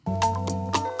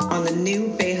on the new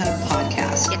Bay Hub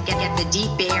podcast. Get the deep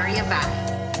Bay Area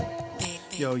vibe.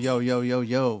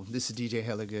 Yo. This is DJ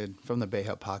Helligood from the Bay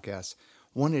Hub podcast.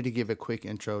 Wanted to give a quick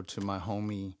intro to my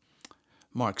homie,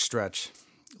 Marc Stretch.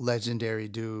 Legendary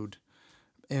dude,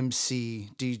 MC,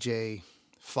 DJ,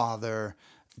 father,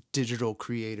 digital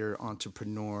creator,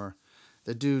 entrepreneur.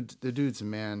 The dude's a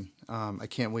man. I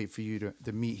can't wait for you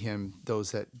to meet him,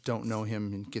 those that don't know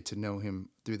him, and get to know him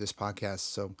through this podcast.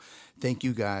 So thank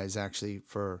you guys actually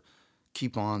for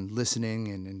keep on listening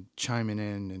and chiming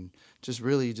in and just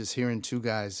really just hearing two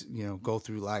guys, go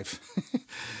through life.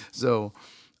 So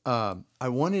I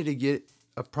wanted to get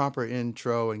a proper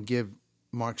intro and give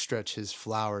Marc Stretch his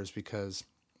flowers because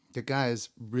the guy is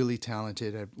really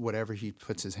talented at whatever he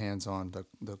puts his hands on,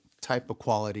 the type of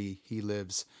quality he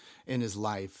lives in his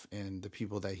life and the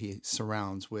people that he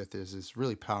surrounds with is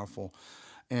really powerful.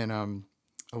 And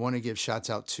I want to give shouts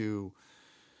out to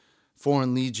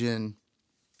Foreign Legion,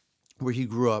 where he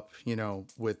grew up,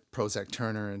 with Prozac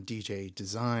Turner and DJ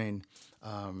Design.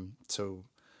 So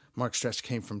Marc Stretch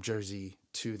came from Jersey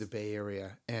to the Bay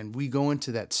Area, and we go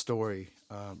into that story.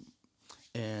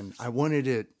 And I wanted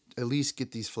to at least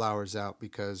get these flowers out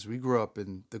because we grew up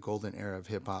in the golden era of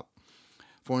hip hop.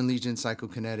 Foreign Legion,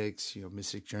 Psychokinetics,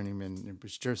 Mystic Journeyman. It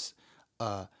was just,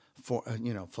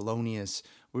 Felonious.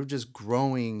 We were just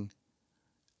growing.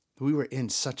 We were in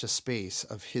such a space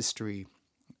of history,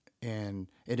 and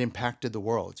it impacted the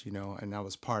world, and I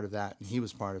was part of that, and he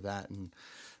was part of that. And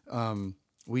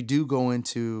we do go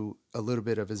into a little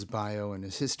bit of his bio and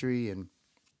his history and,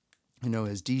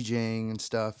 his DJing and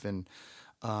stuff, and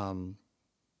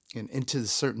into the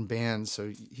certain bands.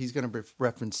 So he's going to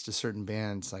reference to certain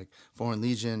bands like Foreign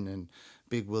Legion and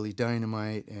Big Willie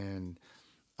Dynamite and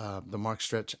the Marc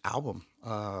Stretch album,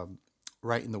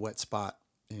 Right in the Wet Spot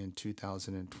in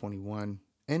 2021.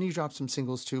 And he dropped some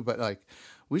singles too, but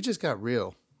we just got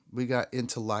real. We got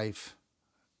into life.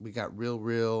 We got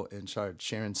real and started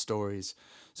sharing stories.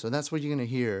 So that's what you're going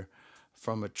to hear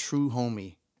from a true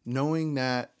homie, knowing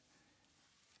that,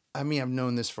 I've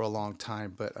known this for a long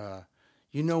time, but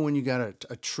when you got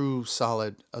a true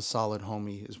solid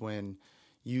homie is when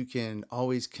you can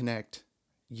always connect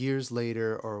years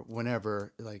later or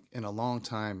whenever, like in a long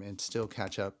time, and still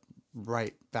catch up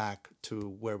right back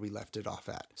to where we left it off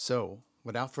at. So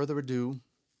without further ado,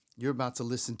 you're about to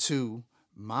listen to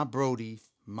my Brody,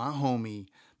 my homie,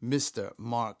 Mr.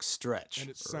 Marc Stretch. And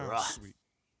it sounds sweet.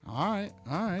 All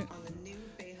right.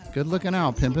 Good looking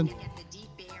out, pimpin'.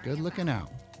 Good looking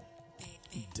out.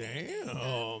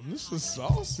 Damn, this is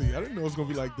saucy. I didn't know it was gonna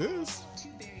be like this.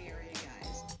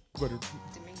 But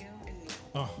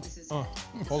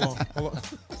hold on.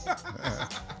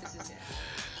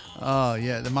 Oh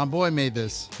yeah, my boy made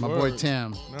this. My boy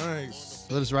Tam. Nice.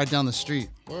 Lives right down the street.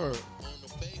 Word.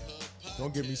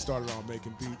 Don't get me started on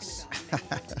making beats.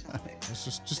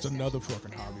 It's just another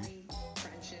fucking hobby.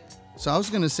 So I was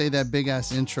gonna say that big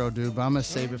ass intro, dude, but I'm gonna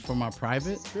save it for my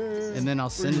private, and then I'll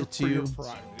send it to you.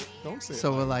 Don't say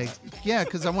so we're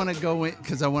because I want to go in,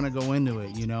 because I want to go into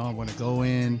it. I want to go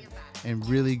in and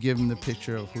really give them the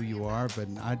picture of who you are, but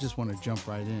I just want to jump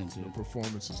right in, dude. The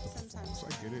performance is the performance.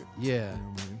 I get it. Yeah.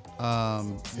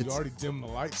 You already dimmed the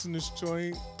lights in this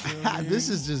joint. This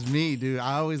is just me, dude.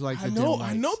 I always like to dim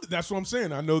lights. I know. That's what I'm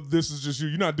saying. I know this is just you.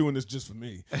 You're not doing this just for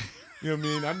me. You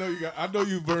know what I mean? I know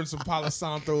you burned some Palo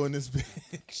Santo in this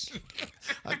bitch.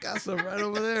 I got some right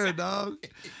over there, dog.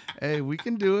 Hey, we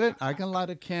can do it. I can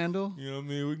light a candle. You know what I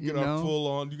mean? We can get our full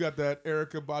on. You got that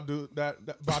Erykah Badu, that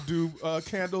Badu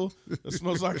candle that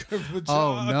smells like her vagina.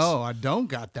 Oh no, I don't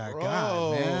got that.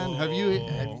 God,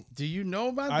 man. Do you know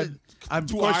about it?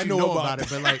 Of course you know about it,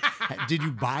 but did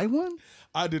you buy one?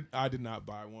 I did not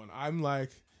buy one. I'm like,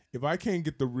 if I can't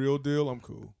get the real deal, I'm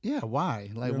cool. Yeah, why?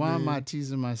 Why am I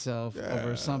teasing myself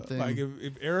over something? Like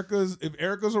if Erica's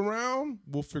around,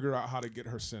 we'll figure out how to get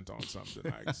her scent on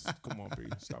something. Come on, B,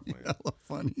 stop playing. Hella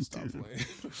funny, stop playing.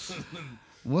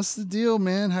 What's the deal,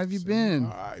 man? How have you been?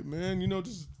 All right, man.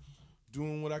 Just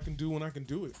doing what I can do when I can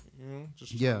do it.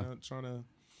 Just trying to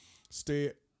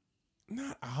stay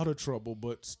not out of trouble,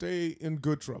 but stay in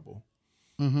good trouble.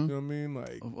 Mm-hmm. You know what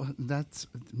I mean? That's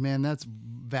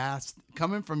vast.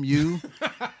 Coming from you,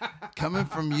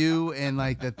 and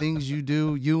the things you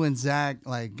do, you and Zach,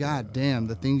 God damn,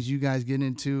 the things you guys get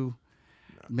into,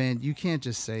 man, you can't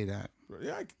just say that.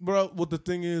 Yeah, bro. Well, the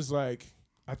thing is, I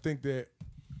think that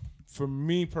for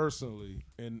me personally,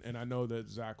 and I know that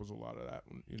Zach was a lot of that,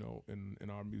 in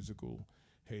our musical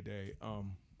heyday.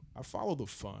 I follow the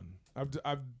fun.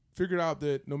 I've figured out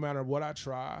that no matter what I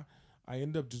try, I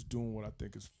end up just doing what I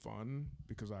think is fun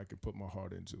because I can put my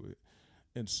heart into it.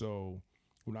 And so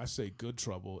when I say good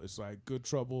trouble, it's like good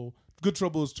trouble. Good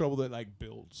trouble is trouble that like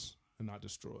builds and not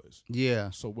destroys. Yeah.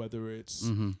 So whether it's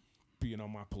being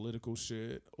on my political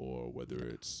shit or whether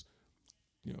it's,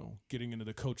 you know, getting into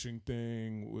the coaching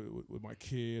thing with my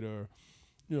kid or,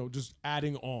 you know, just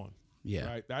adding on. Yeah.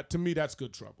 Right. That to me, that's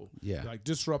good trouble. Yeah. Like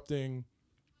disrupting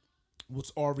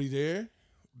what's already there,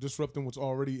 disrupting what's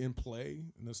already in play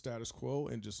in the status quo,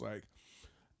 and just like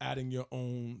adding your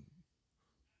own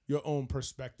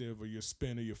perspective or your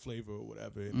spin or your flavor or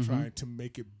whatever, and trying to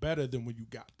make it better than when you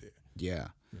got there. Yeah.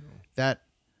 You know? That,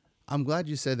 I'm glad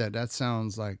you said that. That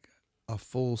sounds like a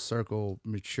full circle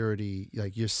maturity.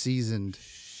 Like you're seasoned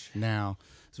now.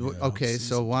 So, Yeah, okay,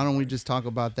 so why don't we just talk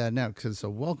about that now? Because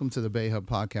welcome to the Bay Hub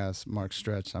podcast, Marc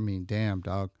Stretch. I mean, damn,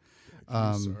 dog.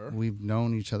 We've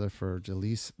known each other for at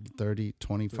least 30,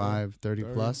 25, 30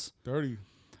 plus. 30.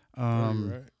 30,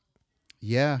 right?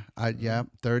 Yeah,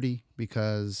 30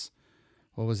 because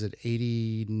what was it?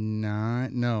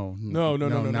 89? No,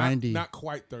 90. Not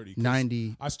quite 30.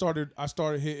 90. I started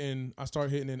hitting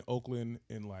in Oakland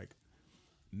in like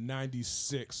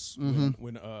 96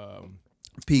 when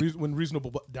Peak. when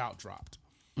Reasonable Doubt dropped.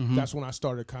 That's when I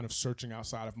started kind of searching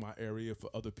outside of my area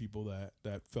for other people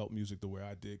that felt music the way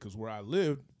I did. Because where I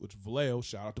lived, which Vallejo,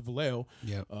 shout out to Vallejo.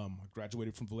 Yep. I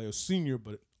graduated from Vallejo senior,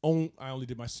 but I only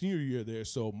did my senior year there.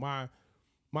 So my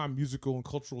musical and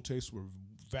cultural tastes were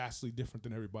vastly different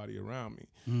than everybody around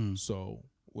me. So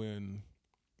when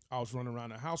I was running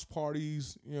around at house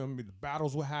parties, you know, I mean, the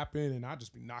battles would happen, and I'd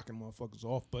just be knocking motherfuckers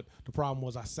off. But the problem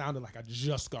was I sounded like I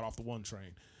just got off the one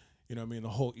train. You know what I mean? The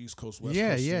whole East Coast, West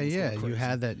Coast. Yeah. Crazy. You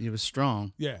had that. It was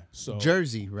strong. Yeah. So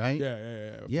Jersey, right?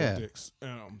 Yeah. Dicks.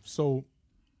 So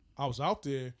I was out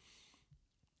there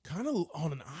kind of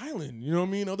on an island. You know what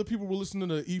I mean? Other people were listening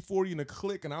to E40 and the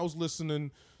Click, and I was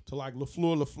listening to like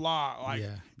LaFleur LaFleur, like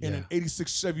in an 86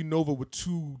 Chevy Nova with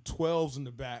two 12s in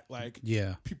the back. Like,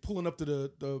 people pulling up to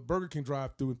the Burger King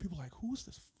drive-thru, and people like, who is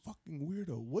this fucking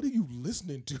weirdo? What are you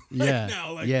listening to right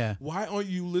now? Like, why aren't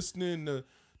you listening to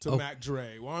Mac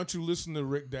Dre? Why aren't you listening to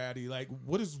Rick Daddy? Like,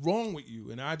 what is wrong with you?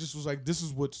 And I just was like, this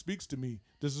is what speaks to me.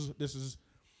 This is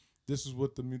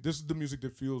the music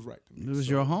that feels right to me. It was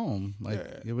your home.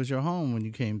 It was your home when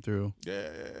you came through.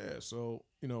 Yeah. So,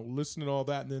 you know, listening to all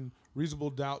that, and then Reasonable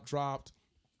Doubt dropped,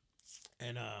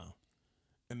 and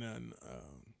then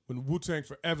when Wu-Tang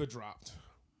Forever dropped,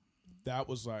 that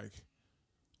was like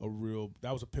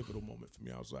that was a pivotal moment for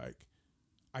me. I was like,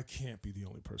 I can't be the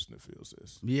only person that feels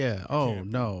this. Yeah. Oh,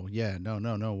 no. Yeah.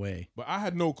 No way. But I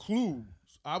had no clue.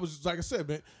 I was, like I said,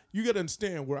 man, you got to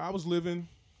understand where I was living.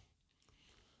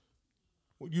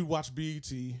 You'd watch BET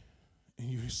and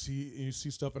you see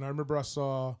stuff. And I remember I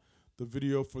saw the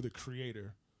video for The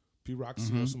Creator, P. Rock.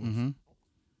 I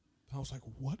was like,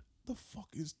 what the fuck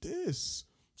is this?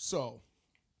 So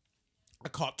I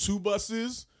caught 2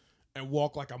 buses and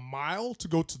walked like a mile to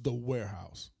go to the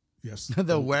warehouse. Yes.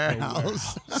 The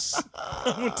warehouse.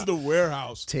 I went to the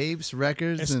warehouse. Tapes,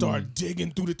 records. And started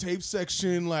digging through the tape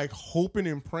section, like hoping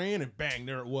and praying, and bang,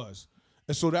 there it was.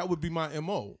 And so that would be my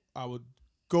MO. I would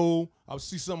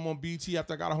see something on BT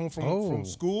after I got home from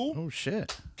school. Oh,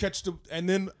 shit. And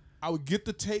then I would get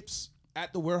the tapes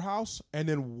at the warehouse and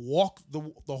then walk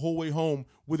the whole way home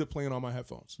with it playing on my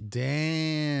headphones.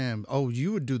 Damn. Oh,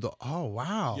 you would do oh,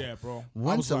 wow. Yeah, bro.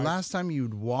 When's the last time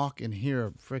you'd walk and hear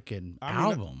a freaking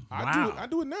album? Wow. I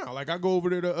do it now. Like, I go over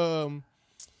there to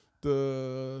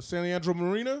the San Leandro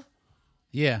Marina.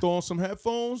 Yeah. Throw on some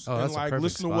headphones and like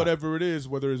listen to whatever it is,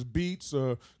 whether it's beats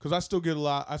or because I still get a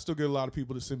lot of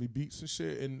people that send me beats and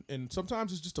shit, and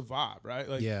sometimes it's just a vibe, right?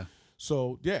 Like,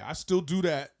 so yeah, I still do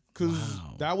that because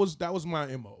that was my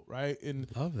MO, right? And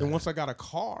once I got a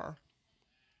car,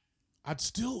 I'd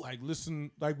still like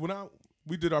listen. Like when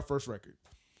we did our first record,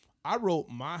 I wrote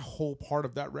my whole part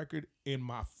of that record in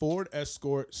my Ford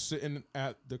Escort sitting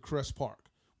at the Crest Park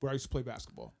where I used to play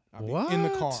basketball. I'd be in the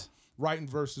car writing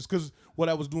verses, because what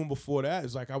I was doing before that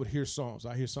is like I would hear songs.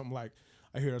 I hear something like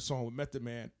I hear a song with Method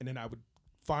Man, and then I would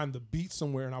find the beat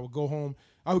somewhere, and I would go home.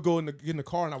 I would go in the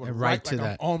car, and I would write like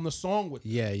I'm on the song with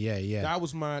them. Yeah. That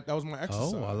was my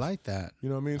exercise. Oh, I like that. You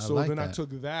know what I mean? So then I took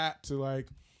that to like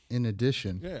in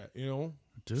addition. Yeah, you know.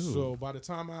 Dude. So by the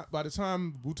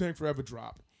time Wu-Tang Forever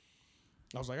dropped,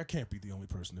 I was like, I can't be the only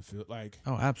person to feel like.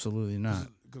 Oh, absolutely not.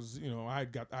 Because you know, I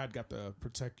had got the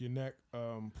Protect Your Neck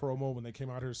promo when they came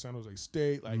out here to San Jose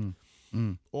State, like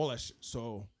all that shit.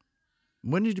 So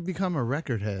when did you become a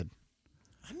record head?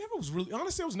 I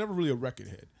was never really a record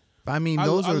head. I mean,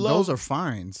 those are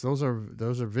fines. Those are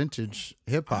vintage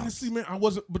hip hop. Honestly, man, I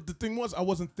wasn't. But the thing was, I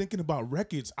wasn't thinking about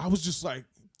records. I was just like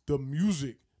the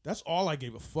music. That's all I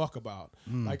gave a fuck about.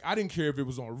 Like, I didn't care if it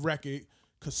was on record,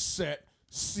 cassette,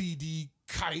 CD,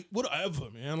 kite,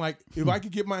 whatever, man. Like if I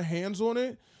could get my hands on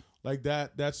it, like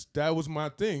that was my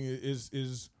thing.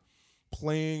 Is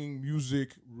playing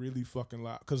music really fucking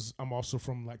loud, because I'm also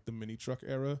from like the mini truck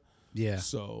era. Yeah.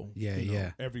 So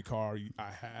yeah. Every car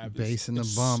I have, bass in the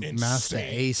bump, insane. Master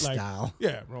Ace like, style.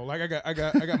 Yeah, bro. Like I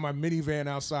got my minivan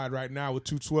outside right now with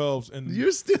 212s, and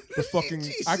You're still the fucking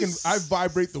I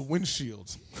vibrate the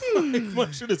windshields. Like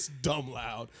my shit is dumb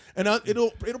loud, and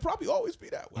it'll probably always be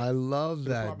that way. I love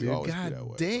that, dude.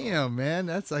 God damn, man,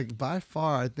 that's like by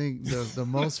far I think the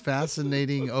most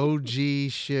fascinating OG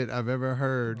shit I've ever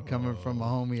heard coming from a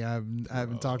homie I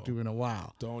haven't talked to in a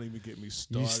while. Don't even get me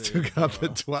started. You still got the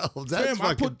 12. That's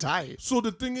fucking tight. So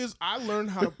the thing is, I learned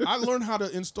how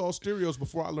to install stereos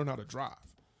before I learned how to drive.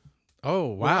 Oh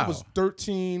wow! When I was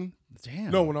 13. Damn.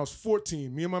 No, when I was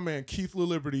 14, me and my man Keith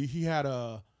LaLiberty, he had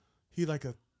I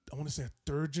want to say a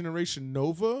third generation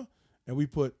Nova, and we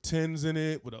put 10s in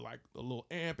it with a little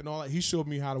amp and all that. He showed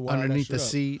me how to wire underneath that shit the up.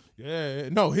 seat. Yeah,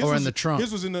 no, his or was in the trunk.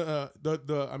 His was in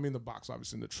the box,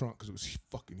 obviously in the trunk because it was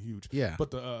fucking huge. Yeah,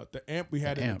 but the amp we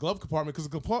had in the glove compartment, because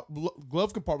the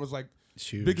glove compartment was like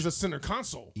huge. Big as a center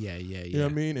console. Yeah. You know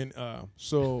what I mean? And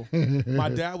so my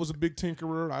dad was a big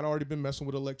tinkerer. I'd already been messing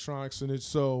with electronics in it,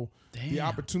 so the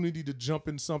opportunity to jump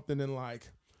in something and like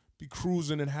be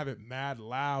cruising and have it mad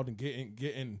loud and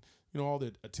getting all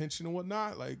the attention and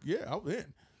whatnot, like I'm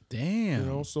in.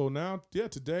 Damn. So now,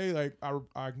 today, like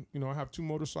I have 2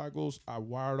 motorcycles. I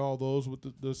wired all those with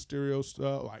the stereo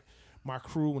stuff. Like my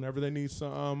crew, whenever they need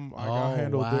something, I got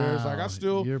handled theirs.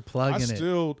 Like you're plugging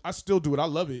it. I still do it. I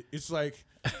love it. It's like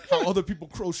how other people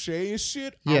crochet and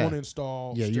shit. Yeah. I want to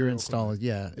install. Yeah, you're installing.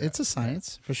 Yeah, it's a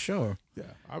science for sure. Yeah,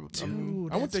 I went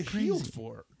that's to Healed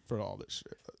for all this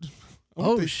shit.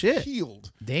 Shit.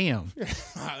 Healed. Damn. Yeah,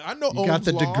 I know. You got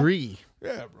the degree.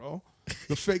 Yeah, bro.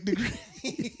 The fake degree.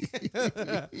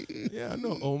 Yeah, I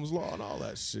know Ohm's law and all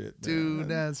that shit, dude. Man.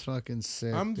 That's fucking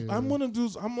sick. I'm one of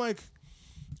those. I'm like,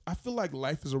 I feel like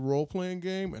life is a role playing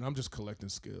game, and I'm just collecting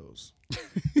skills.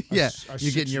 You're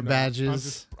getting your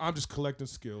badges. I'm just collecting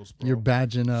skills, bro. You're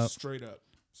badging up. Straight up.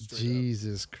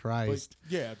 Jesus Christ.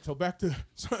 But, so back to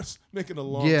making a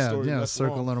long story. Yeah,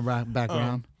 circle on the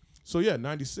background. So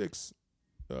 96,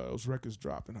 those records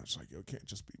dropped, and I was like, it can't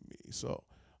just be me. So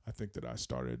I think that I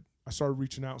started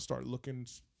reaching out and started looking,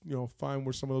 find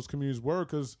where some of those communities were,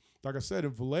 because like I said,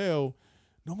 in Vallejo,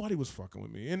 nobody was fucking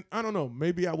with me. And I don't know,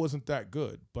 maybe I wasn't that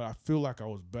good, but I feel like I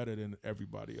was better than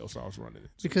everybody else I was running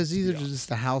it. Because these are just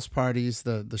the house parties,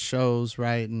 the shows,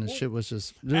 right? And the shit was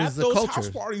just at the those culture. house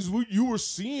parties, you were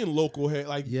seeing local head.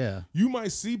 Like, you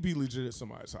might see Be Legit at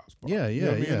somebody's house party. Yeah, you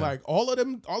know what I mean? Like all of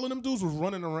them dudes was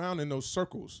running around in those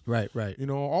circles. Right.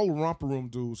 All the romper room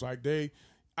dudes. Like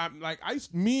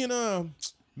me and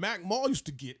Mac Mall used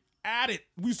to get at it.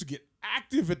 We used to get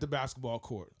active at the basketball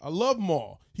court. I love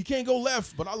Mall. He can't go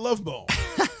left, but I love Mall.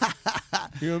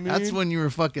 You know what I mean? That's when you were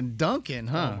fucking dunking,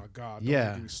 huh? Oh my God.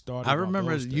 Yeah. I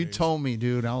remember you told me,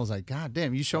 dude. I was like, God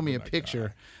damn, you showed me a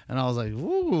picture. And I was like,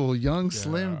 ooh, young,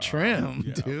 slim, trim,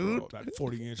 dude. Bro, that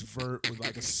 40-inch vert with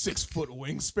like a 6-foot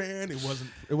wingspan.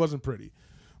 It wasn't pretty.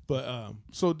 But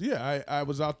I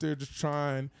was out there just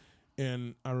trying,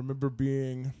 and I remember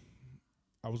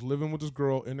I was living with this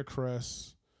girl in the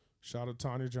Crest. Shout out to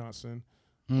Tanya Johnson.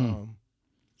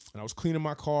 And I was cleaning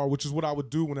my car, which is what I would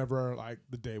do whenever like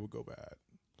the day would go bad.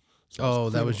 So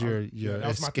that was your that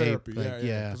was escape. my therapy. Like,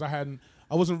 Because I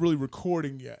wasn't really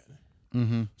recording yet.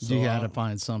 Mm-hmm. So you had to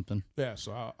find something. Yeah,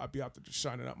 so I'd be out there just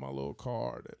shining up my little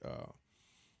car. That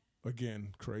again,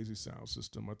 crazy sound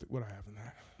system. I think what I have in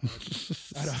that.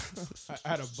 I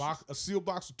had a sealed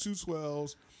box with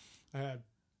 212s. I had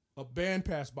a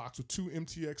bandpass box with 2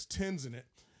 MTX 10s in it,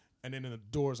 and then in the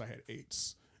doors I had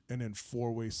 8s, and then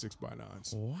 4-way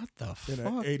 6x9s. What the fuck, in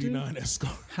an '89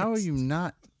 Escort. How are you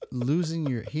not losing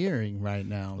your hearing right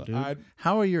now, dude?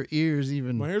 How are your ears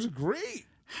even? My ears are great.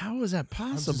 How is that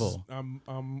possible?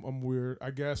 I'm weird,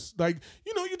 I guess. Like,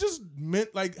 you just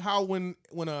meant like how when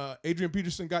Adrian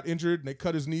Peterson got injured and they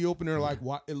cut his knee open, they're like,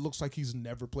 what? It looks like he's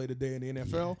never played a day in the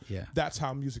NFL. Yeah. That's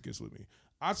how music is with me.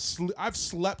 I've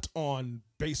slept on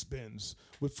bass bins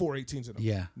with 418s in them.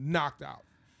 Yeah. Knocked out.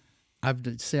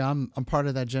 I'm part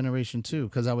of that generation too,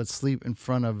 because I would sleep in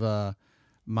front of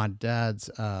my dad's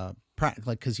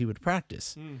because he would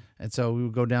practice, and so we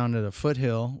would go down to the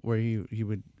foothill where he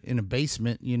would in a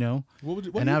basement, and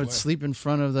I would sleep in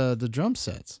front of the drum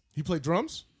sets. He played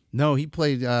drums? No, he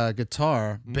played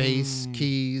guitar, bass,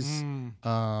 keys,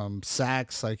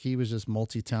 sax. Like he was just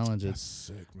multi-talented. That's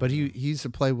sick, man. But he used to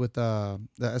play with the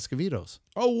Escovedos.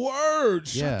 Oh, word!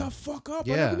 Shut the fuck up!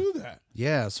 I never knew that.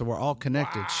 Yeah, so we're all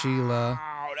connected. Wow. Sheila.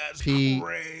 that's Pete,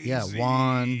 crazy. yeah,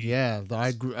 Juan, yeah.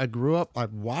 I grew up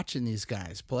watching these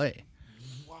guys play.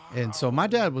 Wow. And so my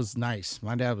dad was nice.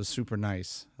 My dad was super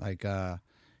nice. Like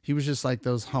he was just like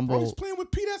those humble. Bro, he's playing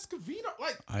with Pete Escovedo.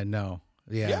 Like, I know.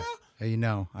 Yeah. You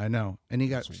know. I know. And he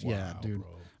got dude. Bro.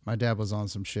 My dad was on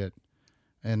some shit.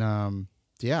 And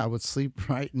I would sleep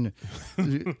right, and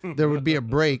there would be a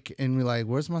break, and we're like,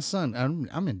 "Where's my son?"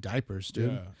 I'm in diapers,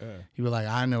 dude. Yeah. He'd be like,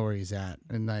 "I know where he's at,"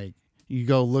 and like you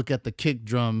go look at the kick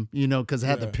drum, because it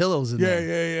had the pillows in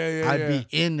there. Yeah. I'd be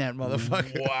in that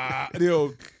motherfucker. Wow,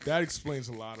 yo, that explains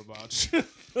a lot about you.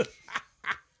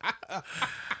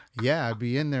 Yeah, I'd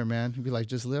be in there, man. He'd be like,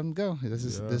 "Just let him go. This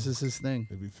is his thing.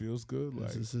 If he feels good,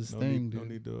 this is his thing. Don't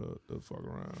need to fuck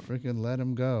around. Freaking let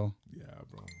him go." Yeah,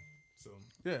 bro. So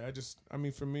yeah,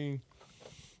 for me,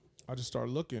 I just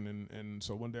started looking, and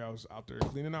so one day I was out there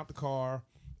cleaning out the car,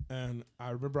 and I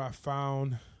remember I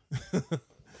found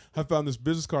this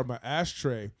business card in my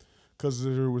ashtray, because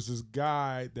there was this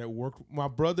guy that worked. My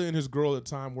brother and his girl at the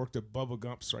time worked at Bubba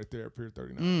Gump's right there at Pier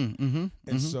 39.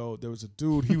 So there was a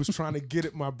dude. He was trying to get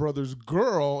at my brother's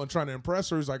girl and trying to impress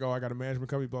her. He's like, "Oh, I got a management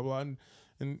company, blah blah,"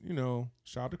 and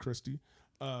shout out to Christy.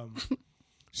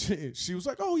 She was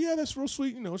like, "Oh yeah, that's real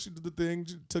sweet." She did the thing.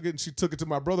 She took it to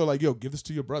my brother. Like, "Yo, give this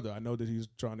to your brother. I know that he's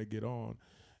trying to get on."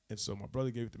 And so my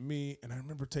brother gave it to me, and I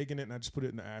remember taking it and I just put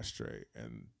it in the ashtray.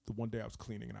 And the one day I was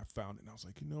cleaning and I found it, and I was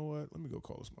like, "You know what? Let me go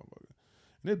call this motherfucker."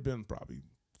 And it'd been probably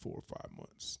 4 or 5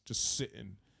 months just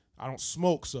sitting. I don't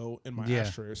smoke, so in my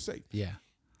ashtray is safe. Yeah.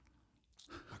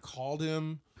 I called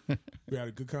him. We had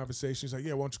a good conversation. He's like,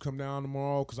 "Yeah, why don't you come down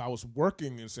tomorrow?" Because I was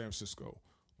working in San Francisco,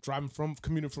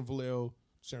 commuting from Vallejo,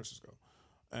 San Francisco.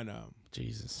 And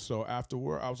Jesus. So after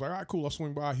work, I was like, "All right, cool, I'll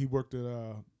swing by." He worked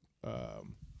at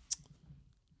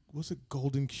what's it,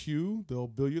 Golden Q, the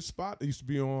old billiard spot that used to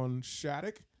be on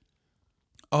Shattuck.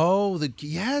 Oh,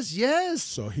 yes.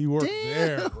 So he worked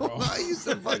there, bro. I used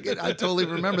to I totally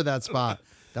remember that spot.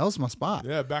 That was my spot.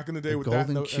 Yeah, back in the day with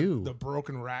Golden Q. The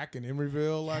broken rack in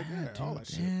Emeryville, all that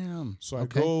shit. Damn. So I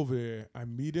go over there, I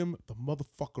meet him. The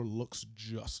motherfucker looks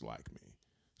just like me.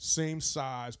 Same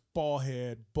size, bald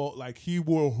head, like he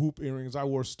wore hoop earrings, I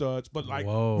wore studs, but like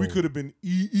we could have been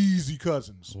easy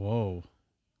cousins. Whoa.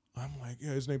 I'm like,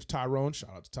 yeah, his name's Tyrone. Shout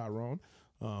out to Tyrone.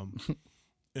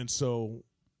 And so,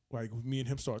 like, me and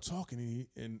him start talking,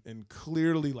 and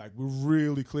clearly, like, we're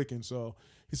really clicking. So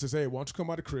he says, "Hey, why don't you come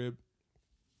by the crib,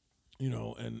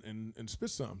 and spit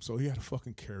something?" So he had a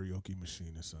fucking karaoke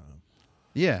machine or something.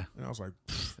 Yeah. And I was like,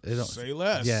 say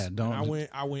less. Yeah, don't. And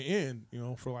I went in,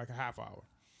 for like a half hour.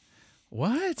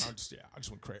 What? I just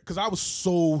went crazy. Because I was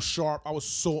so sharp. I was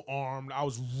so armed. I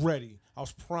was ready. I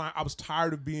was prime. I was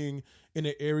tired of being in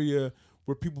an area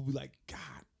where people be like,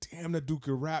 "God damn, that dude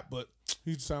can rap, but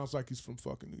he sounds like he's from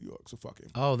fucking New York, so fuck him."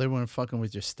 Oh, they weren't fucking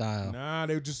with your style. Nah,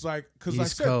 they were just like, because like I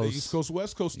said, the East Coast,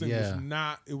 West Coast thing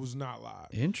was not live.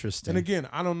 Interesting. And again,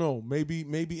 I don't know. Maybe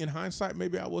in hindsight,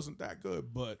 maybe I wasn't that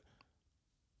good, but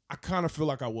I kind of feel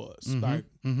like I was.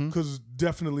 Because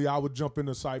definitely I would jump in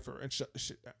the cypher and shut the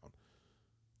shit down.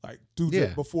 Like, dudes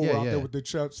that before were out there with their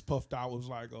chests puffed out was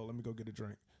like, "Oh, let me go get a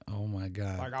drink." Oh my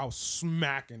God. Like, I was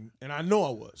smacking, and I know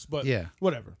I was, but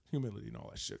whatever. Humility and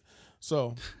all that shit.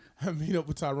 So I meet up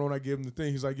with Tyrone. I give him the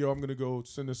thing. He's like, "Yo, I'm going to go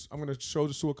send this. I'm going to show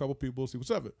this to a couple people, see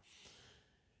what's up."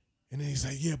 And then he's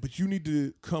like, "Yeah, but you need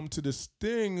to come to this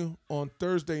thing on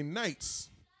Thursday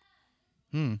nights."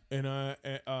 And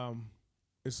it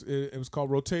was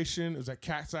called Rotation. It was at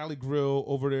Cat's Alley Grill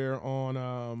over there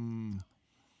on,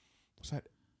 what's that?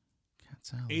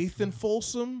 8th and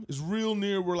Folsom is real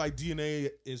near where like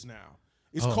DNA is now.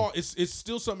 It's called it's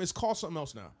still something. It's called something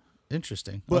else now.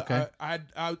 Interesting. But okay.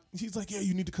 I he's like, "Yeah,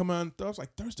 you need to come on." I was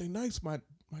like, "Thursday nights,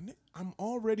 I'm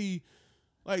already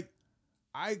like,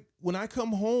 when I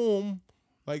come home,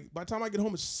 like by the time I get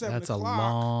home it's 7 That's o'clock. That's a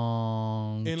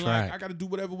long and track. Like I got to do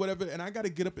whatever, and I got to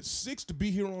get up at 6 to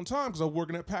be here on time because I'm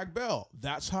working at Pac Bell.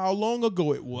 That's how long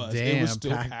ago it was. Damn, it was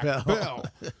still Pac Bell.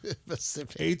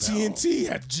 AT&T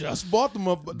had just bought them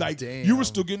up, but like you were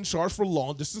still getting charged for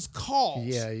long distance calls.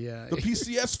 Yeah. The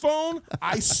PCS phone,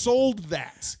 I sold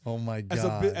that. Oh my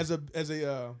God. As a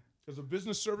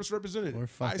business service representative, We're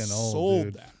fucking I old, sold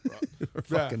dude. that, bro. We're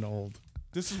fucking old.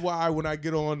 This is why when I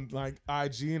get on like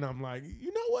IG and I'm like,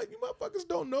 you know what, you motherfuckers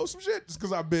don't know some shit. It's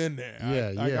because I've been there.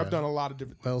 I've done a lot of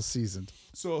different things. Well seasoned.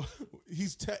 So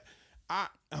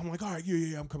I'm like, all right,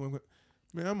 yeah, I'm coming.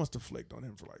 Man, I must have flaked on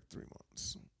him for like 3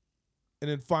 months. And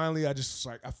then finally I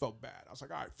felt bad. I was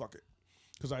like, all right, fuck it.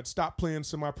 Because I'd stopped playing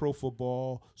semi-pro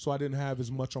football, so I didn't have as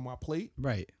much on my plate.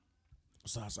 Right.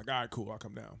 So I was like, all right, cool, I'll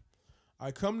come down.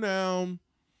 I come down.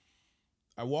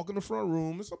 I walk in the front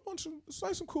room. It's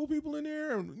like some cool people in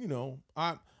there, and you know,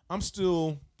 I'm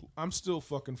still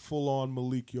fucking full on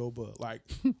Malik Yoba, like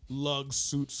lug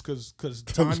suits, cause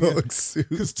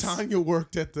Tanya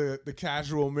worked at the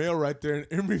Casual Mail right there in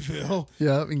Emeryville.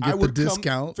 Yeah, and get the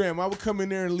discount. I would come in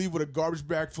there and leave with a garbage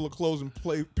bag full of clothes and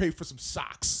pay for some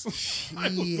socks.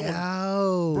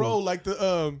 Bro, like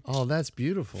the oh, that's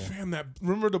beautiful. Fam,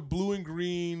 remember the blue and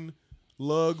green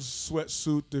lugs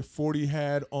sweatsuit that 40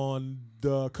 had on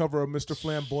the cover of Mr.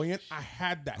 Flamboyant? I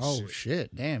had that shit. Oh,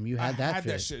 shit. Damn, you had that I had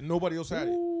that shit. Nobody else had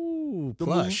it. Ooh, The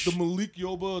plush. Malik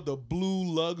Yoba, the blue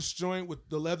lugs joint with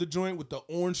the leather joint with the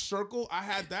orange circle. I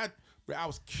had that. I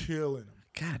was killing them.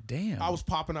 God damn. I was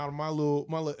popping out of my little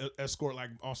escort like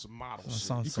on some models.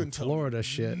 On some Florida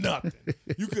shit. Nothing.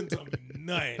 You couldn't tell me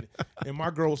nothing. And my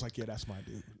girl was like, yeah, that's my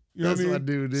dude. You know That's what I mean? my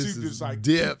dude. This she is like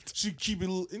dipped. She keep it,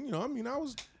 and, you know, I mean, I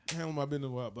was handling my business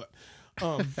well, but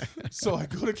so I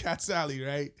go to Cat's Alley,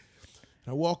 right? And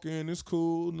I walk in, it's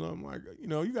cool, and I'm like, you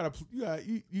know, you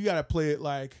gotta play it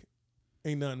like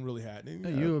ain't nothing really happening.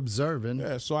 You observing.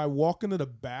 Yeah, so I walk into the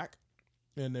back,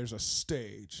 and there's a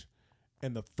stage,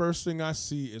 and the first thing I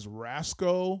see is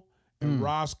Rasco and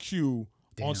Roz Q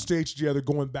on stage together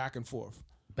going back and forth.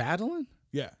 Battling?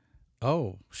 Yeah.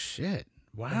 Oh, shit.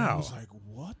 Wow. And I was like,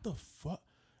 what the fuck?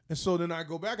 And so then I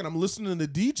go back and I'm listening to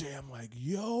the DJ. I'm like,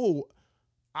 yo,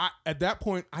 at that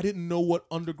point, I didn't know what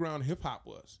underground hip hop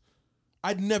was.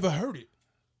 I'd never heard it.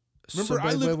 Remember, So,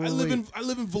 I live in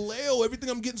Vallejo. Everything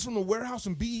I'm getting is from the warehouse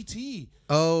and BET.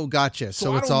 Oh, gotcha.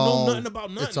 So I it's don't all know nothing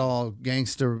about nothing. It's all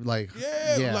gangster, like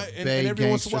like, and every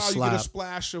once in a while you get a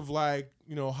splash of like,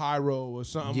 you know, Hyro or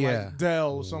something like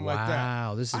Dell or something like that.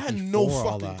 Wow, this is I had before no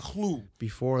all fucking that. clue.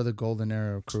 Before the golden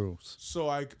era of crews. So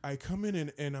I come in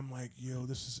and I'm like, yo,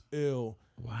 this is ill.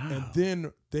 Wow. And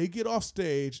then they get off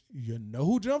stage. You know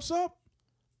who jumps up?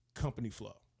 Company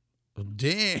Flow.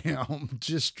 Damn,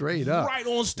 just straight up. Right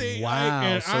on stage. Wow,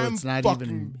 and so I'm it's not fucking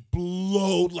even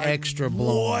blowed. Like, extra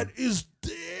blown. What is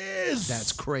this?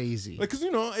 That's crazy. Like, cause you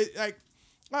know,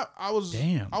 I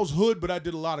was hood, but I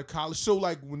did a lot of college. So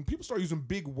like when people start using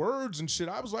big words and shit,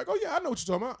 I was like, oh yeah, I know what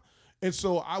you're talking about. And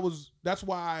so that's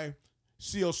why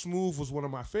CL Smooth was one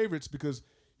of my favorites, because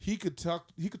he could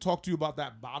talk to you about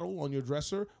that bottle on your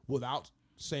dresser without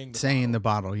saying the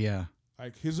bottle. Yeah.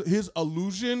 Like his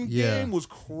illusion game was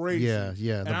crazy. Yeah,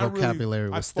 yeah. The vocabulary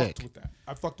was thick.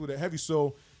 I fucked with it heavy.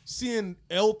 So seeing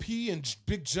LP and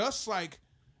Big Just, like,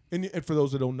 and for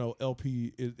those that don't know,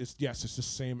 LP it's the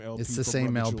same LP. It's the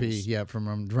same LP, Jules. yeah, from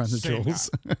Run the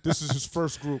Jewels. This is his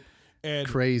first group, and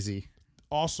crazy.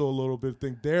 Also, a little bit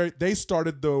thing. They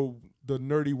started the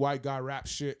nerdy white guy rap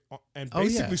shit and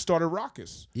basically started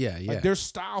Raucous. Yeah, yeah. Like their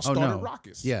style started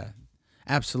Raucous. Yeah,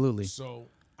 absolutely. So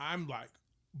I'm like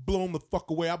blown the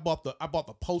fuck away. I bought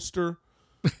the poster.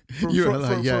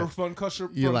 For Fun Crusher.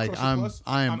 You're like, I'm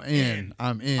in.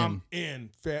 I'm in.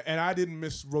 And I didn't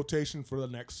miss rotation for the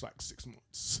next like 6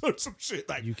 months or some shit.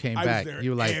 Like you came back. You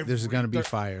were like, there's gonna be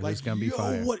fire. Like, there's gonna be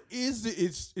fire. What is it?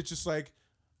 It's just like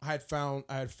I had found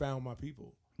my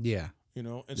people. Yeah. You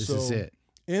know, and this so is it.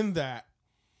 In that,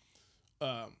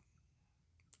 I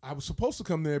was supposed to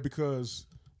come there because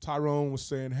Tyrone was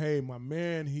saying, hey, my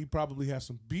man, he probably has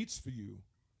some beats for you.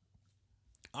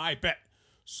 I bet.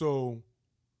 So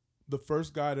the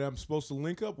first guy that I'm supposed to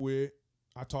link up with,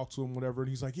 I talked to him, whatever, and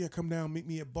he's like, yeah, come down, meet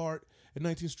me at BART, at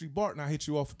 19th Street BART, and I'll hit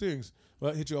you off with things.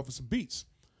 Well, I'll hit you off with some beats.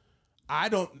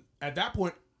 At that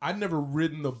point, I'd never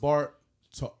ridden the BART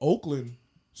to Oakland,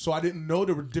 so I didn't know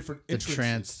there were different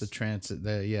entrances. The transit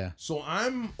there, yeah. So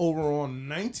I'm over on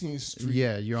 19th Street.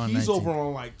 Yeah, you're on 19th. He's over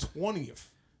on like 20th.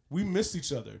 We missed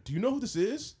each other. Do you know who this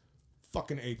is?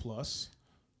 Fucking A+.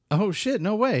 Oh, shit,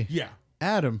 no way. Yeah.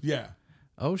 Adam. Yeah.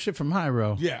 Oh, shit, from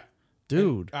Hyro. Yeah.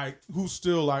 Dude. Who's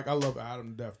still like, I love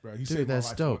Adam to death, bro. He saved my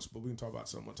life once, but we can talk about it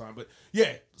some one time. But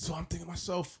yeah, so I'm thinking to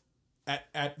myself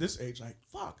at this age, like,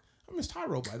 fuck, I missed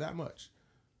Hyro by that much.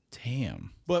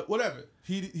 Damn. But whatever.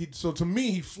 So to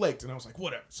me, he flaked, and I was like,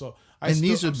 whatever. So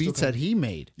these are beats that he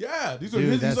made. Yeah, these are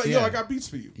his. He's like, yo, I got beats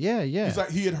for you. Yeah, yeah. He's like,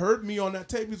 he had heard me on that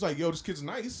tape. He's like, yo, this kid's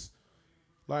nice.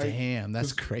 Like, damn,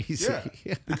 that's crazy.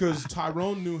 Yeah, because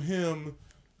Tyrone knew him.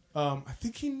 I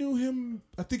think he knew him.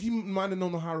 I think he might have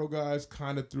known the Hyro guys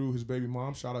kind of through his baby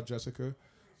mom. Shout out Jessica,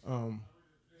 who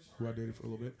I dated for a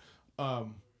little bit.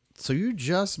 So you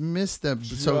just missed them.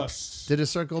 So did it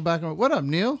circle back? What up,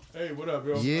 Neil? Hey, what up,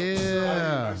 yo?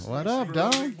 Yeah, what up,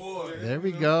 dog? There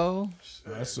we go.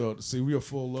 So see, we are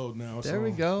full load now. There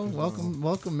we go.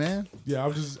 Welcome, man.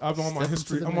 Yeah, I'm on my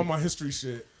history. I'm on my history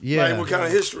shit. Yeah. Like what kind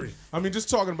of history? I mean, just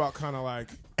talking about kind of like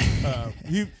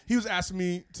he was asking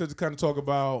me to kind of talk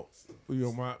about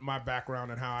my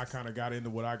background and how I kind of got into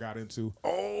what I got into.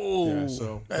 Oh, Yeah,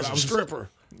 so that's a stripper.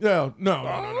 Yeah, no.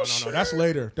 That's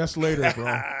later. That's later, bro.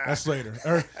 That's later.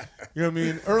 You know what I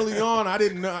mean? Early on, I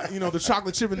didn't know. The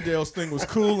chocolate Chippendales thing was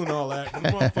cool and all that. And the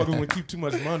motherfuckers want to keep too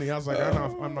much money. I was like,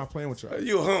 I'm not playing with y'all.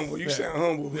 You're humble. You sound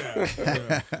humble.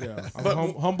 Yeah.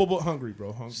 I'm humble but hungry,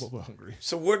 bro. Humble but hungry.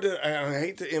 So I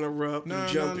hate to interrupt.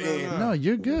 Jump in. No,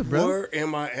 you're good, bro. Where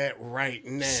am I at right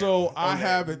now? So I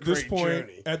have at this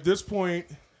journey? point,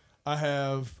 I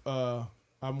have.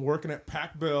 I'm working at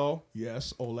Pac Bell.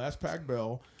 Yes, old ass Pac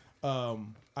Bell.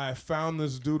 I found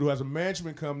this dude who has a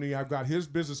management company. I've got his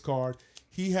business card.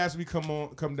 He has me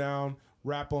come down,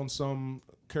 rap on some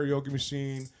karaoke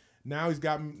machine. Now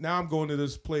I'm going to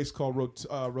this place called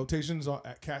Rotations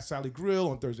at Cat Sally Grill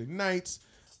on Thursday nights.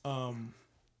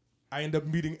 I end up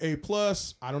meeting A+.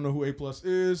 I don't know who A+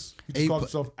 is. He just calls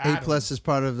himself Adam. A+ is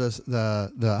part of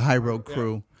the High Road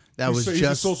crew. Yeah. He's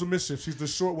a social mischief. He's the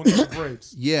short one with the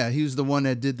braids. Yeah, he was the one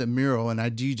that did the mural, and I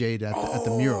DJ'd at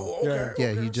the mural.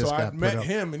 Okay. He just got I met put up.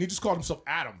 him, and he just called himself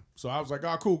Adam. So I was like,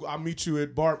 oh, cool. I'll meet you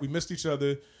at Bart. We missed each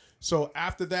other. So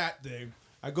after that day,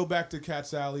 I go back to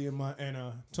Cat's Alley,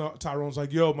 and Tyrone's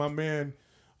like, yo, my man,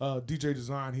 DJ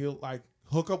Design, he'll like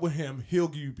hook up with him. He'll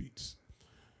give you beats.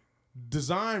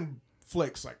 Design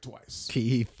flakes like twice.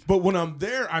 Keith. But when I'm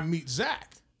there, I meet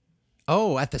Zach.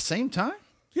 Oh, at the same time?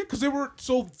 Yeah, because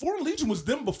Foreign Legion was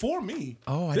them before me.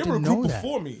 Oh, I they didn't were a know group that.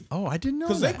 before me. Oh, I didn't know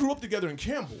that. Because they grew up together in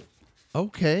Campbell.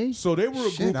 Okay. So they were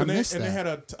a group, and that. they had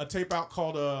a tape out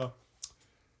called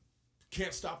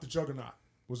 "Can't Stop the Juggernaut."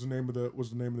 Was the name of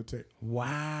the tape.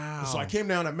 Wow. So I came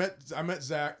down. I met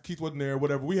Zach. Keith wasn't there.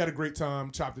 Whatever. We had a great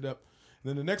time. Chopped it up.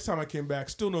 And then the next time I came back,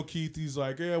 still no Keith. He's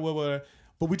like, yeah, well,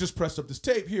 but we just pressed up this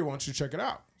tape. Here, why don't you check it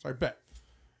out? So I bet.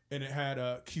 And it had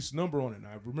Keith's number on it. And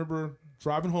I remember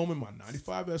driving home in my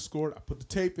 95 Escort. I put the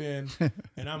tape in,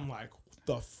 and I'm like, what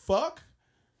the fuck?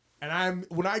 And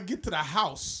when I get to the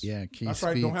house, that's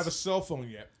right, I don't have a cell phone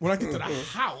yet. When I get to the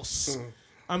house,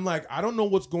 I'm like, I don't know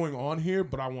what's going on here,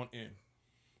 but I want in.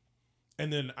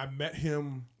 And then I met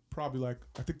him probably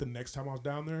I think the next time I was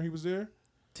down there, he was there.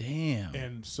 Damn.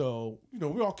 And so, we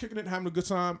were all kicking it, having a good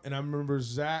time. And I remember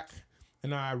Zach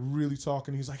and I really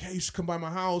talking. He's like, hey, you should come by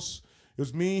my house. It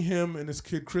was me, him, and this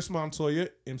kid, Chris Montoya,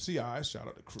 MCI. Shout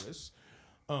out to Chris.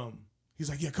 He's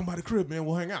like, yeah, come by the crib, man.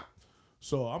 We'll hang out.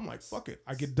 So I'm like, fuck it.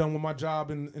 I get done with my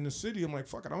job in the city. I'm like,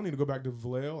 fuck it. I don't need to go back to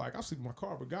Vallejo. Like, I'll sleep in my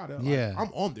car, but God,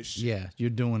 I'm on this shit. Yeah, you're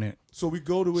doing it. So we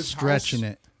go to his Stretching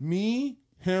house. it. Me,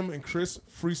 him, and Chris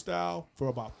freestyle for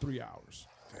about 3 hours.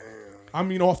 I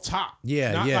mean, off top.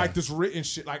 Yeah, Not yeah. like this written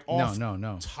shit, like off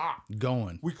No. top.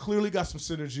 Going. We clearly got some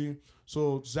synergy.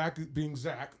 So Zach being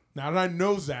Zach, now that I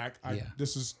know Zach,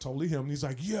 this is totally him. And he's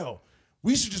like, yo,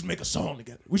 we should just make a song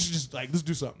together. We should just let's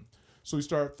do something. So we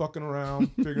start fucking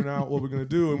around, figuring out what we're going to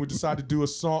do. And we decided to do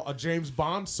a James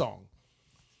Bond song.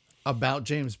 About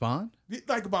James Bond?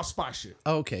 Like about spy shit.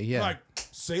 Okay, yeah. Like,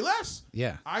 say less.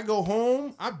 Yeah. I go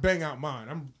home, I bang out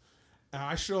mine.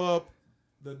 I show up,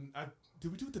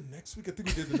 did we do it the next week? I think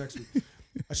we did the next week.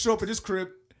 I show up at his crib,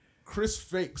 Chris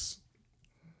fakes.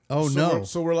 Oh, no.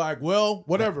 So we're like, well,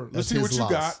 whatever. Let's see what you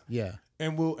got. Yeah.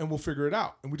 And we'll figure it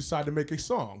out. And we decided to make a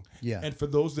song. Yeah. And for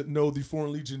those that know the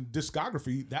Foreign Legion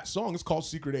discography, that song is called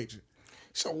Secret Agent.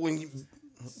 So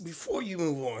before you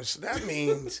move on, so that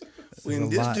means when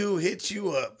this dude hits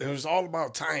you up, it was all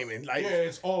about timing. Like,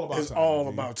 it's all about timing. All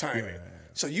about timing. Yeah.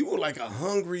 So you were like a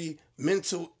hungry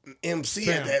mental MC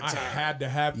at that time. I had to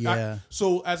have. Yeah.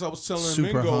 So as I was telling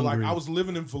Super Mingo, hungry. like I was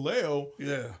living in Vallejo.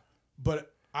 Yeah.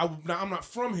 But I'm not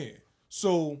from here.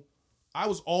 So I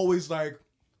was always the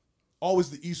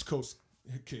East Coast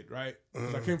kid, right?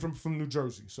 Because I came from New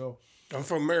Jersey. So I'm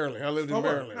from Maryland. I lived in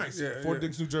Maryland. Nice. Yeah, Fort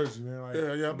Dix, New Jersey, man. Like,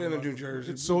 yeah, I've been in New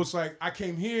Jersey. So it's like I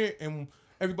came here and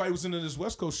everybody was into this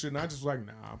West Coast shit, and I just like,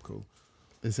 nah, I'm cool.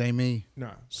 This ain't me.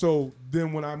 Nah. So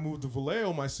then when I moved to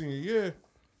Vallejo my senior year,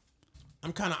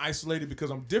 I'm kind of isolated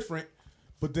because I'm different,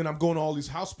 but then I'm going to all these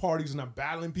house parties and I'm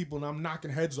battling people and I'm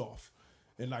knocking heads off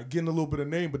and like getting a little bit of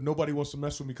name, but nobody wants to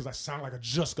mess with me because I sound like I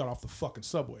just got off the fucking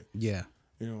subway. Yeah.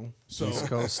 So East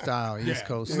Coast style, East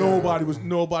Coast style. style.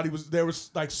 Nobody was, there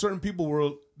was like certain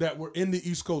people that were in the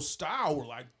East Coast style were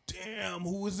like, damn,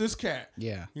 who is this cat?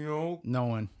 Yeah.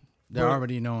 Knowing. They're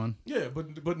already knowing. Yeah,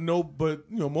 but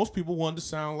most people wanted to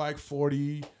sound like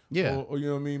 40. Yeah. Or you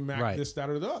know what I mean, Mac right. this, that,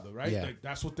 or the other, right? Yeah. Like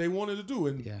that's what they wanted to do.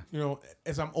 And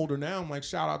as I'm older now, I'm like,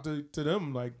 shout out to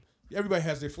them. Like everybody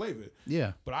has their flavor.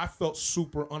 Yeah. But I felt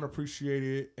super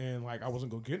unappreciated and like I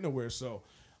wasn't gonna get nowhere. So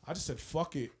I just said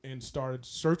fuck it and started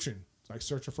searching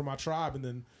for my tribe, and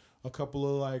then a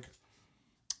couple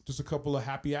of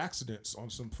happy accidents on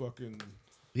some fucking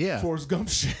Yeah. Forrest Gump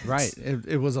shit. Right.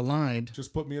 It was aligned.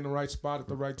 Just put me in the right spot at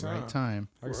the right time. Right time.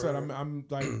 Like I said, I'm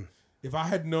like, if I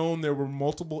had known there were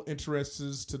multiple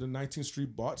entrances to the 19th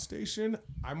Street BART station,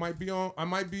 I might be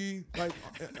like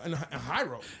in a high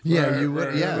road. Yeah, you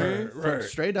would. Right.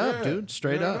 Straight up, dude.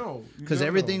 Straight up. Because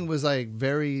everything was like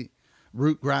very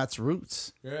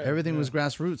grassroots. Yeah, Everything was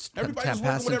grassroots. Everybody was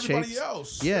working with everybody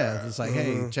else. Yeah, it's like,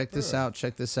 hey, check this out.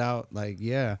 Check this out. Like,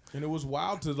 yeah. And it was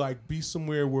wild to like be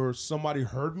somewhere where somebody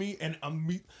heard me and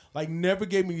like never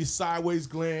gave me a sideways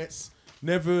glance.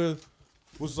 Never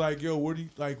was like, yo, what do you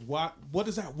like? What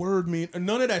does that word mean? And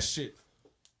none of that shit.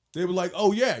 They were like,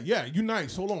 oh yeah, you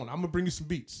nice. Hold on, I'm gonna bring you some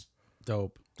beats.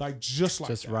 Dope. Like just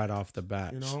that. Right off the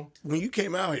bat. You know, when you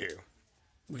came out here,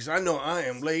 because I know I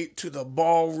am late to the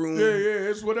ballroom. Yeah,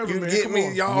 it's whatever. You man. get Come me?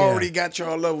 on. Y'all already got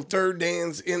your little third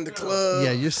dance in the club.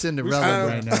 Yeah, you're Cinderella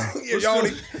right now. Yeah,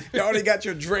 y'all already got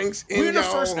your drinks in. We're in the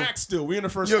first act still. We're in the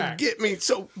first act. Get me?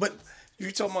 So, but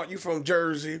you talking about you from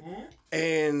Jersey,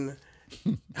 and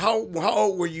how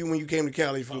old were you when you came to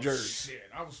Cali from Jersey? Shit,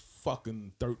 I was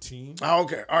fucking 13. Oh,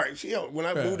 okay, all right. See, when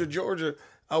I moved to Georgia,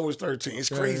 I was 13. It's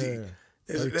crazy.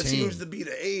 That seems to be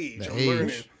the age. I'm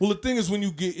learning. Well, the thing is,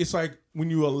 it's like when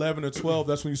you're 11 or 12,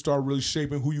 that's when you start really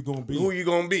shaping who you're gonna be. Who you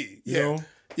gonna be? You know?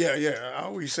 Yeah. I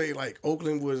always say like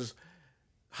Oakland was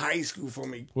high school for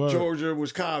me. Word. Georgia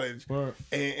was college, Word.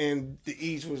 and the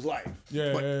East was life.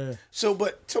 Yeah.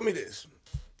 But tell me this,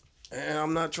 and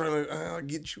I'm not trying to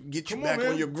get you back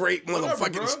on your great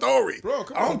motherfucking story. Bro,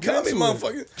 come on, I'm coming,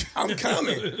 motherfucker. I'm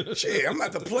coming. Shit, I'm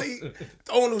at the plate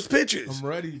throwing those pitches. I'm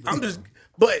ready. Bro.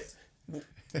 But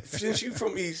since you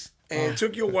from East and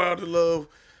took you a while to love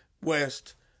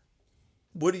West,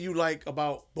 what do you like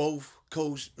about both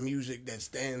coast music that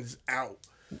stands out?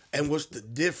 And what's the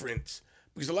difference?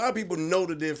 Because a lot of people know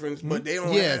the difference, but they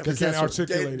don't they can't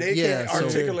articulate it. They can't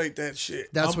articulate that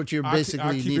shit. That's what you're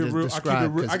basically need to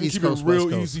describe. I can keep it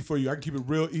real easy for you. I can keep it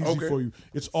real easy for you.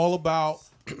 It's all about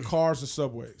cars and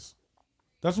subways.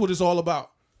 That's what it's all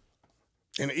about.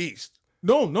 In the East.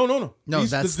 No. No,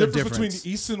 that's the difference between the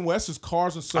East and West is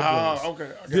cars and subways.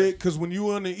 Okay. Because when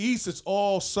you're in the East, it's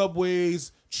all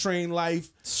subways, train life.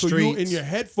 So Streets. you're in your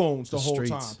headphones the whole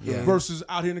Streets, time. yeah. Versus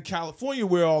out here in California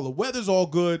where all the weather's all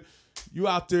good. You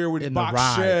out there with In box the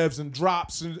ride. chevs and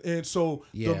drops, and so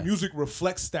the Yeah. music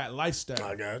reflects that lifestyle.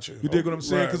 I got you. You dig what I'm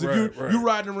saying? Because if you're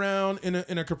riding around in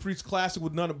a Caprice Classic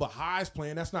with none but highs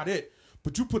playing, that's not it.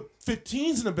 But you put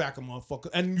 15s in the back of motherfucker,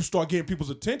 and you start getting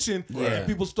people's attention, and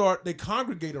people they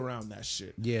congregate around that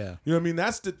shit. Yeah. You know what I mean?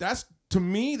 That's to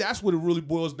me, that's what it really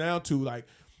boils down to. Like,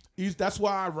 that's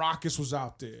why Raucus was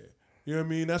out there. You know what I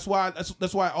mean? That's why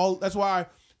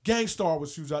Gangstar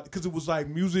was huge out, because it was like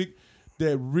music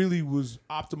that really was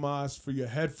optimized for your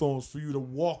headphones, for you to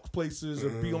walk places or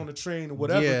be on the train or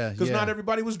whatever. Because not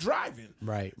everybody was driving.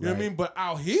 Right. You know what I mean? But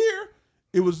out here,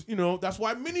 it was, that's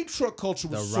why mini truck culture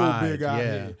was so big out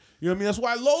here. You know what I mean? That's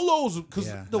why Lolos,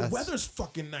 because the weather's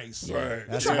fucking nice. Right.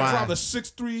 You're trying to drive a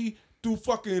 6'3" through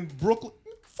fucking Brooklyn.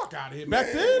 Fuck out of here.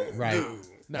 Back then? Right. Dude,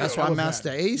 That's why Master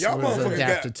Ace was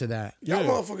adapted to that. Y'all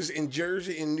motherfuckers in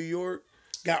Jersey and New York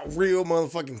got real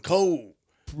motherfucking cold.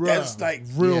 Bruh, That's like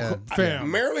real fam.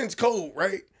 Maryland's cold,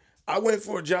 right? I went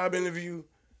for a job interview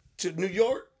to New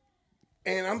York,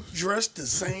 and I'm dressed the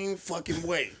same fucking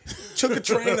way. Took a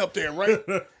train up there, right?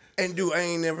 And dude, I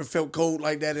ain't never felt cold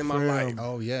like that in my life.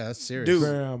 Oh yeah, that's serious. Dude.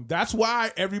 Fam, that's why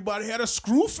everybody had a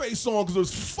screw face on, because it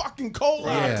was fucking cold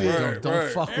out there.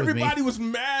 Don't fuck with me. Everybody was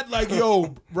mad, like,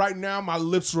 yo, right now my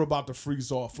lips are about to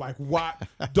freeze off. Like, what?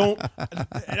 Don't.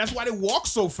 And that's why they walk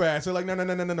so fast. They're like, no,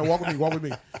 walk with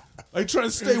me. Like, trying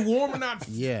to stay warm and not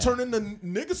turn into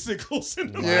nigga sickles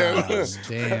in the mouth.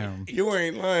 Damn. You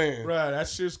ain't lying. Right, that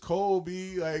shit's cold,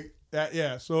 B. Like, that,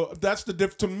 yeah. So that's the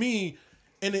difference to me.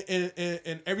 And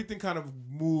everything kind of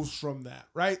moves from that,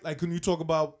 right? Like when you talk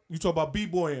about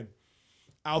b-boying,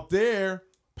 out there,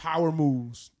 power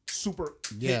moves, super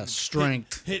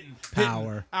strength, hitting,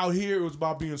 power. Out here, it was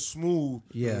about being smooth.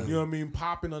 Yeah, you know what I mean,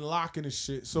 popping, unlocking and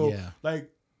shit. So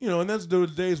like, and that's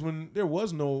those days when there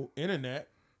was no internet.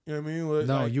 You know what I mean?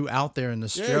 No, you out there in the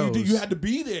shows. You had to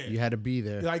be there. You had to be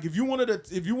there. Like if you wanted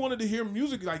to hear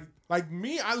music, like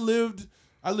me, I lived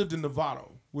in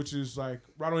Novato, which is like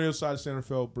right on the other side of Santa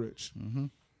Fe Bridge. Mm-hmm.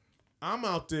 I'm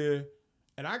out there,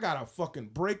 and I got a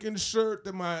fucking breaking shirt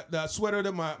that sweater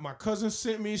that my cousin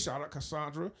sent me. Shout out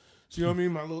Cassandra. So, you know what I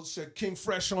mean? My little said King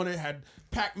Fresh on it, had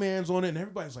Pac-Man's on it, and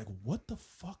everybody's like, "What the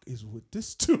fuck is with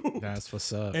this dude?" That's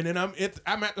what's up. And then I'm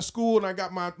at the school, and I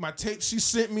got my tape she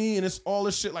sent me, and it's all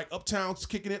this shit like Uptown's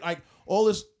kicking it, like all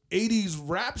this 80s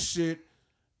rap shit.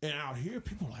 And out here,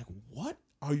 people are like, "What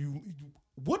are you?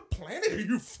 what planet are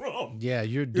you from? Yeah,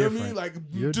 you're You know different. what I mean? Like,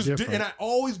 You're different. and I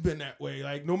always been that way.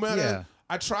 Like, no matter, Yeah.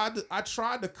 I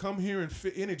tried to come here and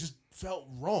fit in. It just felt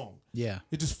wrong. Yeah.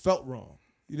 It just felt wrong.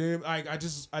 You know what I mean?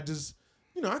 I just,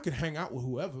 you know, I could hang out with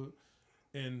whoever,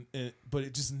 but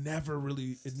it just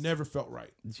never felt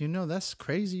right. You know, that's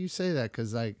crazy you say that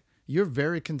because, like, you're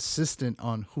very consistent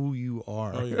on who you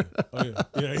are. Oh yeah.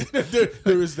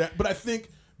 There is that. But I think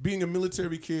being a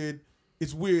military kid,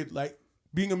 it's weird. Like,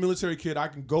 being a military kid, I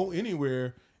can go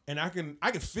anywhere and I can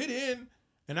fit in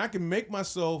and I can make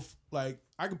myself, like,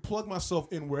 I can plug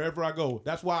myself in wherever I go.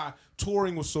 That's why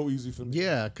touring was so easy for me.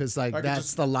 Yeah, because, like, I could that's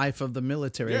just- the life of the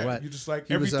military. Yeah, What? you just like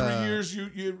He every was, 3 years you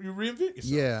reinvent yourself.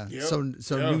 Yeah. Yep.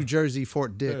 So Yeah. New Jersey,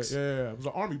 Fort Yeah, Dix. yeah. I was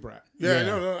an army brat. Yeah, Yeah.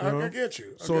 no, You know? I get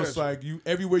you. I So get it's you. like you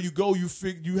everywhere you go,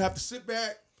 you have to sit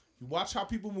back, you watch how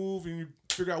people move, and you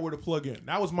figure out where to plug in.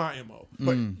 That was my MO.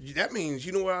 But that means,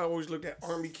 you know what I always looked at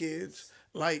Army kids?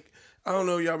 Like, I don't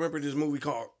know, y'all remember this movie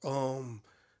called,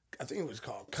 I think it was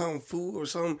called Kung Fu or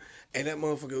something, and that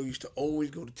motherfucker used to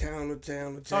always go to town to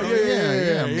town to town. Oh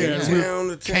yeah. And town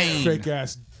to town. Kane. Fake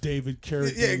ass David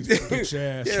Carradine, Yeah, bitch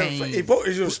ass. yeah, Kane. it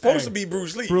was supposed to be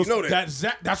Bruce Lee. Bruce, you know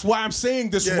that. That's why I'm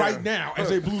saying this Yeah. right now. As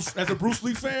a Bruce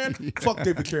Lee fan, fuck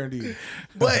David Carradine.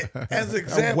 But as an A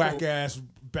example, whack ass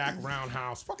back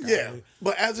roundhouse. Fuck yeah. outta here.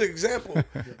 But as an example,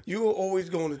 you were always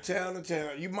going to town.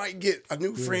 You might get a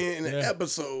new friend in an Yeah.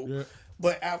 episode, Yeah.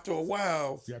 but after a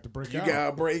while, You have to break you out.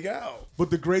 gotta break out. But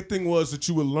the great thing was that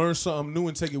you would learn something new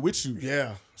and take it with you.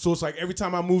 Yeah. So it's like every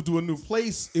time I moved to a new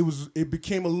place, it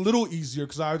became a little easier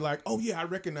because I was like, oh yeah, I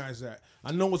recognize that.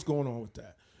 I know what's going on with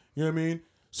that. You know what I mean?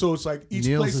 So it's like each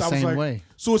Neil's place the I was same like, way.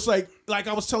 so it's like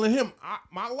I was telling him,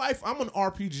 my life, I'm an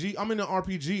RPG. I'm in an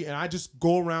RPG and I just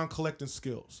go around collecting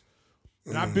skills.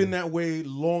 And I've been that way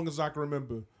long as I can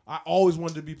remember. I always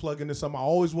wanted to be plugged into something. I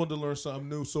always wanted to learn something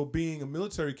new. So being a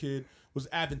military kid was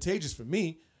advantageous for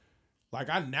me. Like,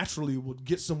 I naturally would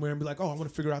get somewhere and be like, oh, I want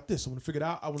to figure out this. I want to figure it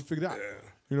out. I want to figure it out. Yeah.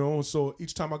 You know, and so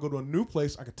each time I go to a new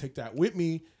place, I could take that with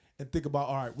me and think about,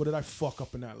 all right, what did I fuck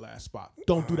up in that last spot?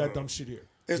 Don't do that dumb shit here.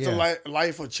 It's Yeah. the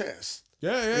life of chess.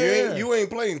 Yeah. You ain't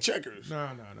playing checkers. No.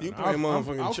 You I playing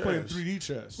motherfucking was playing chess. 3D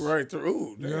chess. Right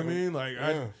through. You know what I mean? Like,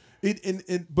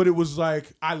 Yeah. but it was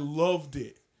like, I loved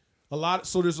it.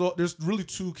 So there's really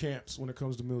two camps when it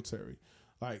comes to military.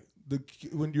 Like,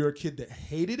 when you're a kid that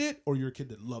hated it or you're a kid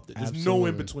that loved it. There's no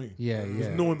in Absolutely. between. Yeah, There's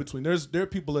yeah. no in between. There are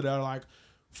people that are like,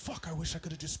 fuck, I wish I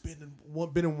could have just been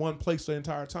in one place the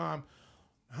entire time.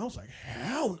 I was like,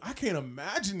 hell, I can't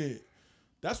imagine it.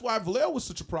 That's why Vallejo was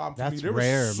such a problem for That's me. There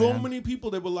rare, were so man. many people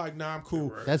that were like, nah, I'm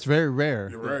cool. That's very rare.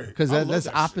 You're right. Because I love that's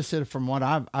that opposite from what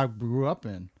I grew up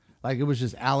in. Like, it was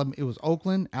just it was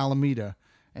Oakland, Alameda,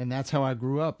 and that's how I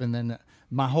grew up. And then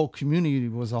my whole community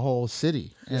was a whole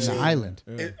city and the island.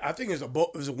 I think it's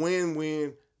a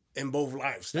win-win in both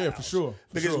lifestyles. Yeah, for sure.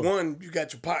 Because one, you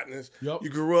got your partners Yup. you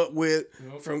grew up with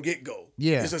from get-go.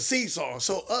 Yeah. It's a seesaw.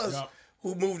 So us Yup.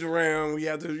 who moved around, we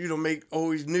have to, make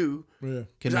always new. Yeah.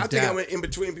 Can 'Cause I think I'm adapt. in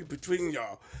between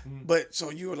y'all. But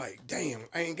so you were like, damn,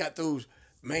 I ain't got those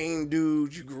main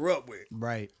dudes you grew up with.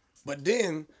 Right. But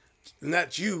then,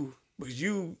 not you, because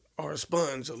you are a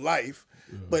sponge of life,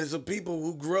 but it's the people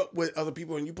who grew up with other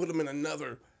people and you put them in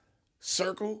another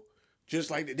circle, just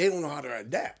like that. They don't know how to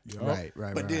adapt. Right.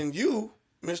 But then you,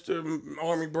 Mr.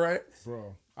 Army Brat,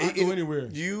 Bro, I go anywhere.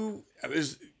 You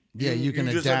can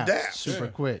just adapt super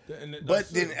Yeah. quick. And that's But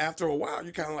it. then after a while,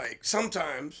 you kind of like,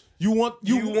 sometimes You want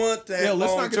that. that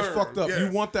Let's long not get it term. fucked up. Yeah.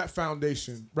 You want that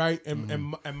foundation, right?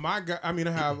 And my guy. I mean,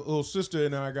 I have a little sister,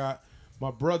 and then I got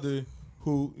my brother,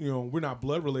 who we're not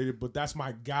blood related, but that's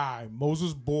my guy,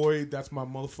 Moses Boyd. That's my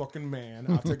motherfucking man.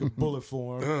 I'll take a bullet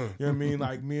for him. You know what I mean?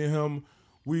 Like, me and him,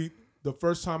 the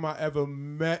first time I ever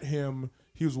met him,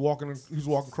 he was walking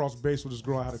across the base with this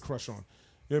girl I had a crush on.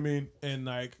 You know what I mean? And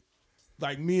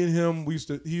like me and him,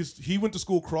 he went to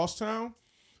school crosstown.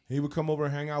 He would come over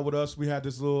and hang out with us. We had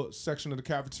this little section of the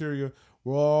cafeteria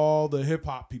where all the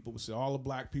hip-hop people would sit, all the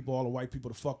black people, all the white people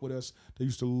to fuck with us. They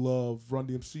used to love Run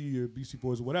DMC or Beastie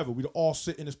Boys or whatever. We'd all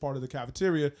sit in this part of the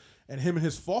cafeteria, and him and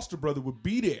his foster brother would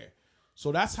be there.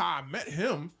 So that's how I met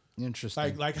him.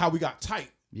 Interesting. Like how we got tight.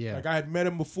 Yeah. Like, I had met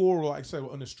him before, like I said,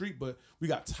 on the street, but we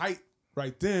got tight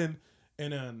right then.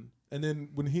 And then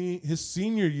when his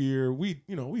senior year, we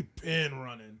been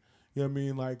running. You know what I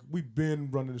mean? Like, we been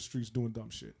running the streets doing dumb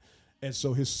shit. And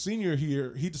so his senior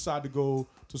year, he decided to go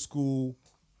to school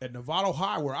at Novato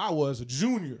High, where I was a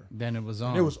junior. Then it was on.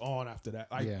 And it was on after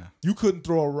that. Like, Yeah. you couldn't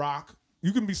throw a rock.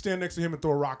 You can be standing next to him and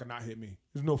throw a rock and not hit me.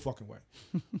 There's no fucking way.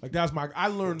 Like, I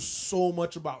learned so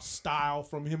much about style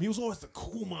from him. He was always the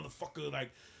cool motherfucker.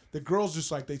 Like, the girls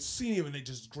just like, they see him and they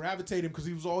just gravitate him because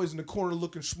he was always in the corner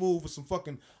looking smooth with some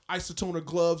fucking isotoner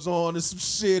gloves on and some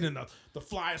shit and the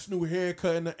flyest new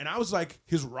haircut. And I was like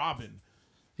his Robin.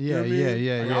 You know what I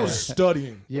mean? Like, I was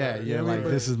studying. Yeah, right? yeah, You know what I like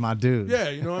mean? this is my dude. Yeah,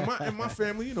 you know, and my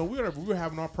family, you know, we were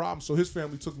having our problems, so his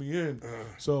family took me in.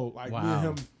 So like me and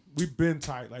him, we've been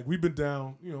tight. Like we've been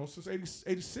down, you know, since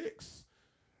 86.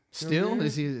 Still? You know what I mean?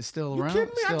 Is he still You around? kidding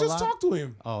me? Still I just alive? talked to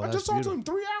him. Oh, I that's just talked to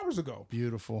beautiful. him 3 hours ago.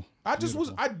 Beautiful.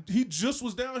 He just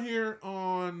was down here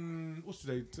on what's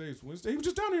today? Today's Wednesday. He was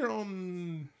just down here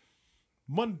on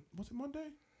Monday. Was it Monday?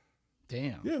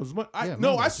 Damn. Yeah, it was Monday.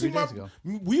 Monday, I 3 see my. days ago.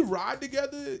 We ride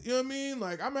together. You know what I mean?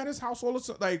 Like I'm at his house all the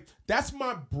time. Like that's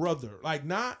my brother. Like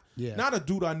not a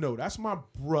dude I know. That's my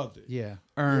brother. Yeah. You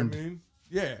Earned. know what I mean?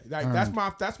 Yeah, like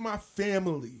Earned. that's my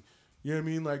family. You know what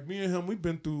I mean? Like me and him, we've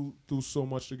been through so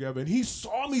much together, and he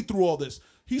saw me through all this.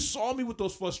 He saw me with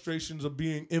those frustrations of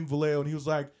being in Vallejo, and he was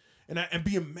like, and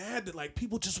being mad that like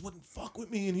people just wouldn't fuck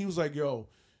with me, and he was like, "Yo,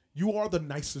 you are the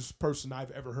nicest person I've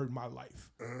ever heard in my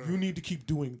life. You need to keep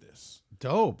doing this."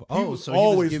 Dope. He Oh, was so he was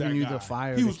always giving that you guy. the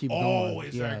fire He to was keep going.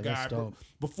 always Yeah, that guy. that's dope.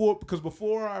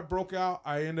 Before I broke out,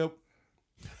 I end up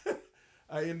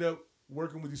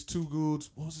working with these two dudes.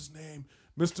 What was his name?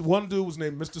 One dude was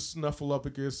named Mr.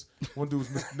 Snuffleupagus. One dude was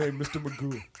named Mr.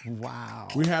 Magoo. Wow.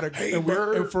 We had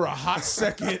Bird. and for a hot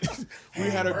second, we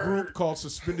had a group called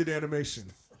Suspended Animation.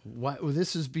 What? Well,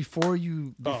 this is before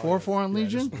Foreign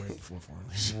Legion? This was way before Foreign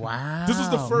Legion. Wow. This was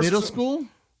the first middle school?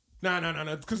 No.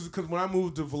 Because when I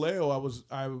moved to Vallejo, I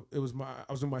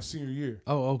was in my senior year.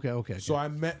 Oh, okay. So I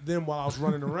met them while I was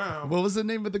running around. What was the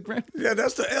name of the grand? Yeah,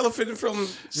 that's the elephant from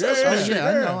Yeah, Sesame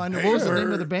I know. What was the name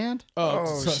Bird. of the band?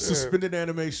 shit. Suspended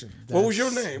Animation. What was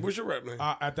your name? What's your rap name?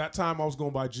 At that time, I was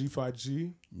going by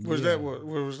G5G. What was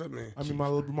that mean? I mean,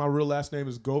 my real last name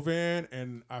is Govan,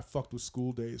 and I fucked with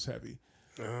School Days heavy.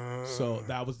 So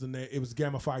that was the name. It was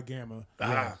Gamma Phi Gamma,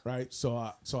 right? So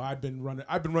I've been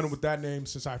running with that name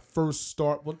since I first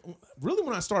started.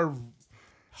 When I started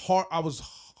hard, I was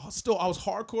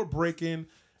hardcore breaking,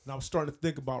 and I was starting to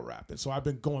think about rapping. So I've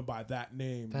been going by that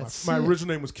name. My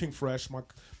original name was King Fresh. My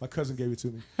cousin gave it to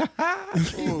me.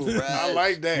 Ooh, I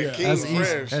like that. Yeah. King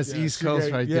Fresh. That's East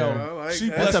Coast right there. I like She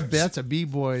that. That's a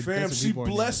B-boy. Fam, That's a she B-boy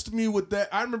name. blessed me with that.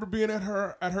 I remember being at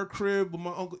her crib with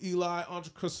my uncle Eli,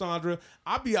 Aunt Cassandra.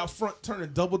 I'd be out front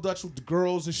turning double dutch with the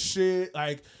girls and shit.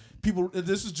 Like people,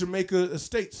 this is Jamaica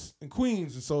Estates in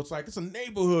Queens, and so it's like it's a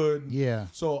neighborhood. Yeah.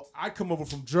 So I come over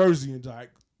from Jersey and like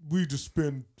we just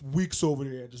spend weeks over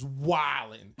there just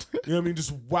wilding. You know what I mean?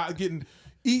 Just wild,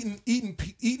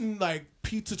 eating like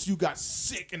pizza till you got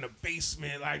sick in the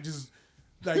basement, like just.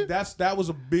 Like that was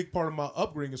a big part of my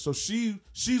upbringing. So she's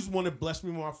the one that blessed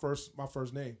me with my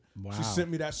first name. Wow. She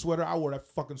sent me that sweater. I wore that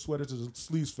fucking sweater till the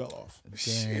sleeves fell off.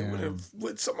 Shit,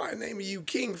 with somebody naming you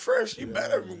King Fresh, you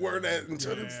better wear that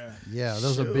until Yeah,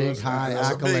 those are big high that's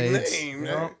accolades. a big name, You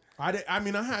man.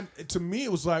 know? To me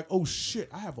it was like, oh shit,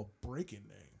 I have a breaking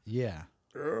name. Yeah.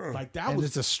 Like that And was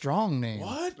it's a strong name.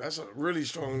 what? That's a really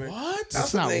strong name. What?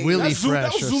 It's a not name. Willie That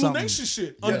Fresh was or Zulu something. Nation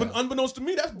shit. Yeah. Unbeknownst to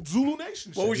me, that's Zulu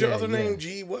Nation shit. What was your Yeah, other yeah. name?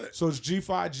 G what? So it's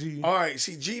G5G. All right,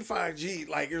 see G5G,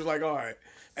 like it was like, all right,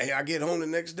 hey, I get home the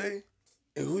next day,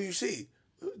 and who you see?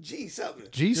 G something.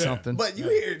 G something. But you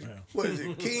hear, what is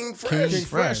it? King Fresh. King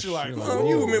Fresh. You're like, Oh,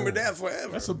 you remember that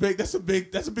forever. That's a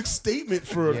big statement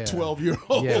for a Yeah.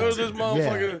 12-year-old. Yeah. There's this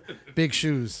motherfucker, Big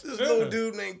shoes. this little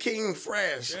dude named King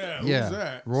Fresh. Yeah, who's Yeah.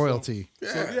 that? Royalty.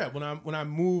 So yeah, when I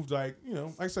moved, like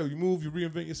I said, you move, you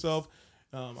reinvent yourself.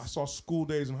 I saw School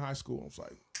Days in high school. I was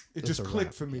like, it just a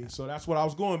clicked wrap, for me. So that's what I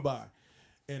was going by,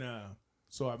 and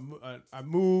so I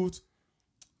moved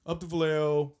up to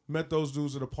Vallejo, met those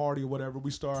dudes at a party or whatever.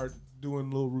 We started doing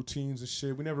little routines and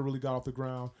shit. We never really got off the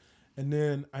ground, and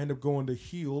then I ended up going to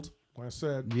Healed. Like I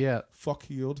said, Yeah. fuck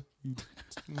Healed. You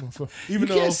You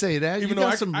can't say that. You though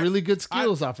got some really good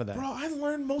skills off of that. Bro, I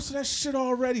learned most of that shit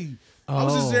already. Oh. I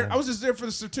was just there for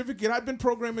the certificate. I've been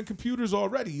programming computers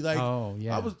already. Like, Oh,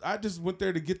 yeah. I just went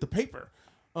there to get the paper.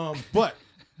 But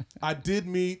I did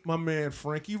meet my man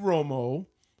Frankie Romo.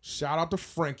 Shout out to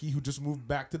Frankie, who just moved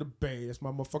back to the Bay. That's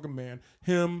my motherfucking man.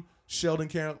 Him, Sheldon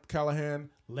Callahan,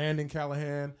 Landon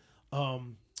Callahan,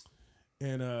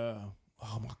 and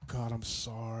oh my God, I'm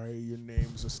sorry, your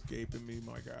name's escaping me,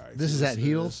 my guy. This is at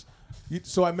Healed?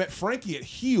 So I met Frankie at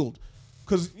Healed,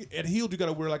 because at Healed you got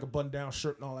to wear like a button-down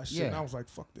shirt and all that shit. Yeah. And I was like,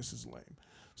 fuck, this is lame.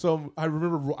 So I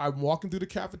remember I'm walking through the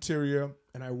cafeteria,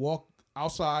 and I walk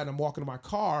outside, and I'm walking to my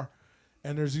car,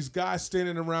 and there's these guys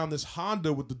standing around this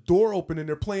Honda with the door open, and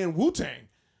they're playing Wu-Tang.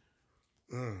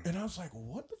 And I was like,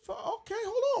 what the fuck? Okay,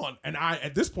 hold on. And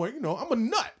at this point, I'm a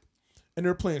nut. And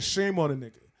they're playing Shame on a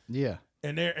Nigga. Yeah.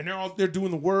 and they're all there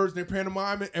doing the words, they're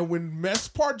pantomiming, and when Mess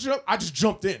part jumped, I just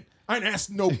jumped in. I didn't ask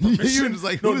no permission. You was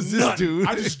like, who is this dude?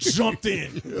 I just jumped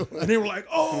in, and they were like,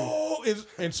 "Oh!"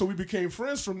 And so we became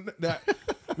friends from that.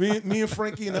 Me and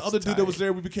Frankie and the other dude that was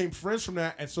there, we became friends from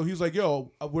that. And so he was like,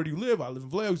 "Yo, where do you live?" I live in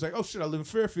Vallejo. He's like, "Oh shit, I live in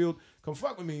Fairfield. Come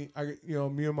fuck with me."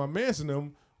 Me and my mans and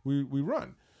them, we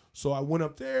run. So I went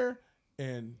up there,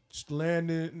 and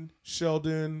Landon,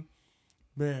 Sheldon,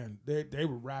 man, they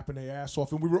were rapping their ass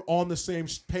off, and we were on the same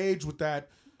page with that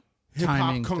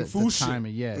hip-hop kung fu shit.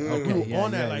 Timing, yeah. We Okay, were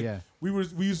on that. We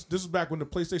used, this was back when the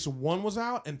PlayStation 1 was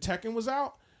out and Tekken was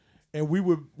out, and we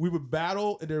would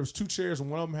battle, and there was 2 chairs, and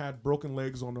one of them had broken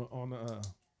legs on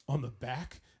the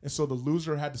back, and so the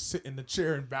loser had to sit in the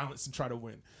chair and balance and try to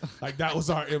win. Like, that was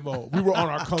our MO. We were on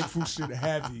our kung fu shit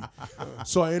heavy.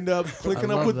 So I ended up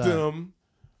clicking up with them.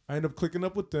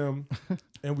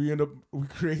 And we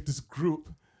create this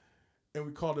group, and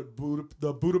we called it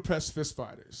the Budapest Fist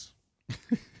Fighters.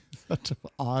 Such an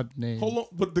odd name. Hold on,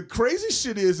 but the crazy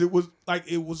shit is, it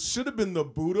should have been the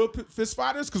Buddha Fist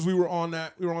Fighters, because we were on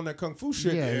that kung fu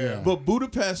shit. Yeah. But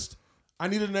Budapest, I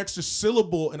needed an extra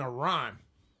syllable in a rhyme.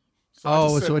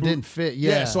 So it didn't fit.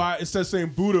 Yeah. So instead of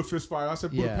saying Buddha Fist Fighter, I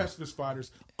said Budapest Fist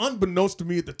Fighters. Unbeknownst to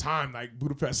me at the time, like,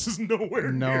 Budapest is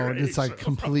nowhere near it's like Asia,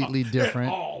 completely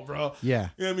different. At all, bro. Yeah.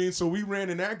 You know what I mean? So we ran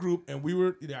in that group, and we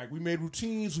made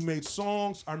routines, we made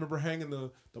songs. I remember hanging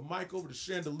the mic over the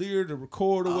chandelier to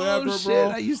record or whatever, shit, bro.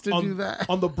 I used to do that.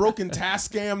 On the broken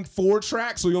Tascam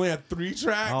 4-track, so we only had 3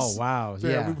 tracks. Oh, wow. So,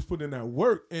 yeah. we was putting in that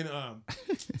work. And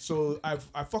so I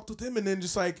fucked with him, and then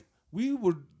just like, we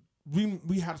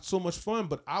had so much fun,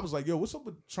 but I was like, yo, what's up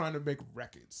with trying to make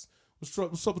records?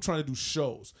 What's up with trying to do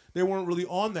shows? They weren't really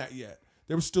on that yet.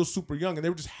 They were still super young, and they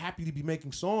were just happy to be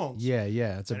making songs. Yeah,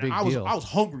 it's a big deal. deal. I was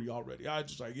hungry already. I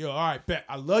was just like, yo, all right, bet.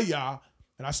 I love y'all,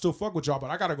 and I still fuck with y'all, but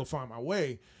I got to go find my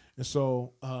way. And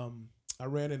so I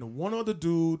ran into one other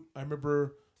dude. I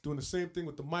remember doing the same thing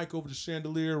with the mic over the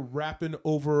chandelier, rapping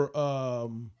over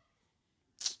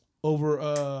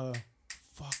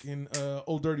fucking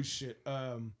Old Dirty shit.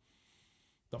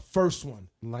 The first one.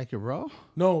 Like it raw?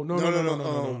 No.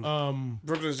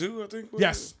 Brooklyn Zoo, I think.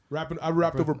 Yes, rapping. I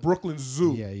rapped over Brooklyn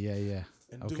Zoo. Yeah.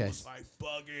 And dude was like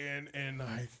bugging, and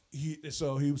like he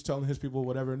was telling his people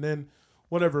whatever, and then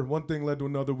whatever, one thing led to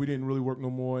another. We didn't really work no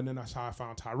more, and then that's how I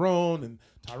found Tyrone, and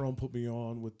Tyrone put me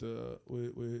on with A+,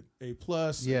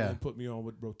 and put me on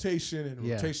with Rotation, and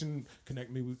Rotation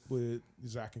connected me with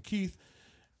Zach and Keith,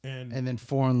 and then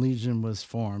Foreign Legion was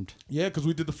formed. Yeah, because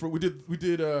we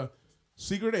did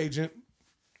Secret Agent.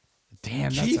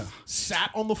 Damn, Keith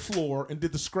sat on the floor and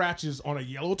did the scratches on a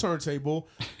yellow turntable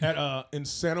at in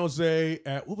San Jose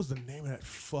at, what was the name of that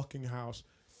fucking house?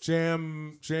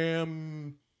 Jam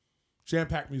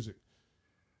Pack Music.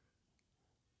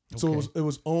 So it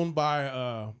was owned by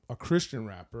a Christian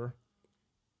rapper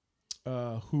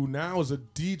who now is a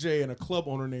DJ and a club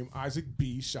owner named Isaac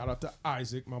B. Shout out to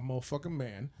Isaac, my motherfucking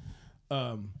man.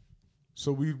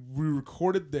 So we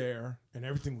recorded there, and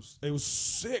everything was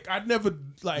sick. I'd never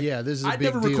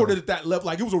recorded at that level.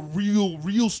 Like, it was a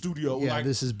real studio. Yeah, like,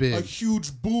 this is big. A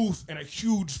huge booth and a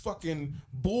huge fucking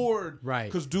board. Right.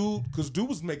 Because dude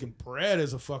was making bread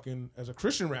as a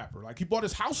Christian rapper. Like, he bought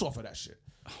his house off of that shit.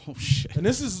 Oh shit. And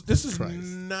this is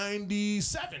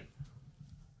 97.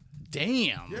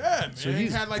 Damn. Yeah, man. So he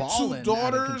had like 2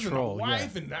 daughters and a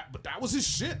wife, but that was his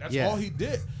shit. That's all he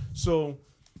did. So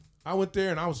I went there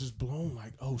and I was just blown,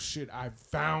 like, oh shit, I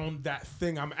found that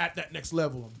thing. I'm at that next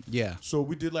level. Yeah. So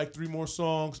we did like 3 more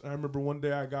songs. And I remember one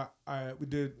day we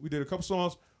did a couple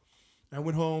songs. I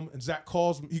went home and Zach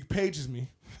calls me. He pages me.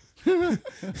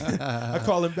 I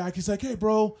call him back. He's like, hey,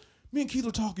 bro, me and Keith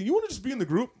are talking. You want to just be in the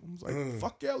group? I was like,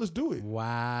 fuck yeah, let's do it.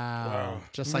 Wow.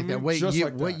 Just like that. Mm-hmm.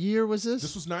 Wait, what year was this?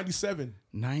 This was 97.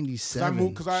 97. I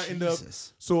moved because I ended up.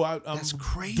 So I'm That's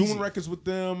crazy. doing records with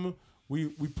them. We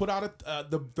put out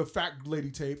the Fat Lady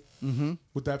tape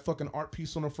with that fucking art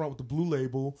piece on the front with the blue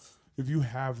label. If you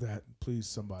have that, please,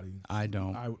 somebody. I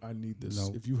don't. I need this.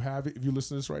 Nope. If you have it, if you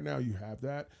listen to this right now, you have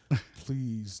that.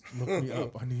 Please look me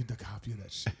up. I need the copy of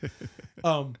that shit.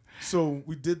 So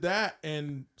we did that,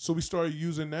 and so we started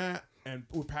using that, and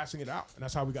we're passing it out, and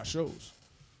that's how we got shows.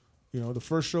 You know, the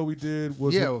first show we did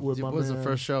was with my man. What was the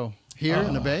first show? Here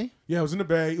in the Bay? Yeah, it was in the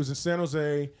Bay. It was in San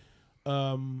Jose.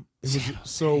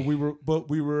 So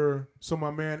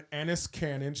my man Anis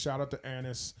Cannon, shout out to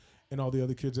Anis and all the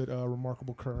other kids at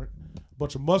Remarkable Current, a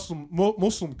bunch of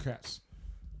Muslim cats.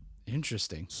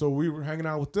 Interesting. So we were hanging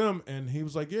out with them, and he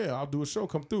was like, "Yeah, I'll do a show.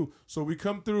 Come through." So we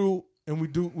come through, and we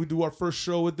do our first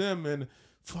show with them, and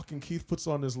fucking Keith puts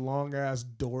on this long ass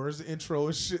Doors intro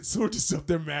and shit. So we're just up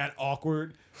there mad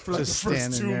awkward for like Just the first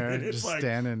standing 2 there, minutes. just Like,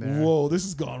 standing there. whoa, this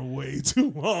has gone way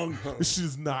too long. This shit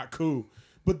is not cool.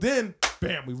 But then,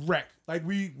 bam, we wrecked. Like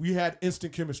we had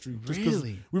instant chemistry. Just 'cause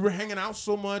Really? we were hanging out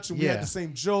so much and we Yeah. had the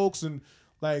same jokes and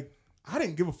like I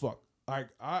didn't give a fuck. Like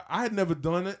I had never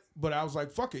done it, but I was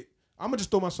like, fuck it. I'm gonna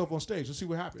just throw myself on stage and see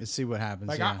what happens. Let's see what happens.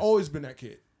 Like yeah. I always been that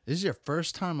kid. This is your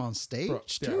first time on stage, Bro,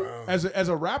 too? yeah. As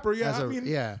a rapper, yeah. As a- I mean,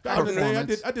 yeah, back in the day,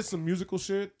 performance. I did some musical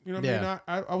shit. You know what I mean?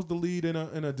 Yeah. I was the lead in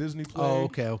a Disney play. Oh,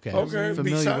 okay. Okay.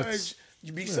 Familiar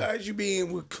Besides you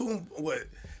being with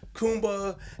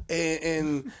Kumba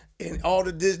and all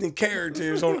the Disney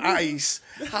characters on ice,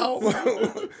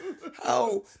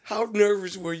 how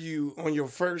nervous were you on your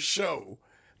first show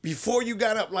before you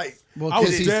got up? Like, Well, I was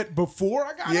 'cause he's- dead before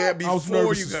I got up. Yeah, I was before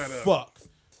nervous you as got up. fuck.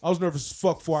 I was nervous as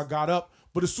fuck before I got up.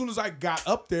 But as soon as I got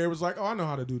up there, it was like, oh, I know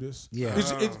how to do this. Yeah.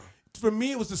 It's, for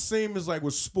me, it was the same as like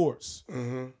with sports,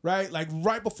 right? Like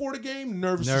right before the game,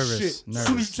 nervous as shit. As soon as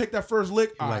nervous. you take that first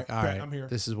lick, all like, right, all bet, right, I'm here.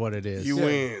 this is what it is. you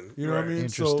win. You know what I Right. mean?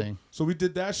 Interesting. So we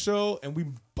did that show and we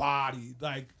bodied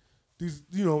like these.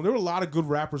 You know, there were a lot of good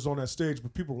rappers on that stage,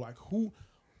 but people were like, "Who?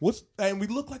 What's?" And we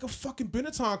looked like a fucking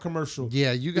Benetton commercial.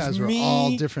 Yeah, you guys It's were me,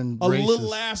 all different a races.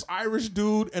 little ass Irish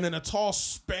dude, and then a tall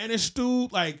Spanish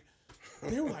dude. Like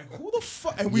they were like, "Who the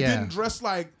fuck?" And we Yeah. didn't dress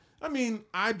like. I mean,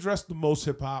 I dressed the most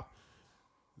hip hop.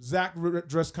 Zach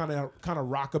dressed kind of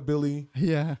rockabilly.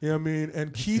 Yeah. You know what I mean?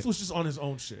 And Keith was just on his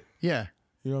own shit. Yeah.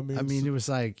 You know what I mean? I mean, it was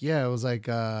like,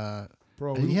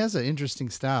 bro, he has an interesting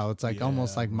style. It's like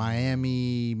almost like man.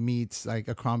 Miami meets like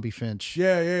a Crombie Finch.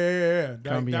 Yeah.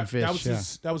 Crombie and Fish, that was yeah.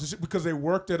 that was his shit because they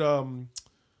worked at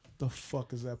the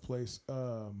fuck is that place?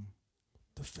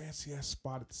 The fancy ass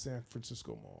spot at the San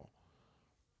Francisco Mall.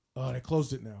 Oh, they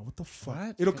closed it now. What the fuck?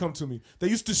 What? It'll come to me. They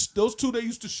used to those two. They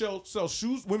used to sell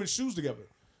shoes, women's shoes together.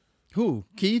 Who?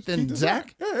 Keith and Keith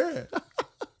Zach? Yeah.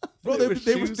 Bro, They were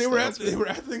they shoe were salesmen.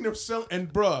 I think they were selling,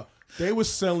 and bruh, they were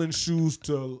selling shoes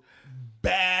to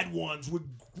bad ones with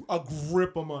a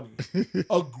grip of money,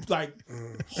 like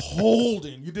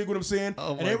holding. You dig what I'm saying?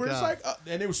 Oh and they my were just God. like,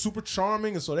 and they were super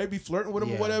charming, and so they'd be flirting with them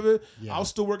Yeah. or whatever. Yeah. I was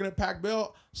still working at Pac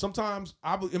Bell. Sometimes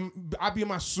I'd be in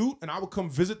my suit, and I would come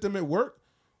visit them at work.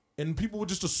 And people would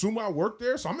just assume I worked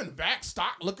there, so I'm in the back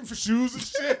stock looking for shoes and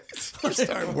shit.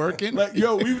 Start working? Like,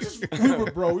 yo, we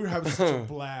were having such a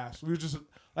blast. We were just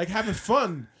like having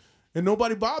fun, and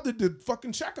nobody bothered to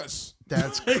fucking check us.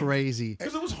 That's crazy.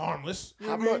 Because it was harmless. You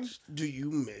How know what I mean? much do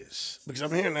you miss? Because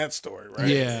I'm hearing that story, right?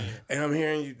 Yeah. And I'm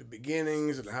hearing you the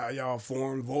beginnings and how y'all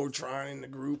formed Voltron in the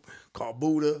group called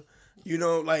Buddha. You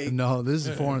know, like No, this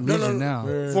is Foreign No, Legion no, now.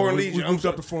 Yeah, Foreign we Legion. moved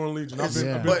up to Foreign Legion. I've been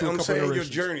Yeah. through but a I'm couple saying your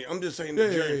iterations. journey. I'm just saying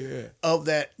the journey yeah. of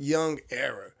that young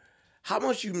era. How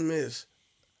much you miss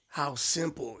how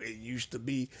simple it used to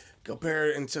be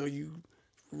compared until you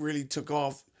really took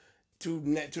off to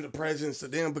the presence to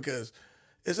them, because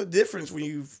it's a difference when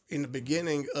you in the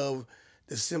beginning of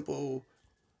the simple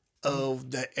of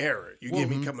that era. You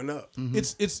get me coming up.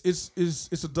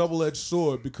 It's a double-edged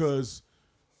sword because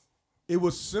it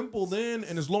was simple then,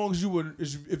 and as long as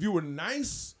if you were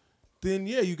nice, then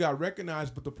yeah, you got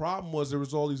recognized. But the problem was there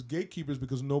was all these gatekeepers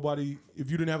because nobody, if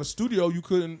you didn't have a studio, you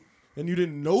couldn't, and you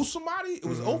didn't know somebody, it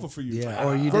was over for you. Yeah,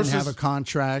 or you Versus- didn't have a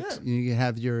contract. Yeah. You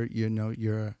have your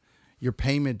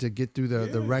payment to get through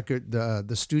the record,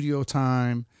 the studio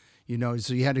time.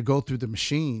 So you had to go through the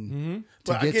machine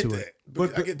to But get I get to that. it.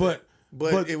 I get that.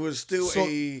 But it was still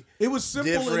it was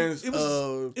simple. difference It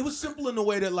of was simple in the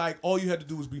way that like all you had to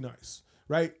do was be nice,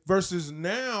 right? Versus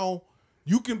now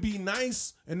you can be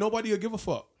nice and nobody will give a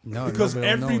fuck. No, because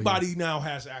nobody will know everybody now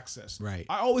has access. Right.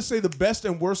 I always say the best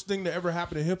and worst thing that ever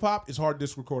happened in hip hop is hard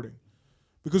disk recording.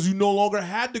 Because you no longer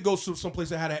had to go to someplace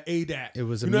that had an ADAT. It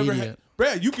was you never immediate.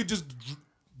 Brad, you could just.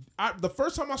 The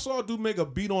first time I saw a dude make a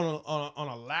beat on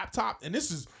a laptop, and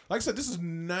this is like I said, this is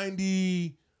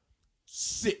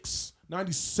 96,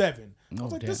 97. I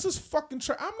was like, damn. this is fucking.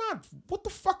 I'm not. What the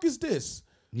fuck is this?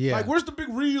 Yeah. Like, where's the big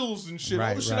reels and shit? All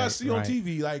Right, the shit I right, see on right.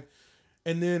 TV, like,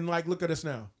 and then like, look at us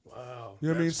now. wow. You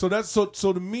know what I mean? So that's so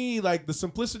to me, like the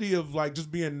simplicity of like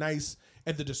just being nice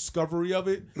and the discovery of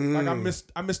it. Like I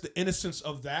missed the innocence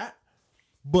of that.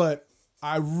 But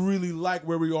I really like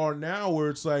where we are now, where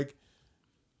it's like,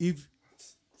 if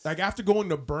like after going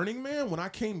to Burning Man, when I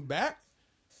came back,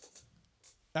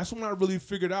 that's when I really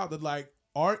figured out that like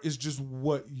art is just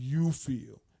what you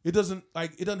feel. It doesn't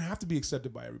have to be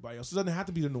accepted by everybody else. It doesn't have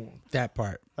to be the norm. That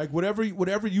part. Like whatever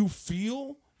you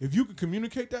feel, if you can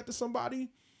communicate that to somebody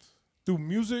through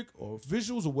music or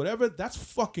visuals or whatever, that's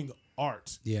fucking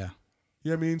art. Yeah.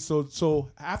 You know what I mean? So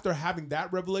after having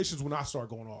that revelation is when I start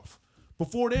going off.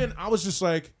 before then, I was just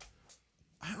like,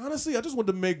 honestly, I just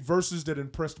wanted to make verses that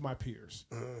impressed my peers.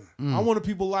 I wanted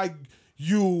people like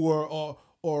you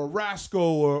or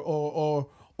Rasco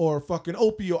or fucking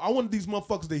Opio. I wanted these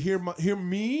motherfuckers to hear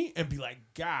me and be like,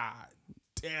 God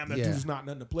damn, that dude's not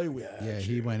nothing to play with. Yeah,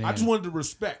 he went in. I just wanted to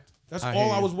respect. That's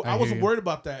all I was. I wasn't worried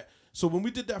about that. So when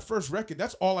we did that first record,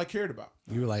 that's all I cared about.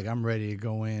 You were like, I'm ready to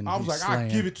go in. I was like, I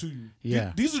give it to you.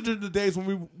 Yeah. These are the days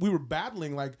when we were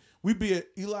battling. Like we'd be at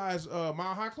Eli's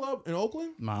Mile High Club in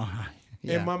Oakland. Mile High.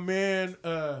 Yeah. And my man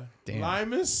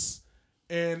Limus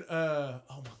and oh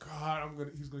my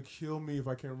God, he's gonna kill me if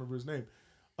I can't remember his name.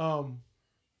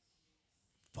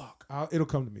 It'll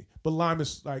come to me. But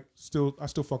Limus, like, I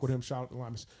still fuck with him. Shout out to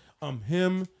Limus.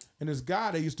 Him and this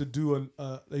guy, they used to do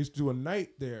a night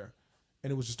there,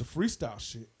 and it was just a freestyle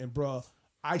shit. And bruh,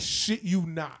 I shit you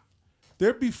not,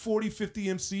 there'd be 40, 50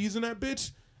 MCs in that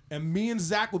bitch, and me and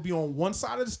Zach would be on one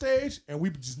side of the stage, and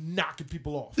we'd be just knocking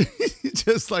people off.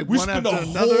 Just like one after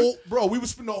another. We would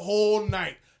spend the whole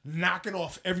night knocking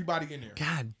off everybody in there.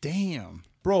 God damn.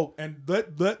 Bro, and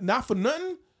not for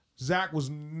nothing, Zach was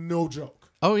no joke.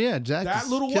 Oh yeah, Jack. That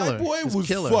little white boy was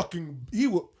fucking. He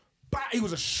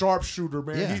was a sharpshooter,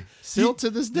 man. Yeah, still to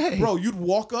this day, bro. You'd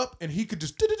walk up and he could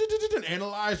just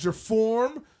analyze your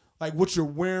form, like what you're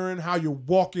wearing, how you're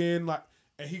walking, like,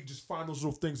 and he just find those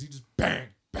little things. He just bang,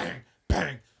 bang,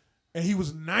 bang, and he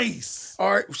was nice.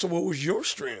 All right, so what was your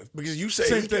strength? Because you say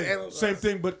same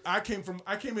thing. But I came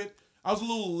in. I was a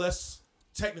little less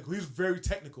technical. He was very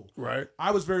technical. Right.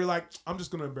 I was very like, I'm just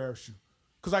gonna embarrass you,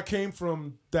 because I came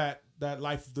from that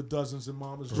life of the dozens and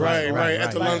mamas. Right.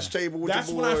 At the lunch table with that's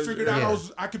your boys. When I figured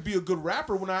out I could be a good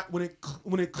rapper when it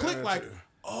clicked. Like,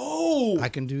 oh, I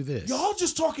can do this. Y'all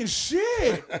just talking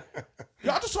shit.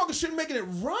 Y'all just talking shit and making it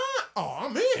rhyme. Oh,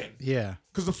 I'm in. Yeah.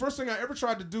 Because the first thing I ever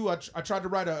tried to do, I tried to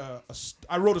write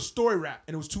I wrote a story rap,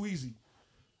 and it was too easy.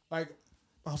 Like,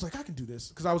 I was like, I can do this,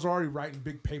 because I was already writing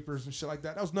big papers and shit like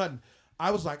that. That was nothing.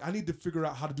 I was like, I need to figure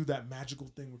out how to do that magical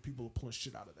thing where people are pulling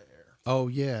shit out of the air. Oh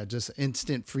yeah, just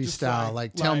instant freestyle.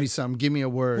 Like tell me something, give me a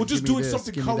word. Well, just doing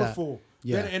something colorful.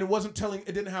 Yeah, and it wasn't telling.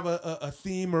 It didn't have a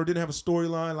theme, or it didn't have a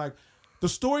storyline. Like, the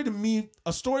story to me,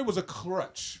 a story was a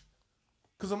crutch,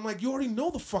 because I'm like, you already know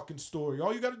the fucking story.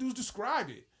 All you got to do is describe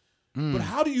it. But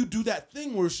how do you do that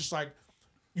thing where it's just like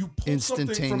you pull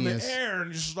something from the air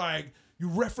and just like you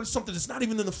reference something that's not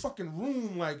even in the fucking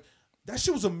room? Like, that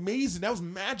shit was amazing. That was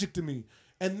magic to me.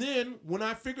 And then when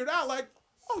I figured out, like,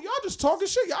 oh, y'all just talking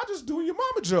shit. Y'all just doing your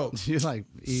mama jokes. You're like,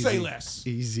 easy, say less.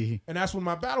 Easy. And that's when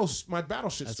my battle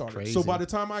shit started. Crazy. So by the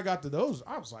time I got to those,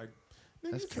 I was like,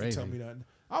 you can't tell me nothing.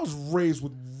 I was raised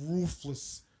with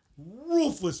ruthless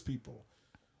people.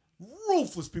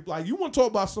 Ruthless people. Like, you want to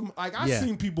talk about some, like, I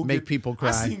seen people make people cry.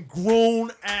 I seen grown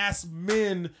ass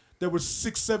men that were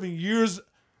 6-7 years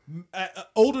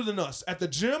older than us at the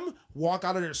gym walk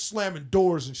out of there slamming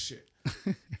doors and shit.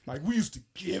 Like, we used to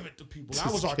give it to people.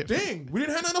 That was our thing. We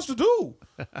didn't have nothing else to do.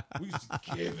 We used to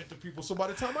give it to people. So by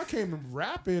the time I came in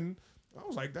rapping, I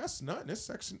was like, that's nothing. This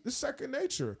second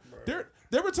nature. Right.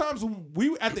 There were times when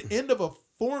we, at the end of a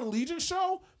Foreign Legion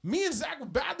show, me and Zach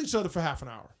would battle each other for half an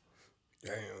hour.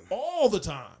 Damn. All the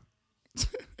time.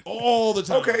 All the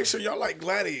time. Okay, so y'all like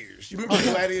gladiators. You remember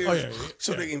gladiators? Oh, yeah.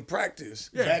 So they can practice.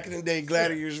 Yeah. Back in the day,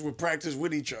 gladiators would practice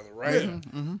with each other, right? Yeah.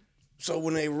 Mm-hmm. So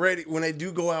when they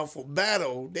do go out for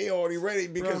battle, they already ready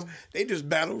because they just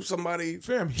battle somebody.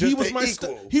 Fam, he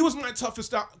was my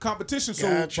toughest competition. So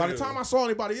Gotcha. by the time I saw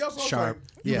anybody else, I was Sharp.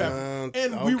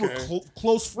 like, we were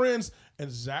close friends. And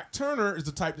Zach Turner is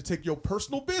the type to take your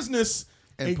personal business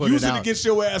and use it against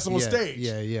your ass on stage.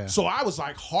 Yeah. So I was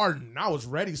like hardened. I was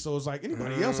ready. So it's like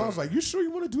anybody else, I was like, you sure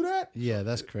you want to do that? Yeah,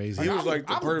 that's crazy. He was like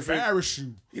the perfect. Embarrass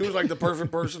you. He was like the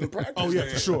perfect person to practice. Oh yeah,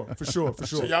 for sure.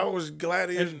 So y'all was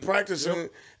gladiators practicing,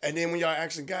 and then when y'all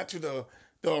actually got to the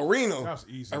arena, that was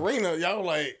easy. Y'all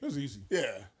like it was easy.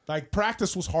 Yeah, like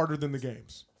practice was harder than the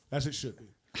games, as it should be.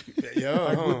 Yeah,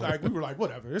 like we were like,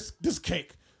 whatever, this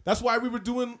cake. That's why we were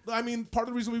doing. I mean, part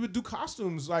of the reason we would do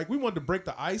costumes, like we wanted to break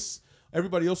the ice.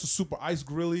 Everybody else was super ice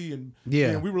grilly, and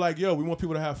we were like, yo, we want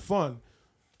people to have fun.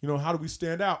 You know, how do we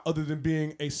stand out other than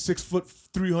being a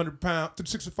 6'5",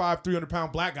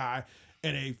 300-pound black guy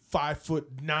and a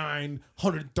 5'9",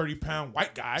 130-pound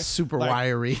white guy? Super like,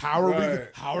 wiry. How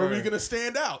are we gonna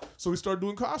stand out? So we started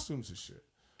doing costumes and shit.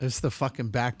 It's the fucking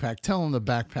backpack. Tell them the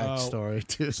backpack story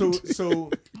too.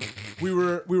 So we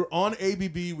were on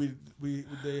ABB.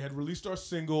 They had released our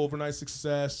single, Overnight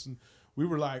Success, and we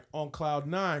were like on cloud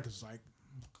 9 because like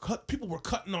people were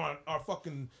cutting on our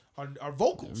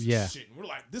vocals. Yeah. And shit. And we're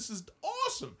like, this is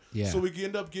awesome. Yeah. So we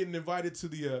end up getting invited to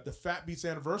the Fat Beats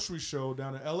anniversary show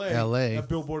down in LA. LA. At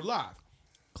Billboard Live.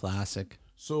 Classic.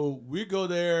 So we go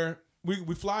there. We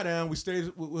fly down. We stay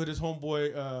with his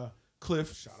homeboy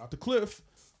Cliff. Shout out to Cliff,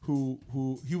 who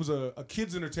he was a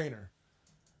kids entertainer.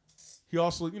 He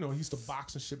also, he used to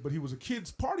box and shit, but he was a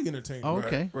kids party entertainer. Oh,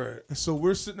 okay. Right. And so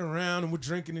we're sitting around and we're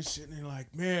drinking and shit, and they're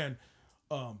like, man,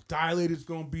 Dilated's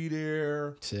gonna be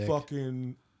there. Sick.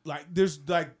 Fucking there's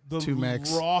the Two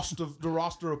Mex.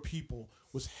 roster of people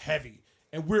was heavy,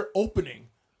 and we're opening.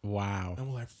 Wow. And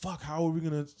we're like, fuck, how are we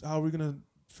gonna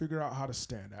figure out how to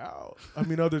stand out? I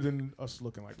mean, other than us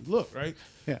looking like we look, right?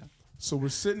 Yeah. So we're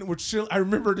chilling. I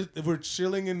remember we're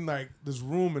chilling in like this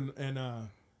room, and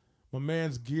my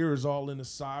man's gear is all in the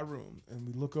side room, and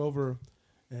we look over,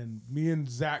 and me and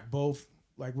Zach both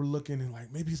like we're looking and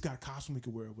like maybe he's got a costume he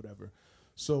could wear or whatever.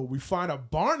 So we find a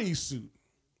Barney suit,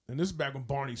 and this is back when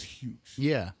Barney's huge.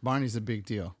 Yeah, Barney's a big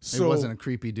deal. So- it wasn't a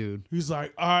creepy dude. He's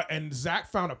like, and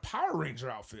Zach found a Power Ranger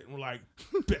outfit, and we're like,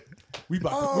 bet. we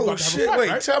about Oh to have shit! a fight, Wait,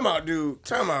 right? time out, dude.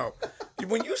 Time out.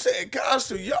 When you said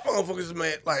costume, y'all motherfuckers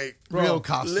meant like Real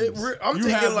costumes. I'm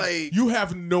thinking you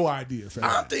have no idea, fam.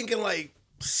 I'm thinking like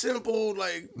simple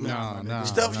like No.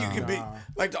 stuff you could be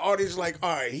like the artist like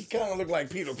all right he kind of looked like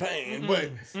Peter Pan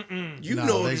but you No,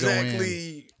 know they go in.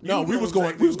 exactly No, we was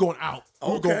going out. We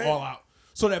were Okay. going all out.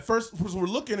 So that first we're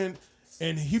looking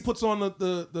and he puts on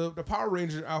the Power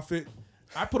Ranger outfit.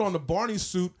 I put on the Barney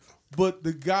suit, but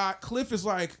the guy Cliff is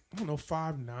like, I don't know,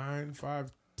 5'9",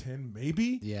 5'10",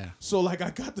 maybe. Yeah. So like I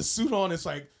got the suit on, it's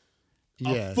like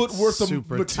Yeah. a foot worth of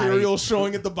super material tight.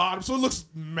 showing at the bottom. So it looks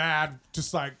mad,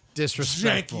 just like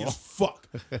Disrespectful. janky as fuck.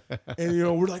 And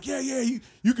we're like, yeah,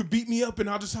 you could beat me up and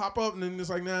I'll just hop up. And then it's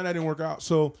like, nah, that didn't work out.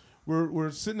 So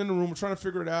we're sitting in the room, we're trying to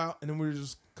figure it out, and then we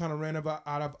just kind of ran out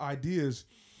of ideas.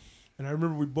 And I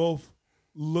remember we both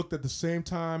looked at the same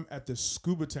time at this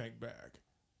scuba tank bag.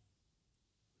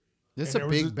 It's And a there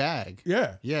was big bag.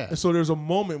 Yeah. Yeah. And so there's a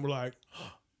moment we're like,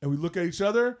 and we look at each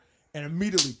other, and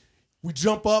immediately we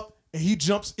jump up, and he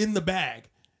jumps in the bag.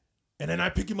 And then I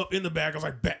pick him up in the bag. I was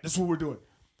like, bet, that's what we're doing.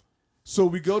 So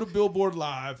we go to Billboard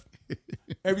Live.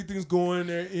 Everything's going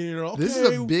there. Okay, This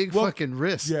is a big fucking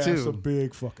risk, yeah, too. it's a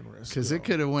big fucking risk. Because yo. it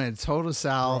could have went total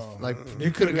south. Bro. Like,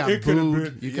 you could have got it could've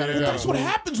booed. been- You kind of Yeah. got That's what booed.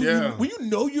 happens when you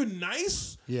know you're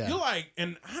nice. Yeah. You're like,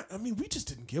 and I mean, we just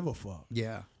didn't give a fuck.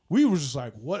 Yeah. We was just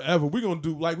like, whatever. We're going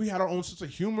to do, like, we had our own sense of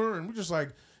humor, and we're just like,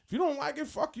 if you don't like it,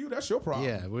 fuck you. That's your problem.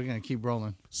 Yeah, we're going to keep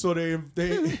rolling. So they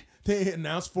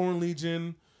announced Foreign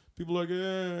Legion. People are like,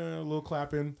 a little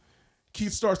clapping.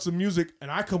 Keith starts the music,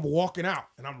 and I come walking out,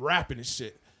 and I'm rapping and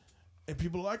shit. And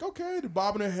people are like, okay, they're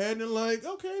bobbing their head, and they're like,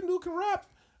 okay, dude can rap.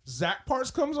 Zach Parts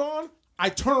comes on. I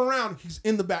turn around, he's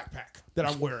in the backpack that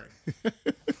I'm wearing.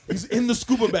 He's in the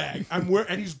scuba bag I'm wearing,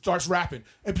 and he starts rapping.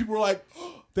 And people are like,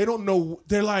 oh, they don't know.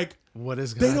 They're like, What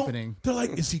is they happening? They're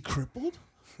like, is he crippled?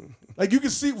 Like, you can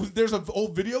see, there's an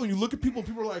old video, and you look at people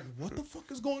are like, what the fuck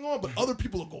is going on? But other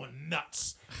people are going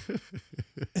nuts.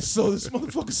 And so this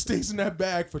motherfucker stays in that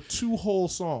bag for 2 whole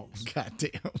songs. God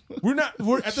damn.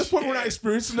 We're at this point, we're not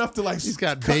experienced enough to, like, He's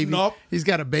got cutting baby. up. He's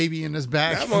got a baby in his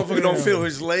back. that motherfucker don't feel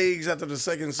his legs after the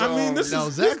second song. I mean, this No,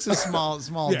 is- Zach's a small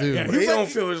Yeah, dude. yeah, he was don't like-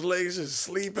 feel his legs just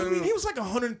sleeping. I mean, he was like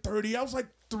 130. I was like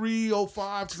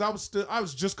 305 because I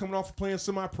was just coming off of playing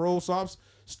semi-pro, so I was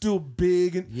still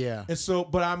big and Yeah. And so,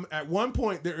 but I'm at one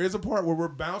point there is a part where we're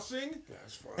bouncing,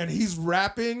 That's fine. and he's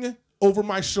rapping over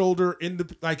my shoulder in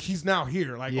the like he's now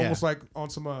here, like Yeah. almost like on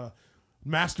some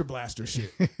Master Blaster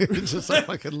shit. Just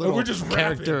like a And little we're just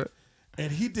character. rapping.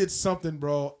 And he did something,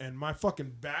 bro, and my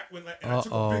fucking back went like, and I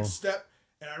took a big step,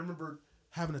 and I remember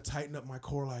having to tighten up my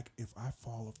core, like, if I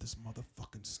fall off this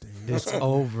motherfucking stage, It's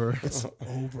over. it's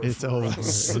over. It's for over.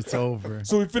 us. It's over.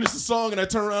 So we finished the song, and I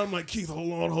turn around, I'm like, Keith, hold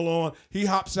on. He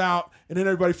hops out, and then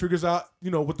everybody figures out,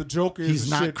 what the joke is. He's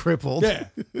and not shit. crippled. Yeah.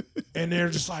 And they're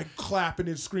just like clapping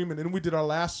and screaming. And then we did our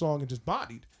last song and just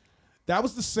bodied. That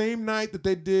was the same night that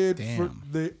they did for Damn.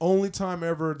 the only time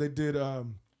ever they did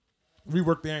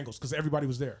Rework the Angles, because everybody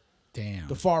was there. Damn.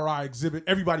 The Far Eye exhibit,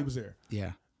 everybody was there.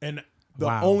 Yeah. And the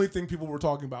Wow. only thing people were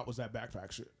talking about was that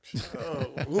backpack shit.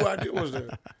 Who idea was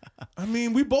that? I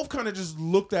mean, we both kind of just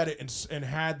looked at it and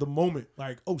had the moment,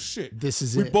 like, oh shit, This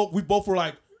is we it. we both were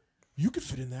like, you could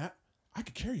fit in that. I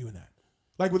could carry you in that,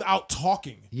 like without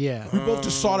talking. Yeah. We both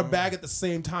just saw the bag at the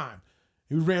same time.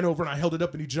 He ran over and I held it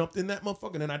up and he jumped in that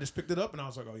motherfucker, and then I just picked it up and I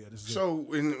was like, oh yeah, this is it. So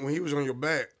when he was on your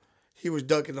back, he was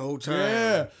ducking the whole time.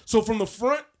 Yeah. So from the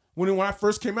front, when I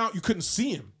first came out, you couldn't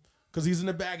see him because he's in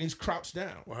the bag and he's crouched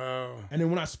down. Wow. And then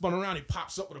when I spun around, he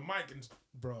pops up with a mic and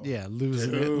bro. Yeah,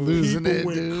 losing People it,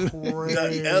 went dude.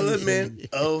 crazy. The element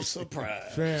of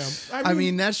surprise. Fam. I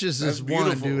mean, that's just That's this one,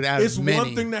 beautiful. dude. Out It's of many.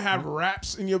 one thing to have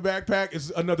raps in your backpack.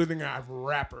 It's another thing to have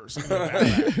rappers in your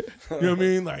backpack. You know what I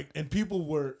mean? Like, and people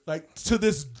were like, to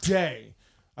this day,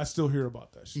 I still hear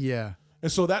about that shit. Yeah.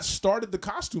 And so that started the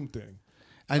costume thing.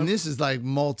 And this is like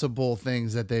multiple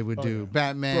things that they would do. yeah.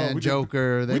 Batman, Bro,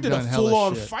 Joker, We they've did a done full hella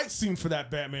on shit. fight scene for that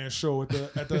Batman show at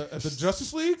the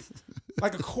Justice League,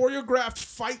 like a choreographed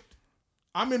fight.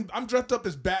 I'm dressed up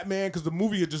as Batman because the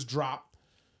movie had just dropped.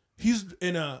 He's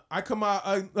in a. I come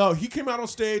out. No, he came out on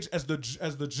stage as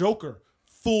the Joker,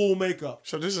 full makeup.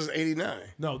 So this is 89.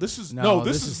 No, this is No,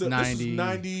 this this is is 90. This is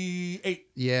 98.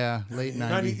 Yeah, late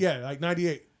 90s. Yeah, like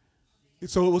 98.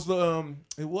 So it was the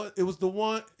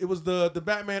the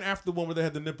Batman after the one where they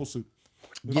had the nipple suit.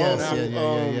 Yes, Oh,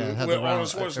 yeah. Had With the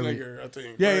Arnold round- Schwarzenegger, I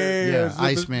think. Yeah. Yeah,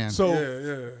 Iceman. So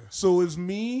Yeah. So it was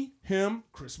me, him,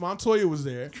 Chris Montoya was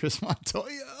there. Chris Montoya.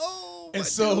 Oh, And my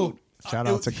so dude. Shout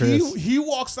out to Chris. He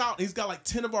walks out and he's got like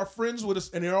 10 of our friends with us,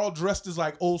 and they're all dressed as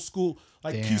like old school,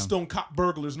 like Damn. Keystone Cop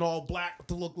burglars, and all black with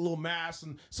the little masks,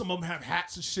 and some of them have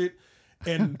hats and shit.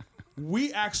 And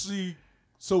we actually,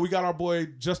 so we got our boy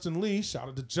Justin Lee. Shout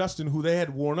out to Justin, who they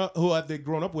had grown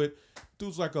up with.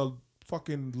 Dude's like a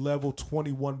fucking level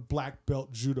 21 black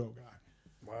belt judo guy.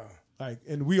 Wow. Like,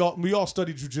 and we all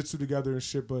studied jujitsu together and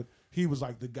shit, but he was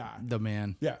like the guy. The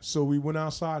man. Yeah, so we went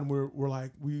outside and we're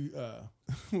like we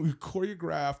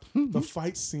choreographed the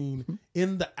fight scene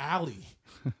in the alley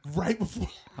right before.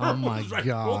 Oh my right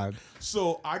God. before.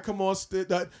 So I come on stage.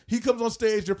 He comes on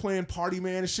stage. They're playing Party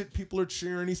Man and shit. People are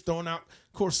cheering. He's throwing out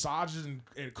corsages and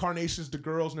carnations to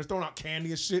girls, and they're throwing out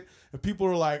candy and shit. And people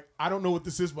are like, I don't know what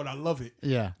this is, but I love it.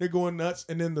 Yeah. They're going nuts.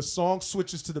 And then the song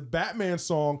switches to the Batman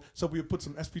song. So we put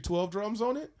some SP12 drums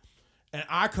on it. And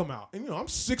I come out. And, I'm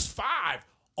 6'5".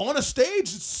 On a stage,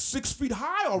 it's 6 feet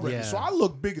high already. Yeah. So I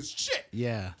look big as shit.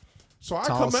 Yeah. So I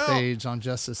Tall come out. stage on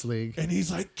Justice League. And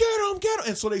he's like, get him.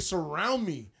 And so they surround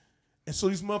me. And so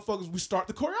these motherfuckers, we start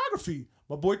the choreography.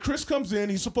 My boy Chris comes in.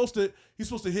 He's supposed to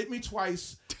hit me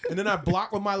twice. And then I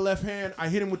block with my left hand. I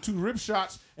hit him with 2 rib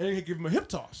shots. And then he give him a hip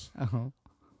toss.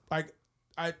 Like,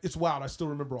 it's wild. I still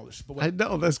remember all this shit. But I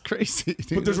know, that's crazy.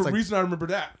 Dude. But there's It's a like reason I remember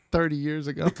that. 30 years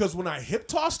ago. Because when I hip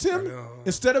tossed him,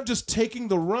 instead of just taking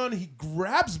the run, he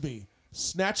grabs me,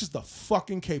 snatches the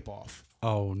fucking cape off.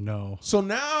 Oh, no. So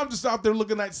now I'm just out there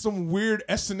looking like some weird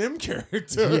S&M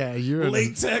character. Yeah, you're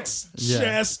latex Yeah.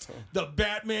 chest, the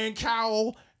Batman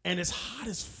cowl, and it's hot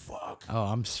as fuck. Oh,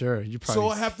 I'm sure. You probably So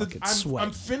I have to. fucking sweat.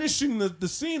 I'm finishing the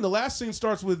scene. The last scene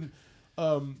starts with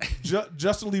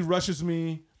Justin Lee rushes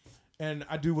me, and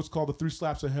I do what's called the 3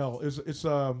 slaps of hell. It's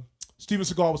Steven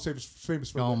Seagal was famous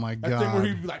for. Oh that. my That thing where God.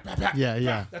 he'd be like, bah, bah, Yeah, bah.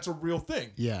 yeah. That's a real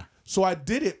thing. Yeah. So I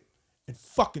did it, and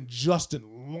fucking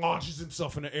Justin launches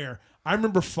himself in the air. I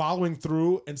remember following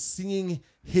through and seeing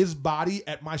his body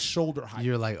at my shoulder height.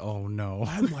 You're like, oh, no.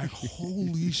 I'm like,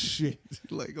 holy shit.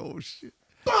 Like, oh, shit.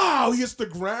 Bow! He hits the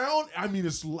ground. I mean,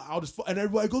 it's loud as fuck. And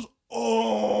everybody goes,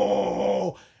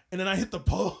 oh! And then I hit the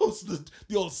post,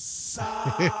 the old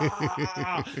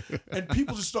sigh. And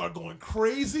people just start going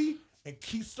crazy. And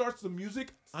Keith starts the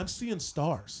music. I'm seeing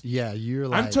stars. Yeah, you're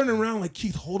like. I'm turning around like,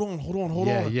 Keith, hold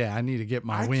on. Yeah, I need to get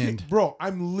my I wind. can't- bro,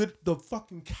 I'm lit. The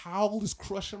fucking cowl is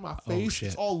crushing my face. shit.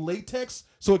 It's all latex,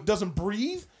 so it doesn't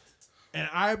breathe. And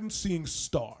I'm seeing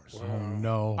stars. Oh,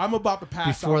 no. I'm about to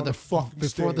pass before out on the the fucking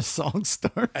before the stage. song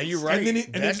starts. And you're right. then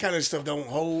that kind of stuff don't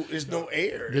hold. There's no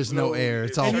air. There's no air.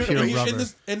 It's all And, pure and rubber.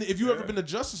 and if you've ever been to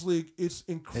Justice League, it's It's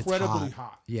incredibly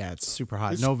hot. Yeah, it's super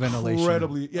hot. It's No ventilation.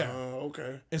 Incredibly, yeah.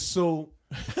 Okay. And so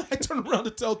I turn around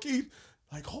to tell Keith,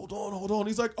 like, hold on.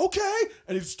 He's like, okay.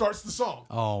 And he starts the song.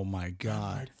 Oh my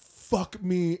God. Like, fuck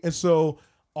me. And so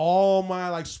all my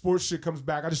like sports shit comes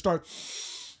back. I just start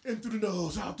in through the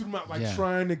nose, out through the mouth, like Yeah.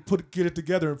 trying to get it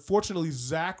together. And fortunately,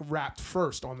 Zach rapped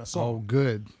first on the Oh, song.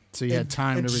 good. So you had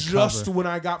time and to recover. just when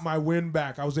I got my wind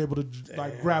back, I was able to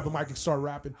like grab a mic and start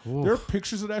rapping. There are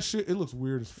pictures of that shit. It looks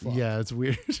weird as fuck. Yeah, it's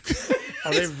weird.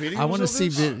 Are there videos? I want to of see.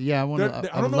 this? Yeah, I want There- to.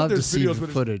 I I'd don't know love if to there's see videos, the but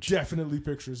it's footage. definitely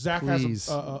pictures. Zach Please.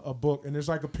 has a book, and there's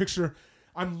like a picture.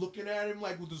 I'm looking at him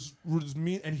like with his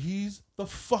meat, and he's the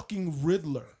fucking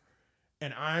Riddler,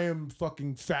 and I am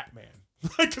fucking Fat Man.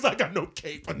 Because I got no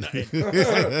cape or nothing.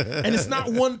 And it's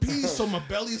not one piece, so my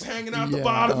belly's hanging out the Yeah,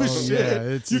 bottom and oh, shit.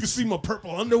 yeah, You can see my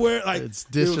purple underwear. Like It's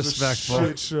it was a disrespectful.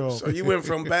 shit show. So you went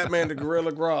from Batman to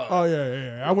Gorilla Grodd. Oh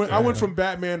yeah. I went from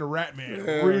Batman to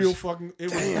Ratman. Real fucking. It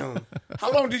was Damn.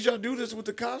 How long did y'all do this with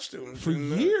the costumes? for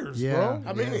years, Yeah. bro.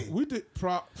 How many? We did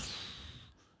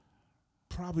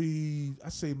probably I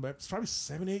say it's probably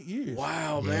 7-8 years.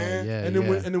 Wow, man. Yeah, And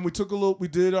then we took a little. We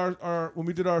did our when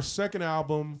we did our second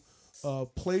album,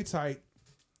 Play Tight.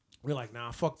 We're like,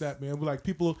 nah, fuck that, man. We're like,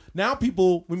 people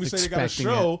when we say they got a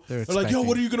Expecting show, it. they're like, yo,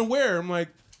 what are you gonna wear? I'm like,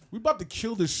 we about to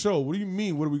kill this show. What do you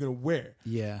mean? What are we gonna wear?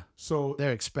 Yeah. So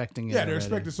They're expecting it. yeah, they're already.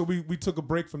 expecting. So we took a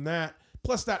break from that.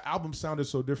 Plus, that album sounded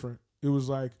so different. It was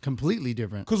like Completely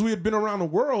different. because we had been around the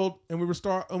world and we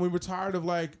were tired of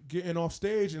like getting off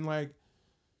stage and like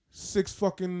 6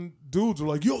 fucking dudes were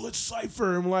like, yo, let's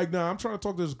cipher. And we're like, nah, I'm trying to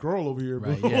talk to this girl over here,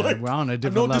 bro. Right, yeah, like, we're on a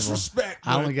different no level. Disrespect.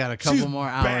 I only but got a couple she's more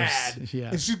hours. bad, Yeah.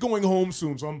 and she's going home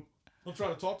soon, so I'm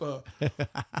trying to talk to her.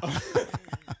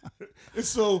 And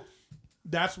so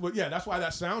that's why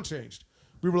that sound changed.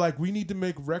 We were like, we need to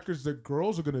make records that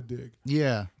girls are gonna dig.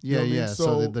 Yeah, know what I mean? yeah.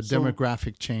 So the So-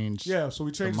 demographic changed. Yeah, so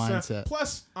we changed the mindset. sound.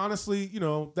 Plus, honestly,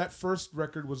 that first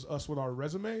record was us with our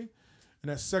resume. And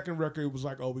that second record was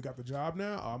like, oh, we got the job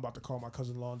now. Oh, I'm about to call my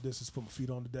cousin long distance, put my feet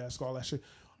on the desk, all that shit.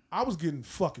 I was getting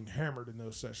fucking hammered in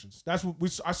those sessions. That's what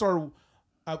I started.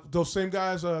 Those same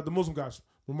guys, the Muslim guys,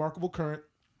 Remarkable Current.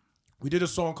 We did a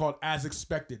song called As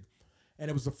Expected.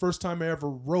 And it was the first time I ever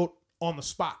wrote on the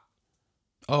spot.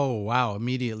 Oh wow!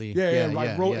 Immediately.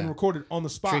 Wrote and recorded on the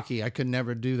spot. Tricky. I could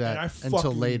never do And I that until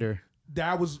fucking- later.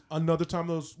 That was another time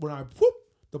when I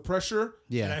the pressure.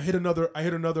 Yeah. And I hit another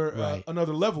Right.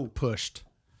 another level. Pushed.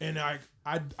 And I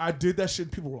did that shit.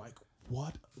 And people were like,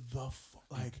 "What the fuck?"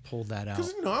 Like, Pulled that out.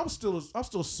 because I was still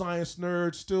a science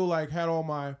nerd. Still like had all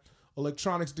my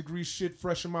electronics degree shit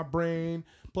fresh in my brain.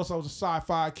 Plus I was a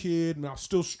sci-fi kid, and I was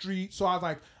still street. So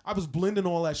I was blending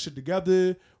all that shit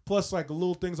together. Plus like the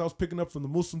little things I was picking up from the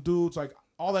Muslim dudes. Like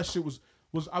all that shit was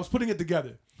I was putting it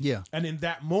together. Yeah. And in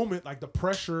that moment, like the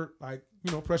pressure,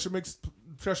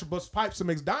 pressure busts pipes and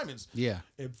makes diamonds. Yeah.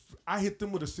 If I hit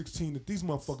them with a 16, that these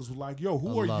motherfuckers were like, yo,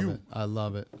 who I are love you? it. I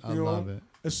love it. I You know? love it.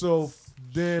 And so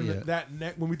then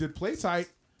Shit. when we did Play Tight,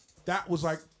 that was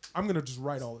like, I'm gonna just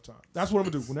write all the time. That's what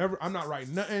I'm gonna do. Whenever I'm not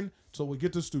writing nothing till we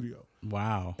get to the studio.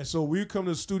 Wow. And so we come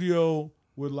to the studio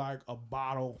with like a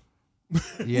bottle.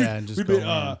 Yeah, and just we've go been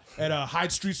in. at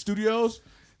Hyde Street Studios.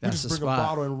 That's We just the bring a spot.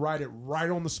 bottle and write it right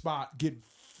on the spot, getting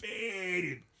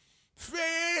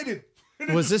faded.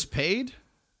 Was this paid?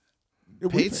 We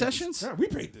Paid paid sessions? This. Yeah, we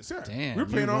paid this. Yeah, Damn, we were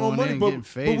paying you our own going money, in getting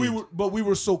but we faded.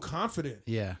 were so confident.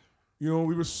 Yeah. We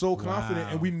were so confident,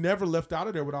 Wow. and we never left out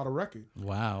of there without a record.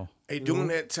 Wow. Hey, during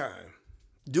that time,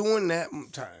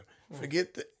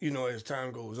 forget that, as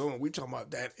time goes on, we talking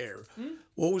about that era.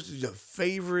 What was your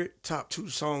favorite top 2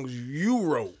 songs you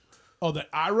wrote? Oh, that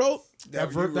I wrote That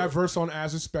you that wrote. verse on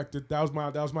As Expected. That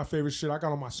was my favorite shit. I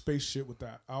got on my space shit with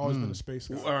that. I always been a space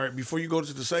guy. All right, before you go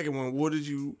to the second one,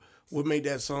 what made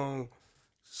that song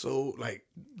so, like,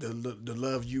 the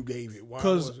love you gave it? Why was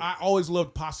Because it? I always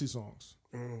loved posse songs.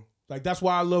 Like that's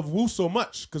why I love Woo so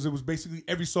much, because it was basically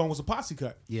every song was a posse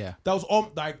cut. Yeah. That was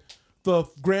all like the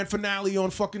grand finale on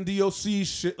fucking DOC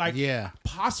shit. Like Yeah.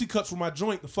 posse cuts were my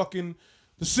joint. The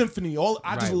symphony.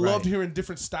 I just Right, loved right. hearing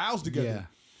different styles together. Yeah.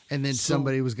 And then So-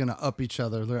 somebody was gonna up each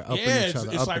other. They're upping Yeah, each other.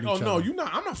 it's like, upping oh each no, other.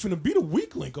 I'm not finna be the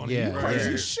weak link on it. Yeah, You crazy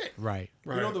right. as shit. Right.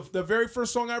 You know, the very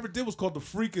first song I ever did was called The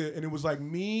Freaka, and it was like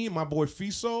me, my boy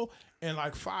Fiso, and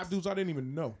like 5 dudes I didn't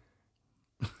even know.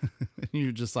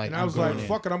 You're just like, And I I'm was like, going in.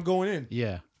 fuck it, I'm going in.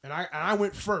 Yeah. And I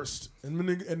went first,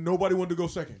 and nobody wanted to go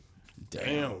second.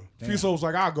 Damn. Fiso was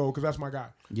like, I'll go, because that's my guy.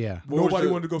 Yeah. What was Nobody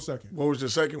the- wanted to go second. What was the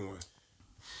second one?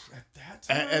 At that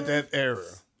time, At that era.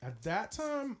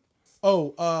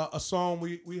 a song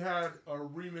we had a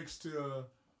remix to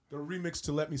the remix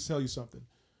to Let Me Tell You Something.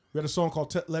 We had a song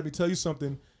called Let Me Tell You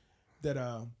Something that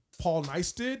Paul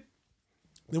Nice did.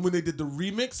 Then when they did the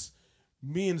remix,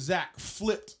 me and Zach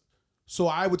flipped. So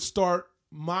I would start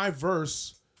my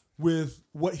verse with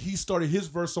what he started his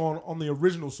verse on the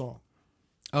original song.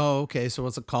 Oh, okay. So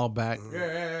it's a callback.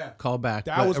 Yeah. Callback.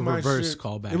 That but was a my reverse shit.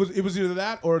 callback. It was either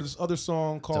that or this other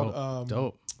song called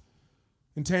Dope.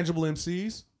 Intangible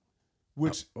MCs,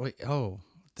 which Wait. Oh.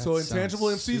 that so sounds Intangible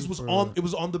MCs was super-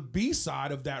 on the B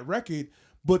side of that record,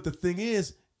 but the thing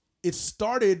is, it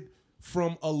started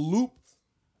from a loop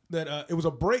that it was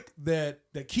a break that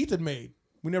Keith had made.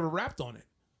 We never rapped on it.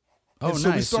 Oh, And so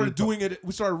nice. we started So you- doing it.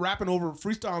 We started rapping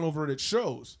freestyling over it at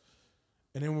shows,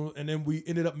 and then we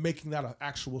ended up making that an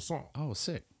actual song. Oh,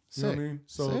 sick. You know what I mean?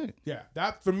 So Sick. yeah,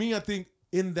 that for me, I think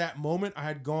in that moment, I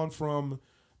had gone from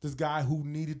this guy who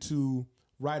needed to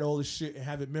write all this shit and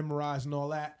have it memorized and all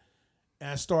that, and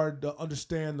I started to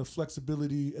understand the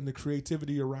flexibility and the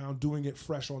creativity around doing it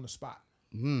fresh on the spot.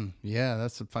 Yeah,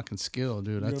 that's a fucking skill,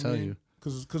 dude. I know what tell mean? you.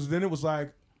 Because then it was like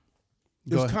it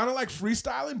Go was ahead. kind of like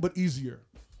freestyling but easier.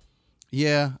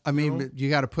 Yeah, I mean, but you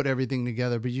got to put everything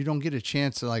together, but you don't get a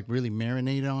chance to like really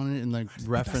marinate on it and like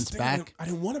reference That's the thing, back. I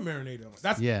didn't want to marinate on it.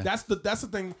 That's the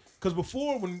thing. Because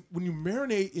before, when you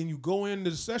marinate and you go into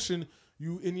the session,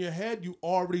 you in your head you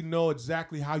already know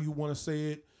exactly how you want to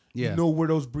say it. Yeah. You know where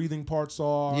those breathing parts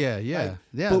are. Yeah.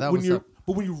 But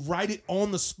when you write it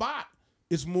on the spot,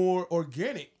 it's more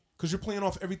organic because you're playing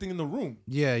off everything in the room.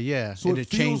 Yeah. So and it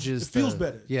changes. It feels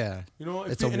better. Yeah. You know,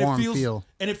 it's a warm feel.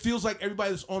 And it feels like everybody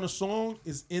that's on a song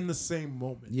is in the same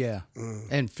moment. Yeah.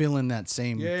 And feeling that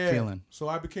same feeling. So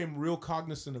I became real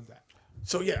cognizant of that.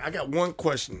 So yeah, I got one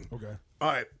question. Okay. All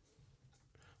right.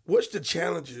 What's the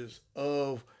challenges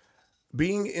of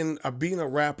being a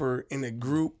rapper in a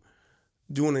group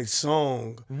doing a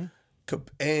song,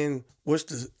 and what's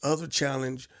the other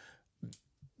challenge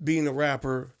being a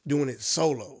rapper doing it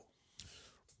solo?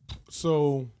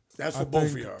 So that's for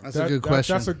both of y'all. That's a good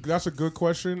question. That's a good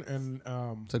question, and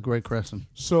it's a great question.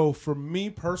 So for me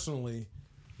personally,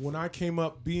 when I came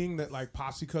up, being that like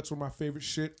posse cuts were my favorite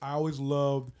shit, I always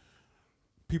loved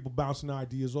people bouncing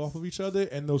ideas off of each other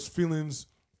and those feelings.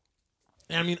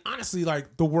 And I mean, honestly,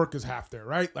 like the work is half there,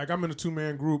 right? Like I'm in a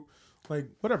 2-man group, like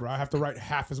whatever. I have to write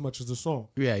half as much as the song.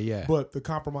 Yeah. But the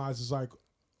compromise is like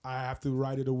I have to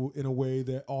write it in a way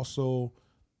that also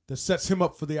that sets him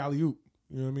up for the alley-oop.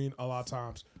 You know what I mean? A lot of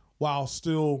times, while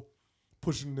still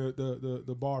pushing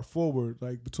the bar forward.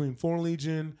 Like between Foreign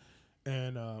Legion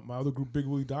and my other group, Big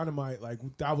Willie Dynamite, like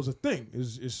that was a thing.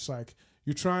 It's like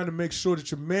you're trying to make sure that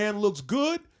your man looks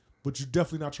good, but you're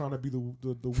definitely not trying to be the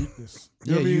weakness.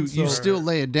 You know what I mean? You still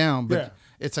lay it down, but Yeah.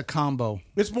 it's a combo.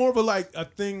 It's more of a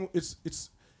thing.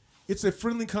 It's a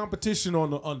friendly competition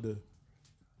on the under.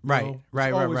 Right.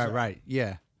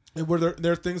 Yeah. And where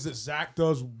there are things that Zach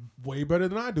does way better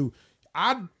than I do.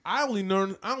 I only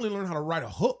learned how to write a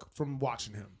hook from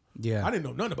watching him. Yeah. I didn't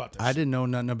know nothing about that. I didn't know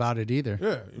nothing about it either.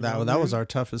 Yeah. That was our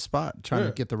toughest spot, trying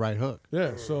to get the right hook.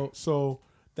 Yeah. So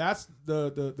that's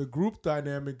the group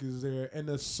dynamic is there, and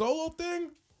the solo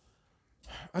thing.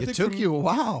 It took you a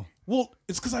while. Well,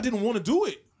 it's because I didn't want to do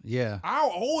it. Yeah.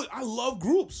 I love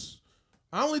groups.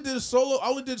 I only did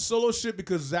solo shit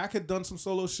because Zach had done some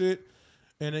solo shit,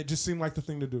 and it just seemed like the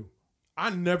thing to do. I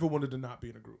never wanted to not be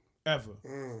in a group ever.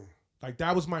 Like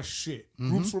that was my shit.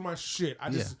 Groups were my shit.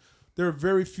 There are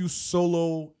very few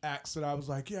solo acts that I was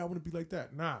like, yeah, I want to be like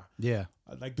that. Nah. Yeah.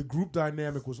 Like the group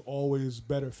dynamic was always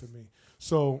better for me.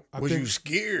 So I was think, you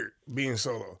scared being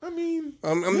solo? I mean,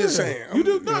 I'm just saying. You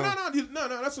do no.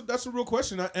 That's a real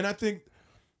question, and I think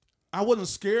I wasn't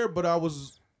scared, but I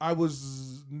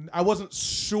wasn't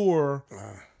sure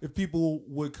if people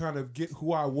would kind of get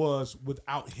who I was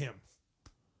without him.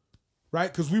 Right?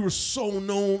 Because we were so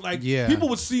known. Like, people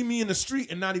would see me in the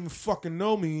street and not even fucking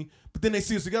know me, but then they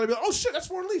see us together and be like, oh shit, that's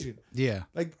Foreign Legion. Yeah.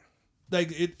 Like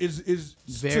it is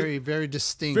very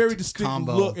distinct,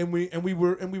 combo. look, and we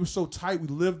were so tight. We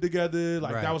lived together.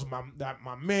 Like that was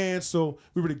my man. So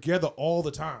we were together all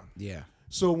the time. Yeah.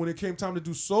 So when it came time to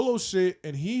do solo shit,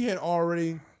 and he had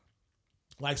already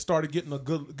like started getting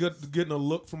a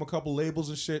look from a couple labels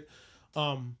and shit,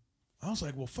 I was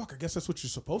like, well, fuck, I guess that's what you're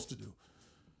supposed to do.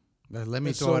 Let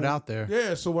me throw it out there.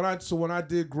 Yeah. So when I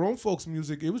did grown folks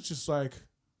music, it was just like,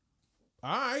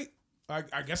 all right,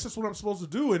 I guess that's what I'm supposed to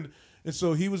do. And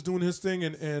so he was doing his thing,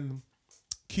 and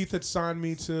Keith had signed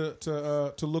me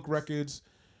to Look Records,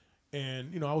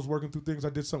 and I was working through things. I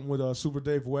did something with Super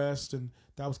Dave West, and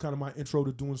that was kind of my intro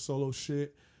to doing solo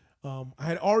shit. I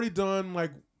had already done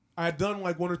like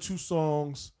one or two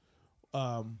songs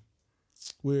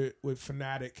with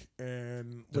Fanatic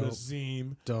and with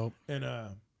Azim. Dope. And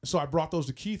so I brought those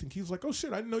to Keith, and Keith was like, "Oh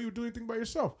shit, I didn't know you were doing anything by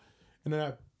yourself." And then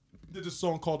I did this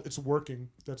song called "It's Working"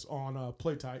 that's on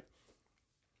Play Tight.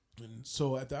 And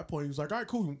so at that point, he was like, "All right,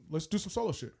 cool, let's do some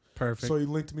solo shit." Perfect. So he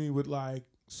linked me with like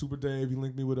Super Dave. He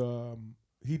linked me with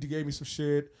he gave me some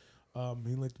shit.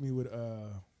 He linked me with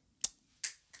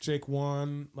Jake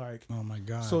One. Like, oh my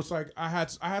god. So it's like I had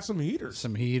some heaters.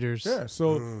 Some heaters. Yeah.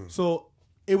 So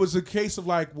it was a case of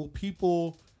like, will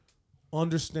people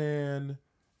understand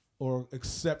or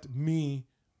accept me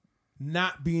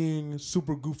not being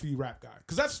super goofy rap guy?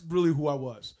 Because that's really who I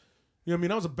was. You know what I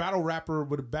mean? I was a battle rapper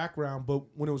with a background, but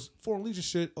when it was Foreign Legion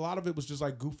shit, a lot of it was just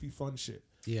like goofy, fun shit.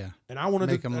 Yeah. And I wanted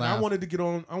to get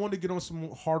on some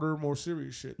harder, more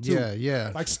serious shit too.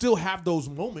 Yeah. Like still have those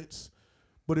moments,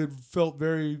 but it felt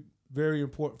very, very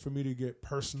important for me to get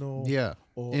personal. Yeah.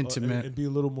 Or intimate. and be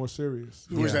a little more serious.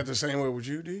 Was that the same way with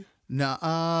you, D? No,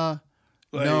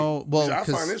 Like, no. Well, I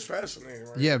find this fascinating.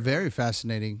 Right? Yeah, very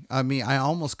fascinating. I mean, I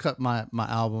almost cut my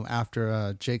album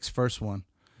after Jake's first one,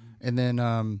 and then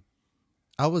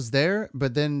I was there,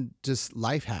 but then just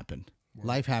life happened,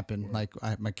 life happened. Like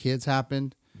my kids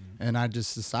happened, and I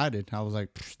just decided, I was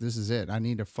like, this is it. I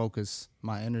need to focus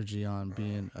my energy on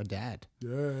being a dad. Yeah.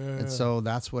 And so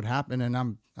that's what happened.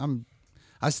 And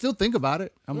I still think about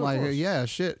it. I'm like, yeah,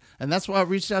 shit. And that's why I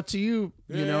reached out to you,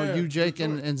 you, Jake,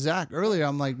 and Zach earlier.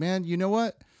 I'm like, man, you know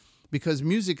what? Because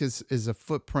music is a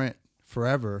footprint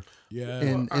forever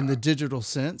in the digital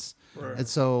sense. Right. And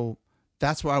so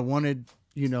that's why I wanted,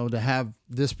 to have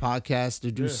this podcast,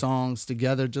 to do songs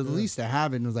together, to at least to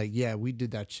have it. And it was like, yeah, we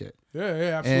did that shit. Yeah,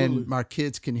 absolutely. And my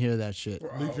kids can hear that shit.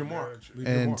 Leave your mark.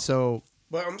 So.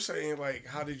 But I'm saying, like,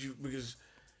 how did you, because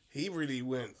he really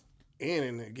went in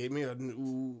and it gave me a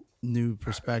new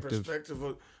perspective.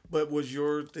 But was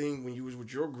your thing when you was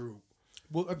with your group,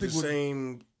 well, I think the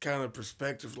same kind of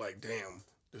perspective, like, damn,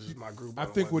 this is my group.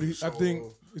 And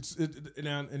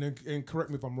correct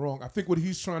me if I'm wrong. I think what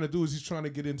he's trying to do is he's trying to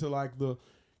get into like the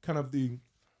kind of the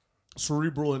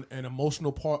cerebral and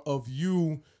emotional part of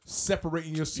you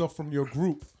separating yourself from your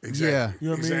group. Exactly. Yeah. You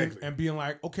know what I mean? And being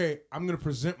like, okay, I'm going to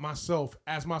present myself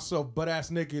as myself, butt ass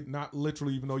naked, not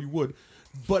literally, even though you would,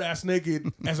 butt ass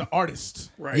naked as an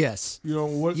artist. Right. Yes. You know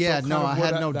what? Yeah, no, I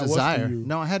had no desire.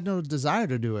 No, I had no desire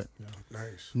to do it. Yeah.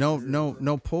 Nice. No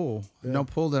pull. Yeah. No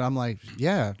pull that I'm like,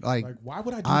 like why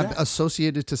would I do I'm that?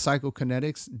 associated to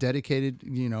psychokinetics, dedicated,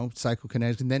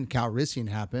 psychokinetics, and then Calrissian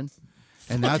happened.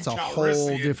 And that's a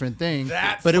whole different thing.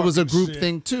 But it was a group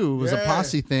thing too. It was a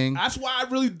posse thing. That's why I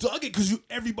really dug it, because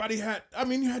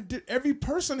every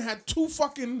person had two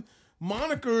fucking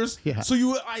monikers. Yeah. So you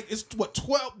were like, it's what,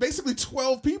 12, basically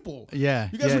 12 people. Yeah.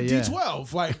 You guys were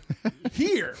D12, like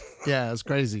here. Yeah, it's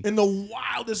crazy. In the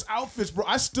wildest outfits, bro.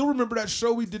 I still remember that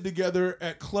show we did together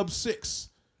at Club 6.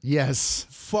 Yes.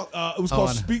 It was called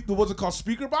was it called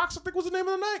Speaker Box, I think was the name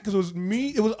of the night? Because it was me,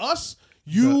 it was us,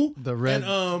 you, the red,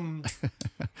 and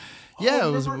yeah,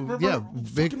 it was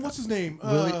big. What's his name?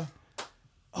 Willie,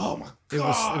 oh my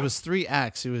god! It was 3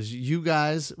 acts. It was you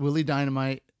guys, Willie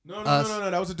Dynamite. No.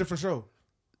 That was a different show.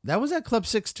 That was at Club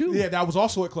 6 too. Yeah, that was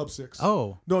also at Club 6.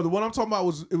 Oh no, the one I'm talking about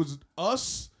was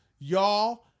us,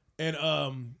 y'all, and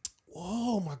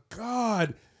oh my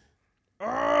god,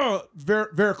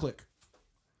 Veraclick.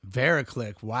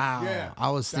 Veraclick. Wow. Yeah, I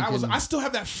was thinking. I still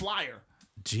have that flyer.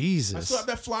 Jesus. I still have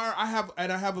that flyer. I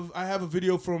have a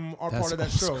video from our part of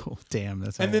that show. Cool. Damn,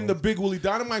 that's. And then the big Willie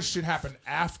Dynamite shit happened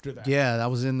after that. Yeah,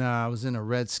 that was in. I was in a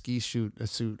red ski suit. I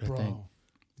think.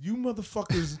 You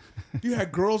motherfuckers, you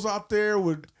had girls out there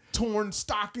with torn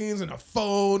stockings and a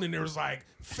phone, and there was like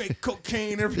fake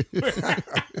cocaine everywhere.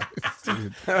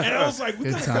 Dude. And I was like, we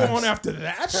gotta go on after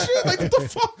that shit. Like, what the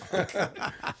fuck?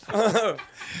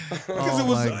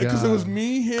 Because it was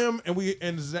me, him, and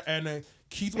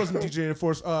Keith wasn't DJing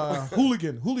for us.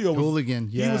 Julio was.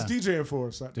 Yeah, he was DJing for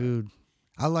us. Dude,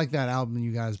 I like that album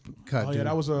you guys cut. Oh yeah, dude.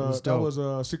 that was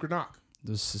a Secret Knock.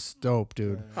 This is dope,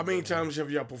 dude. How many times have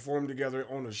y'all performed together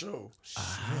on the show?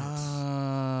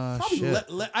 Probably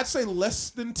I'd say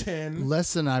less than 10.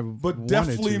 Less than I but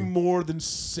definitely more than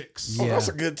 6. Yeah. Oh, that's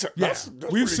a good time. Yeah.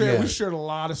 We shared a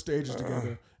lot of stages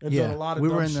together and done a lot of we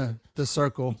were in shit. the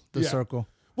circle. The circle.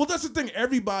 Well, that's the thing.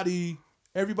 Everybody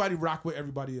rocked with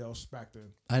everybody else back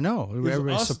then. I know.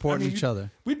 Everybody supporting each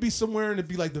other. We'd be somewhere and it'd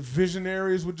be like the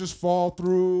visionaries would just fall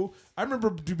through. I remember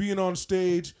being on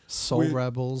stage. Soul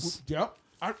Rebels. Yep.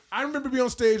 I remember being on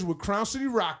stage with Crown City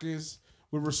Rockers,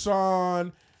 with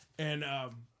Rasan, and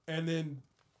then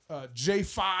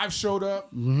J5 showed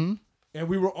up. Mm-hmm. And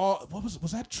we were all,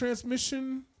 was that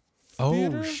Transmission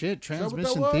Theater? Oh, shit.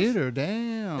 Transmission Theater.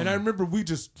 Damn. And I remember we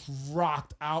just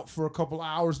rocked out for a couple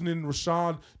hours, and then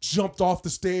Rashawn jumped off the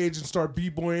stage and started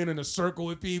b-boying in a circle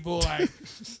with people. Like,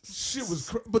 shit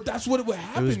was but that's what it would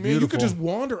happen, man. Beautiful. You could just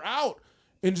wander out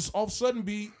and just all of a sudden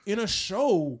be in a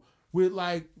show with,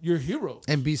 like, your heroes.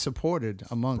 And be supported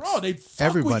amongst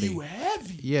everybody. With you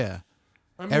heavy. Yeah.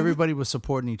 I mean, everybody was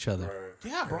supporting each other.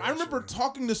 Yeah, bro. I remember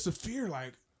talking to Saphir,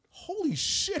 like, holy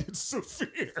shit, it's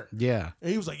Saphir. Yeah.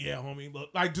 And he was like, yeah, homie.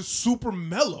 Look, like, just super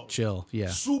mellow. Chill, yeah.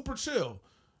 Super chill.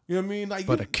 You know what I mean? Like,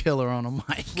 but a killer on a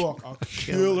mic. Fuck, a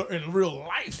killer in real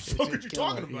life. What are you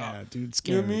talking about? Yeah, dude,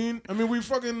 scary. You know what I mean? I mean, we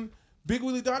fucking, Big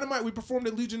Willie Dynamite, we performed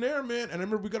at Legionnaire, man. And I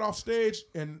remember we got off stage,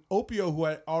 and Opio, who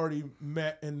I already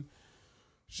met, and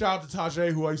shout out to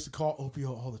Tajay, who I used to call Opio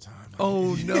all the time. Like,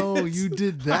 oh, no, you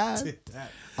did that? I did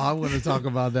that. I want to talk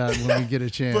about that when we get a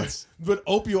chance. But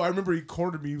Opio, I remember he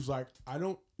cornered me. He was like, I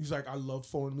love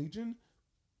Foreign Legion,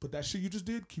 but that shit you just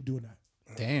did, keep doing that.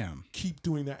 Damn. Keep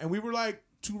doing that. And we were like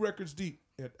 2 records deep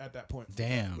at that point.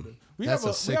 Damn. We have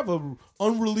a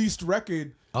unreleased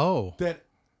record. Oh. That,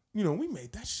 you know, we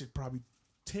made that shit probably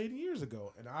 10 years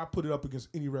ago, and I put it up against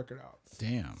any record out.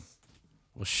 Damn.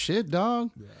 Well, shit,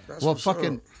 dog. Yeah. Well,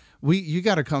 fucking, You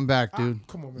got to come back, dude.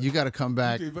 Come on, man. You got to come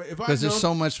back If I because there's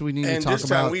so much we need to And talk this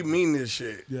time about. we mean this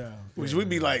shit. Yeah. Which we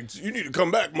be like, you need to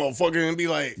come back, motherfucker, and be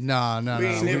like, No. we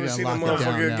ain't never seen a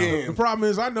motherfucker again. The problem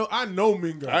is, I know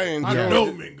Mingo. I know enjoyed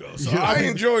it. Mingo. So I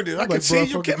enjoyed it. I can see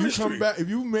your bro, chemistry.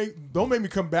 Don't make me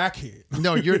come back here.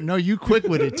 No, you quick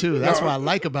with it too. That's what I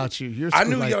like about you. You're I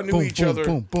knew like, y'all knew boom, each boom, other.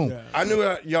 Boom, boom. Yeah. I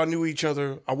knew y'all knew each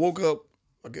other. I woke up,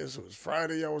 I guess it was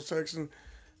Friday, y'all was texting.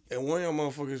 And one of y'all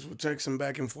motherfuckers were texting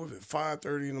back and forth at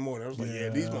 5:30 in the morning. I was like, yeah,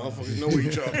 these motherfuckers know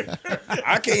each other.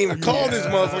 I can't even call this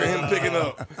motherfucker him picking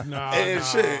up.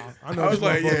 Shit. I was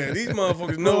like, yeah, these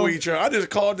motherfuckers know each other. I just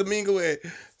called Domingo at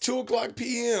 2:00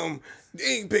 p.m. They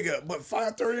ain't pick up, but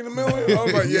 5:30 in the morning. I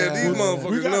was like, yeah, these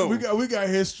motherfuckers know. We got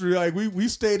history. Like we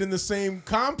stayed in the same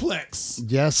complex.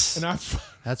 Yes. And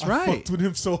That's I right. fucked with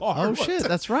him so hard. Oh shit,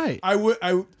 that's right.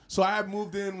 So I had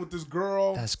moved in with this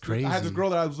girl. That's crazy. I had this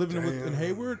girl that I was living with in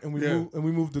Hayward, and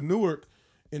we moved to Newark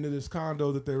into this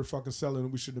condo that they were fucking selling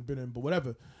and we shouldn't have been in, but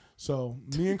whatever. So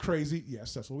me and Crazy,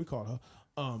 yes, that's what we call her.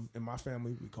 In my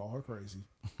family, we call her Crazy.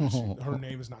 Her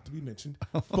name is not to be mentioned.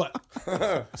 But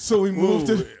so we moved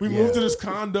to this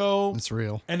condo. It's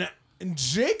real. And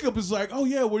Jacob is like, oh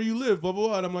yeah, where you live? Blah blah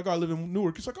blah. And I'm like, oh, I live in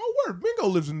Newark. He's like, oh word, Mingo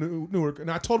lives in Newark.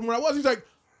 And I told him where I was. He's like,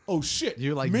 oh shit,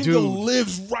 you're like, Mingo dude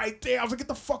lives right there. I was like, get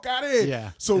the fuck out of here.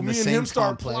 Yeah. So me and him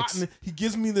start complex. plotting. He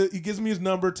gives me his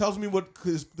number, tells me what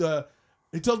the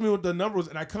number was,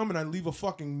 and I come and I leave a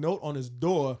fucking note on his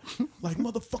door, like,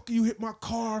 motherfucker, you hit my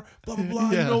car, blah blah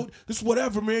blah. Yeah. You know, this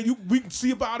whatever, man. We can see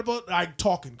about it, but I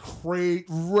talking crazy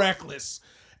reckless,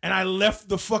 and I left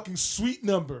the fucking suite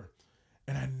number,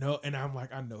 and I'm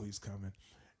like, I know he's coming,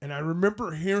 and I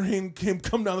remember hearing him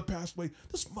come down the passageway.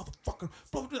 This motherfucker,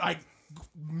 blah, blah, like.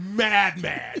 Mad.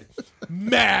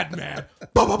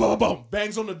 Boom, boom, boom, boom.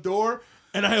 Bangs on the door,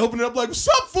 and I open it up like, "What's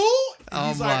up, fool?" And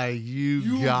he's like,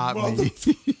 you got me.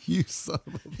 You son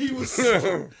of a... He was,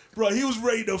 bro. He was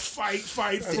ready to fight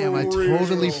for Damn, I real.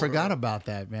 totally forgot about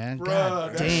that, man. Bro,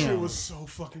 God that damn. shit was so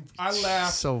fucking. I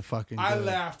laughed. So fucking good. I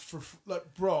laughed for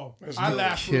like, bro. I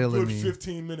laughed for a killing good me.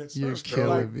 15 minutes. You're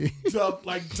killing me.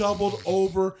 Doubled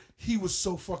over. He was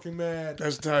so fucking mad.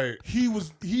 That's tight. He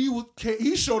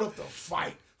showed up to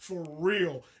fight for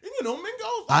real. And you know, Mingo.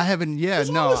 I haven't,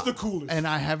 the coolest. And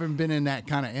I haven't been in that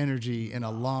kind of energy in a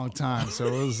long time. So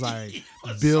it was like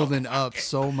building up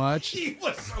so much. He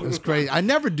was so It was crazy. I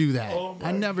never do that. Oh my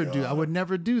I never do. I would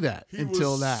never do that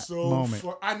until that moment.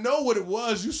 I know what it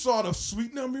was. You saw the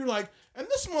suite number. You're like, and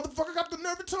this motherfucker got the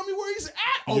nerve to tell me where he's at.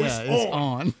 Oh, yeah, it's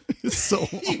on. It's so on.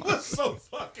 He was so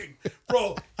fucking,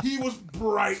 bro. He was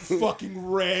bright fucking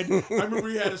red. I remember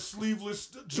he had a sleeveless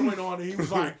joint on, and he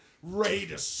was like ready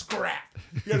to scrap.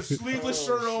 He had a sleeveless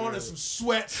shirt on and some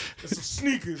sweats and some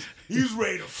sneakers. He was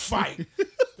ready to fight.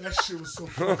 That shit was so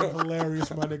fucking hilarious,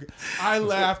 my nigga. I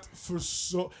laughed for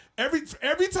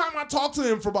every time I talked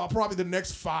to him for about probably the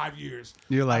next 5 years.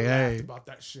 You're like, I laughed hey. about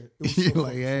that shit. It was You're so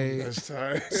like, hey. That's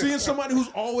tight. Seeing somebody who's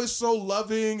always so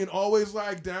loving and always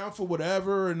like down for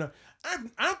whatever, and I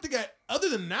don't think other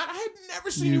than that, I had never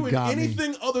seen you in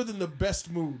anything other than the best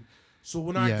mood. So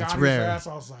when I got his ass,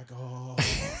 I was like, oh.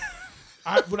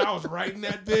 When I was writing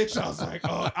that bitch, I was like,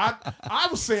 oh, I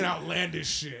was saying outlandish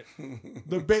shit.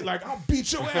 Like, I'll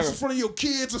beat your ass in front of your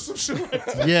kids or some shit like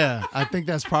that. Yeah, I think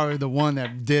that's probably the one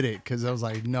that did it because I was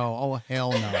like, no, oh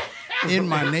hell no. In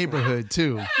my neighborhood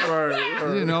too.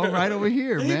 Right. You know, right over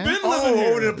here, man. Been living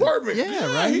here. Over the apartment.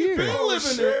 Yeah, right here. Been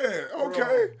living there.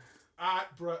 Okay.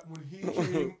 Bro, when he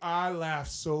came, I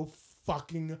laughed so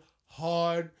fucking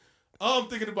hard. I'm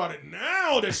thinking about it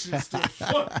now. That shit's still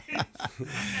fucking.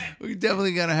 We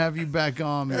definitely gotta have you back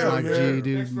on, man. Mark G,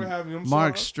 dude. Thanks for having me.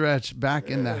 Marc Stretch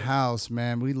back in the house,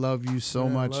 man. We love you so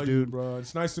much, love dude. you, bro.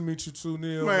 It's nice to meet you too,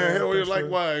 Neil. Man, hell yeah, Thanks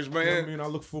likewise, you know man. what I mean, I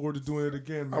look forward to doing it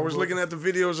again, man. I was looking at the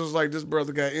videos, I was like, this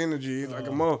brother got energy. He's like,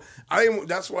 I'm on.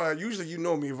 That's why usually you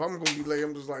know me. If I'm gonna be late,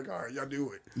 I'm just like, all right, y'all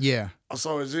do it. Yeah. I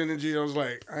saw his energy. I was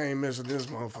like, I ain't messing this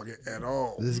motherfucker at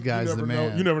all. This guy's the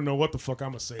man. You never know what the fuck I'm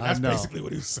gonna say. That's know. basically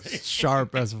what he was saying.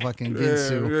 Sharp as a fucking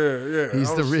Ginsu. Yeah.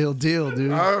 He's the real deal,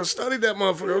 dude. I studied that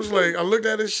motherfucker. I was like, I looked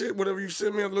at his shit, whatever you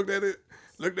sent me, I looked at it.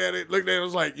 I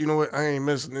was like, you know what? I ain't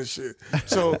missing this shit.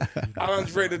 So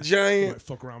Andre the Giant,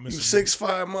 Fuck around, you missing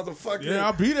 6'5" motherfucker. Yeah,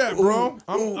 I'll be that, bro.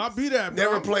 Ooh. I'll be that, bro.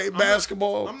 Never played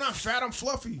basketball. I'm not fat. I'm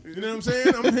fluffy. You know what I'm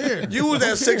saying? I'm here. You was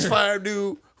that 6'5"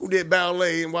 dude who did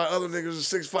ballet, and while other niggas was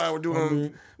 6'5" were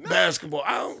doing basketball.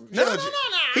 I don't judge it.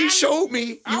 He showed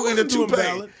me I you in a wasn't doing toupee.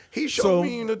 ballad. He showed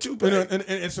me in a toupee. And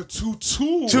it's a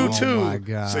tutu. Tutu. Oh my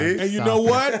God. See? And you know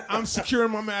what? I'm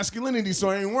securing my mascularity, so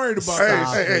I ain't worried about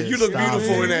that. Hey, you look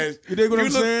beautiful in that. You dig what I'm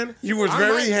saying? You was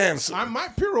very handsome. I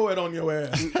might pirouette on your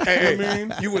ass. Hey, You know what I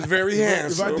mean? you was very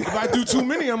handsome. If I do too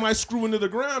many, I might screw into the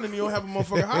ground and you'll have a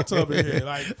motherfucking hot tub in here.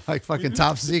 Like fucking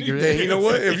top secret. Hey, you know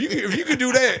what? If you could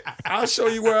do that, I'll show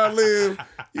you where I live.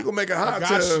 You gonna make a hot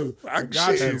got tub. you. I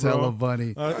got you, That's bro. hella funny.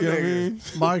 You know what I mean?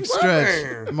 Marc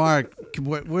Stretch. Mark,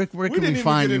 where can we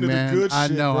find you, man? I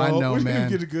know, we man. didn't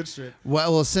get the good shit.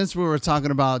 Well, since we were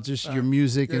talking about just your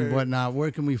music and whatnot,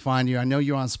 where can we find you? I know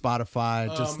you're on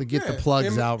Spotify. Just to get the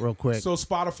plugs out real quick. So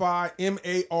Spotify,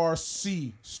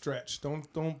 MARC Stretch.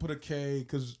 Don't put a K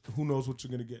because who knows what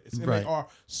you're gonna get. It's Right. MARC.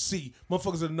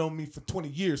 Motherfuckers that have known me for 20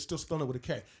 years still spelling it with a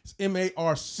K. It's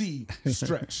MARC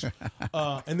Stretch.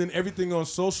 And then everything on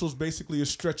socials basically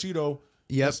is Stretchito.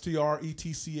 Yep.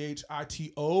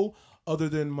 STRETCHITO. Other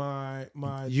than my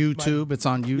YouTube, it's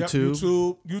on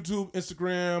YouTube. Yep, YouTube,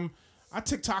 Instagram. I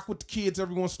TikTok with the kids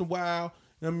every once in a while.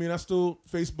 You know what I mean? I still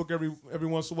Facebook every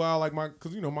once in a while, like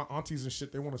because my aunties and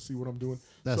shit, they want to see what I'm doing.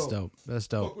 That's dope. That's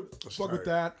dope. Fuck with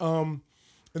that. And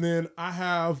then I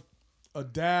have a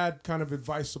dad kind of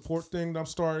advice support thing that I'm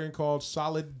starting called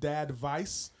Solid Dad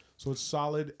Advice. So it's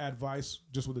Solid Advice,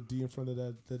 just with a D in front of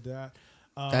the dad.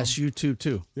 That's YouTube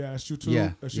too. Yeah, that's YouTube.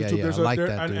 Yeah, That's yeah, YouTube. yeah. There's I like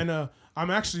that, dude. and I'm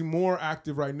actually more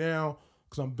active right now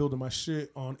because I'm building my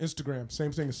shit on Instagram.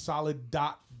 Same thing as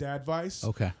solid.dadvice.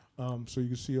 Okay. So you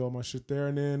can see all my shit there.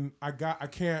 And then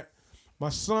my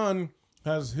son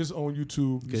has his own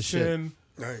YouTube. Good shit.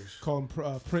 Nice. Call him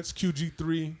Prince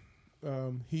QG3.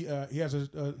 He has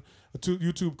a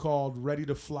YouTube called Ready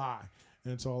to Fly.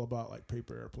 And it's all about like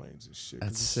paper airplanes and shit.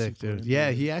 That's sick, dude.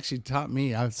 Yeah, he actually taught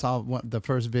me. I saw the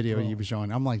first video you were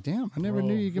showing. I'm like, damn, I never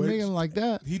knew you could make them like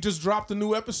that. He just dropped a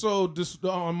new episode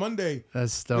on Monday.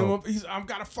 That's dope. I've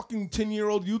got a fucking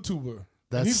 10-year-old YouTuber.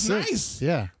 That's he's sick. nice.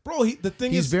 Yeah. Bro,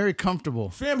 he's very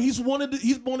comfortable. Fam, he's wanted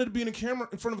to be in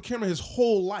front of a camera his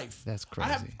whole life. That's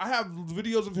crazy. I have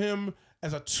videos of him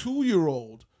as a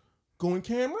 2-year-old going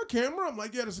camera. I'm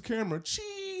like, yeah, there's a camera.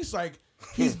 Jeez, like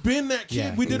he's been that kid.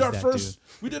 Yeah, we did our dude. first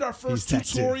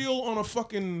tutorial on a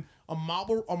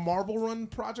marble run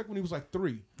project when he was like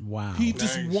 3. Wow. He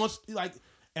just wants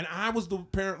and I was the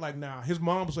parent like, nah. His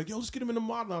mom was like, yo, let's get him in the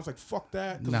model. And I was like, fuck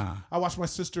that. Nah. I watched my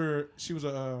sister. She was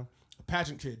a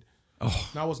pageant kid. Oh.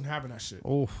 And I wasn't having that shit. I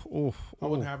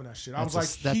wasn't having that shit. I was like,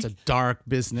 that's a dark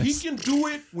business. He can do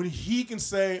it when he can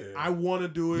say, I want to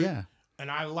do it. Yeah. And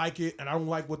I like it, and I don't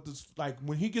like what this like.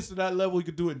 When he gets to that level, he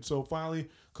could do it. And so finally, a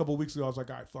couple of weeks ago, I was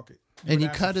like, all right, fuck it. And you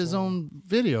cut his own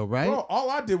video, right? Bro, all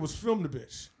I did was film the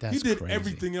bitch. That's he did crazy.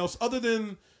 everything else other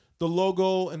than the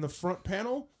logo and the front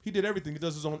panel. He did everything. He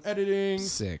does his own editing.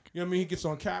 Sick. You know what I mean? He gets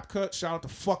on CapCut. Shout out to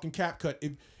fucking CapCut.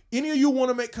 If any of you want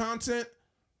to make content,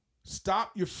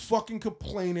 stop your fucking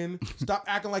complaining. Stop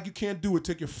acting like you can't do it.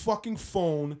 Take your fucking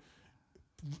phone,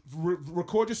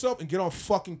 record yourself, and get on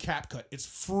fucking CapCut. It's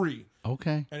free.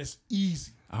 Okay. And it's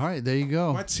easy. All right, there you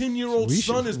go. My 10-year-old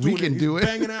son is doing it. He's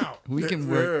banging out. We can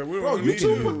work. Bro,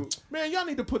 YouTube, man, y'all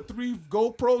need to put 3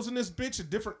 GoPros in this bitch at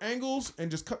different angles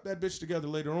and just cut that bitch together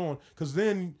later on. Because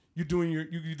then you're doing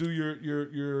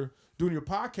your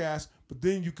podcast, but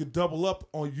then you could double up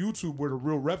on YouTube where the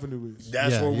real revenue is.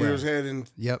 That's where we was heading.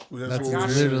 Yep. That's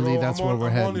literally where we're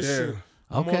heading. Shit.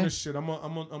 I'm Okay. on this shit. I'm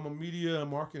a media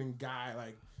and marketing guy.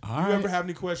 Like, All you right. ever have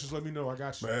any questions, let me know. I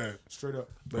got you. Man. Straight up.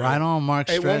 Right on, Marc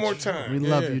Hey, Stretch. one more time. We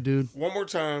love you, dude. One more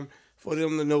time for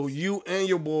them to know you and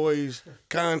your boys'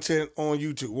 content on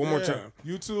YouTube. One more time.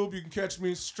 YouTube, you can catch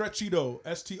me, Stretchito,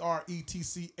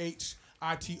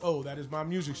 STRETCHITO. That is my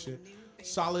music shit.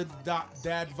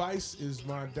 Solid.dadvice is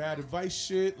my dad advice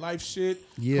shit, life shit.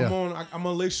 Yeah. Come on, I'm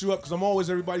gonna lace you up because I'm always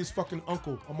everybody's fucking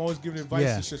uncle. I'm always giving advice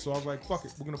Yeah. and shit. So I was like, fuck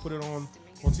it, we're gonna put it on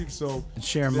TV. So And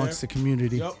share amongst the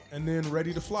community. Yep. And then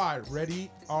Ready to Fly. Ready,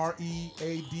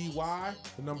 READY,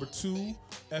 the number 2,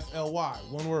 FLY.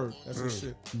 One word. That's the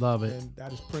shit. Love it. And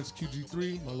that is Prince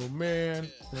QG3, my little man. You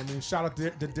know what I mean? Shout out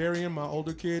to Darian, my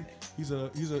older kid. He's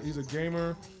a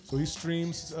gamer. So he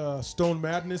streams Stone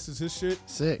Madness is his shit.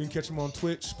 Sick. You can catch him on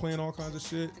Twitch playing all kinds of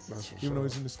shit. That's what's Even though up.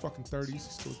 he's in his fucking 30s, he's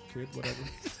still a kid, whatever.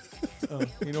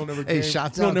 He don't never Hey, game.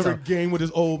 shouts he don't out never to- game with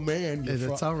his old man. Hey,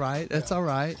 that's all right. That's all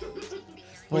right.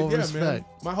 But Full yeah, respect.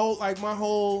 man. My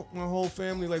whole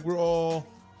family, like we're all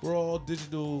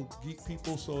digital geek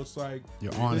people, so it's like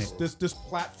You're on this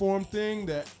platform thing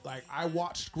that like I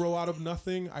watched grow out of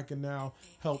nothing. I can now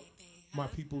help my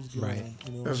people's get Right. on,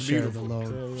 you know? That's Share beautiful. the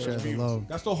load. Yeah, Share the beautiful. load.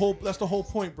 That's the whole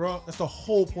point, bro. That's the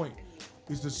whole point.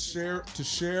 is to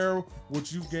share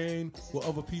what you've gained with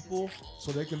other people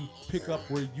so they can pick up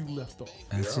where you left off.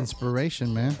 That's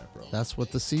inspiration, man. bro. That's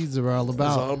what the seeds are all It's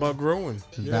about. all about growing.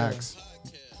 Facts.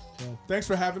 Well, thanks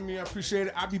for having me. I appreciate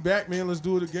it. I'll be back, man. Let's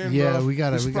do it again. Yeah, bro. we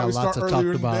got a should lot probably to start talk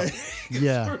earlier in the about. day.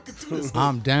 Yeah. We can do this-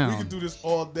 I'm down. We can do this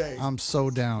all day. I'm so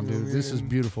down, You know dude. what I This is mean?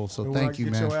 beautiful. So And thank you,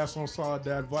 when I get man. your ass on solid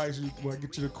advice, when I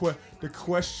get you the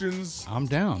questions I'm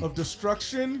down. of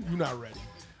destruction, you're not ready.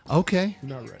 Okay. You're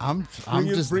not ready. I'm Bring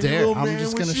your just little there. I'm man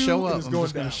just with gonna you, show and up. it's I'm going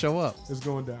just gonna down. show up. It's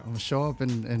going down. I'm gonna show up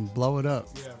and blow it up.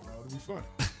 Yeah, bro. It'll be fun.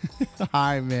 All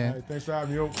right, man. All right, thanks for having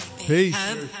me. Yo. Peace.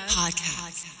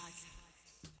 Podcast.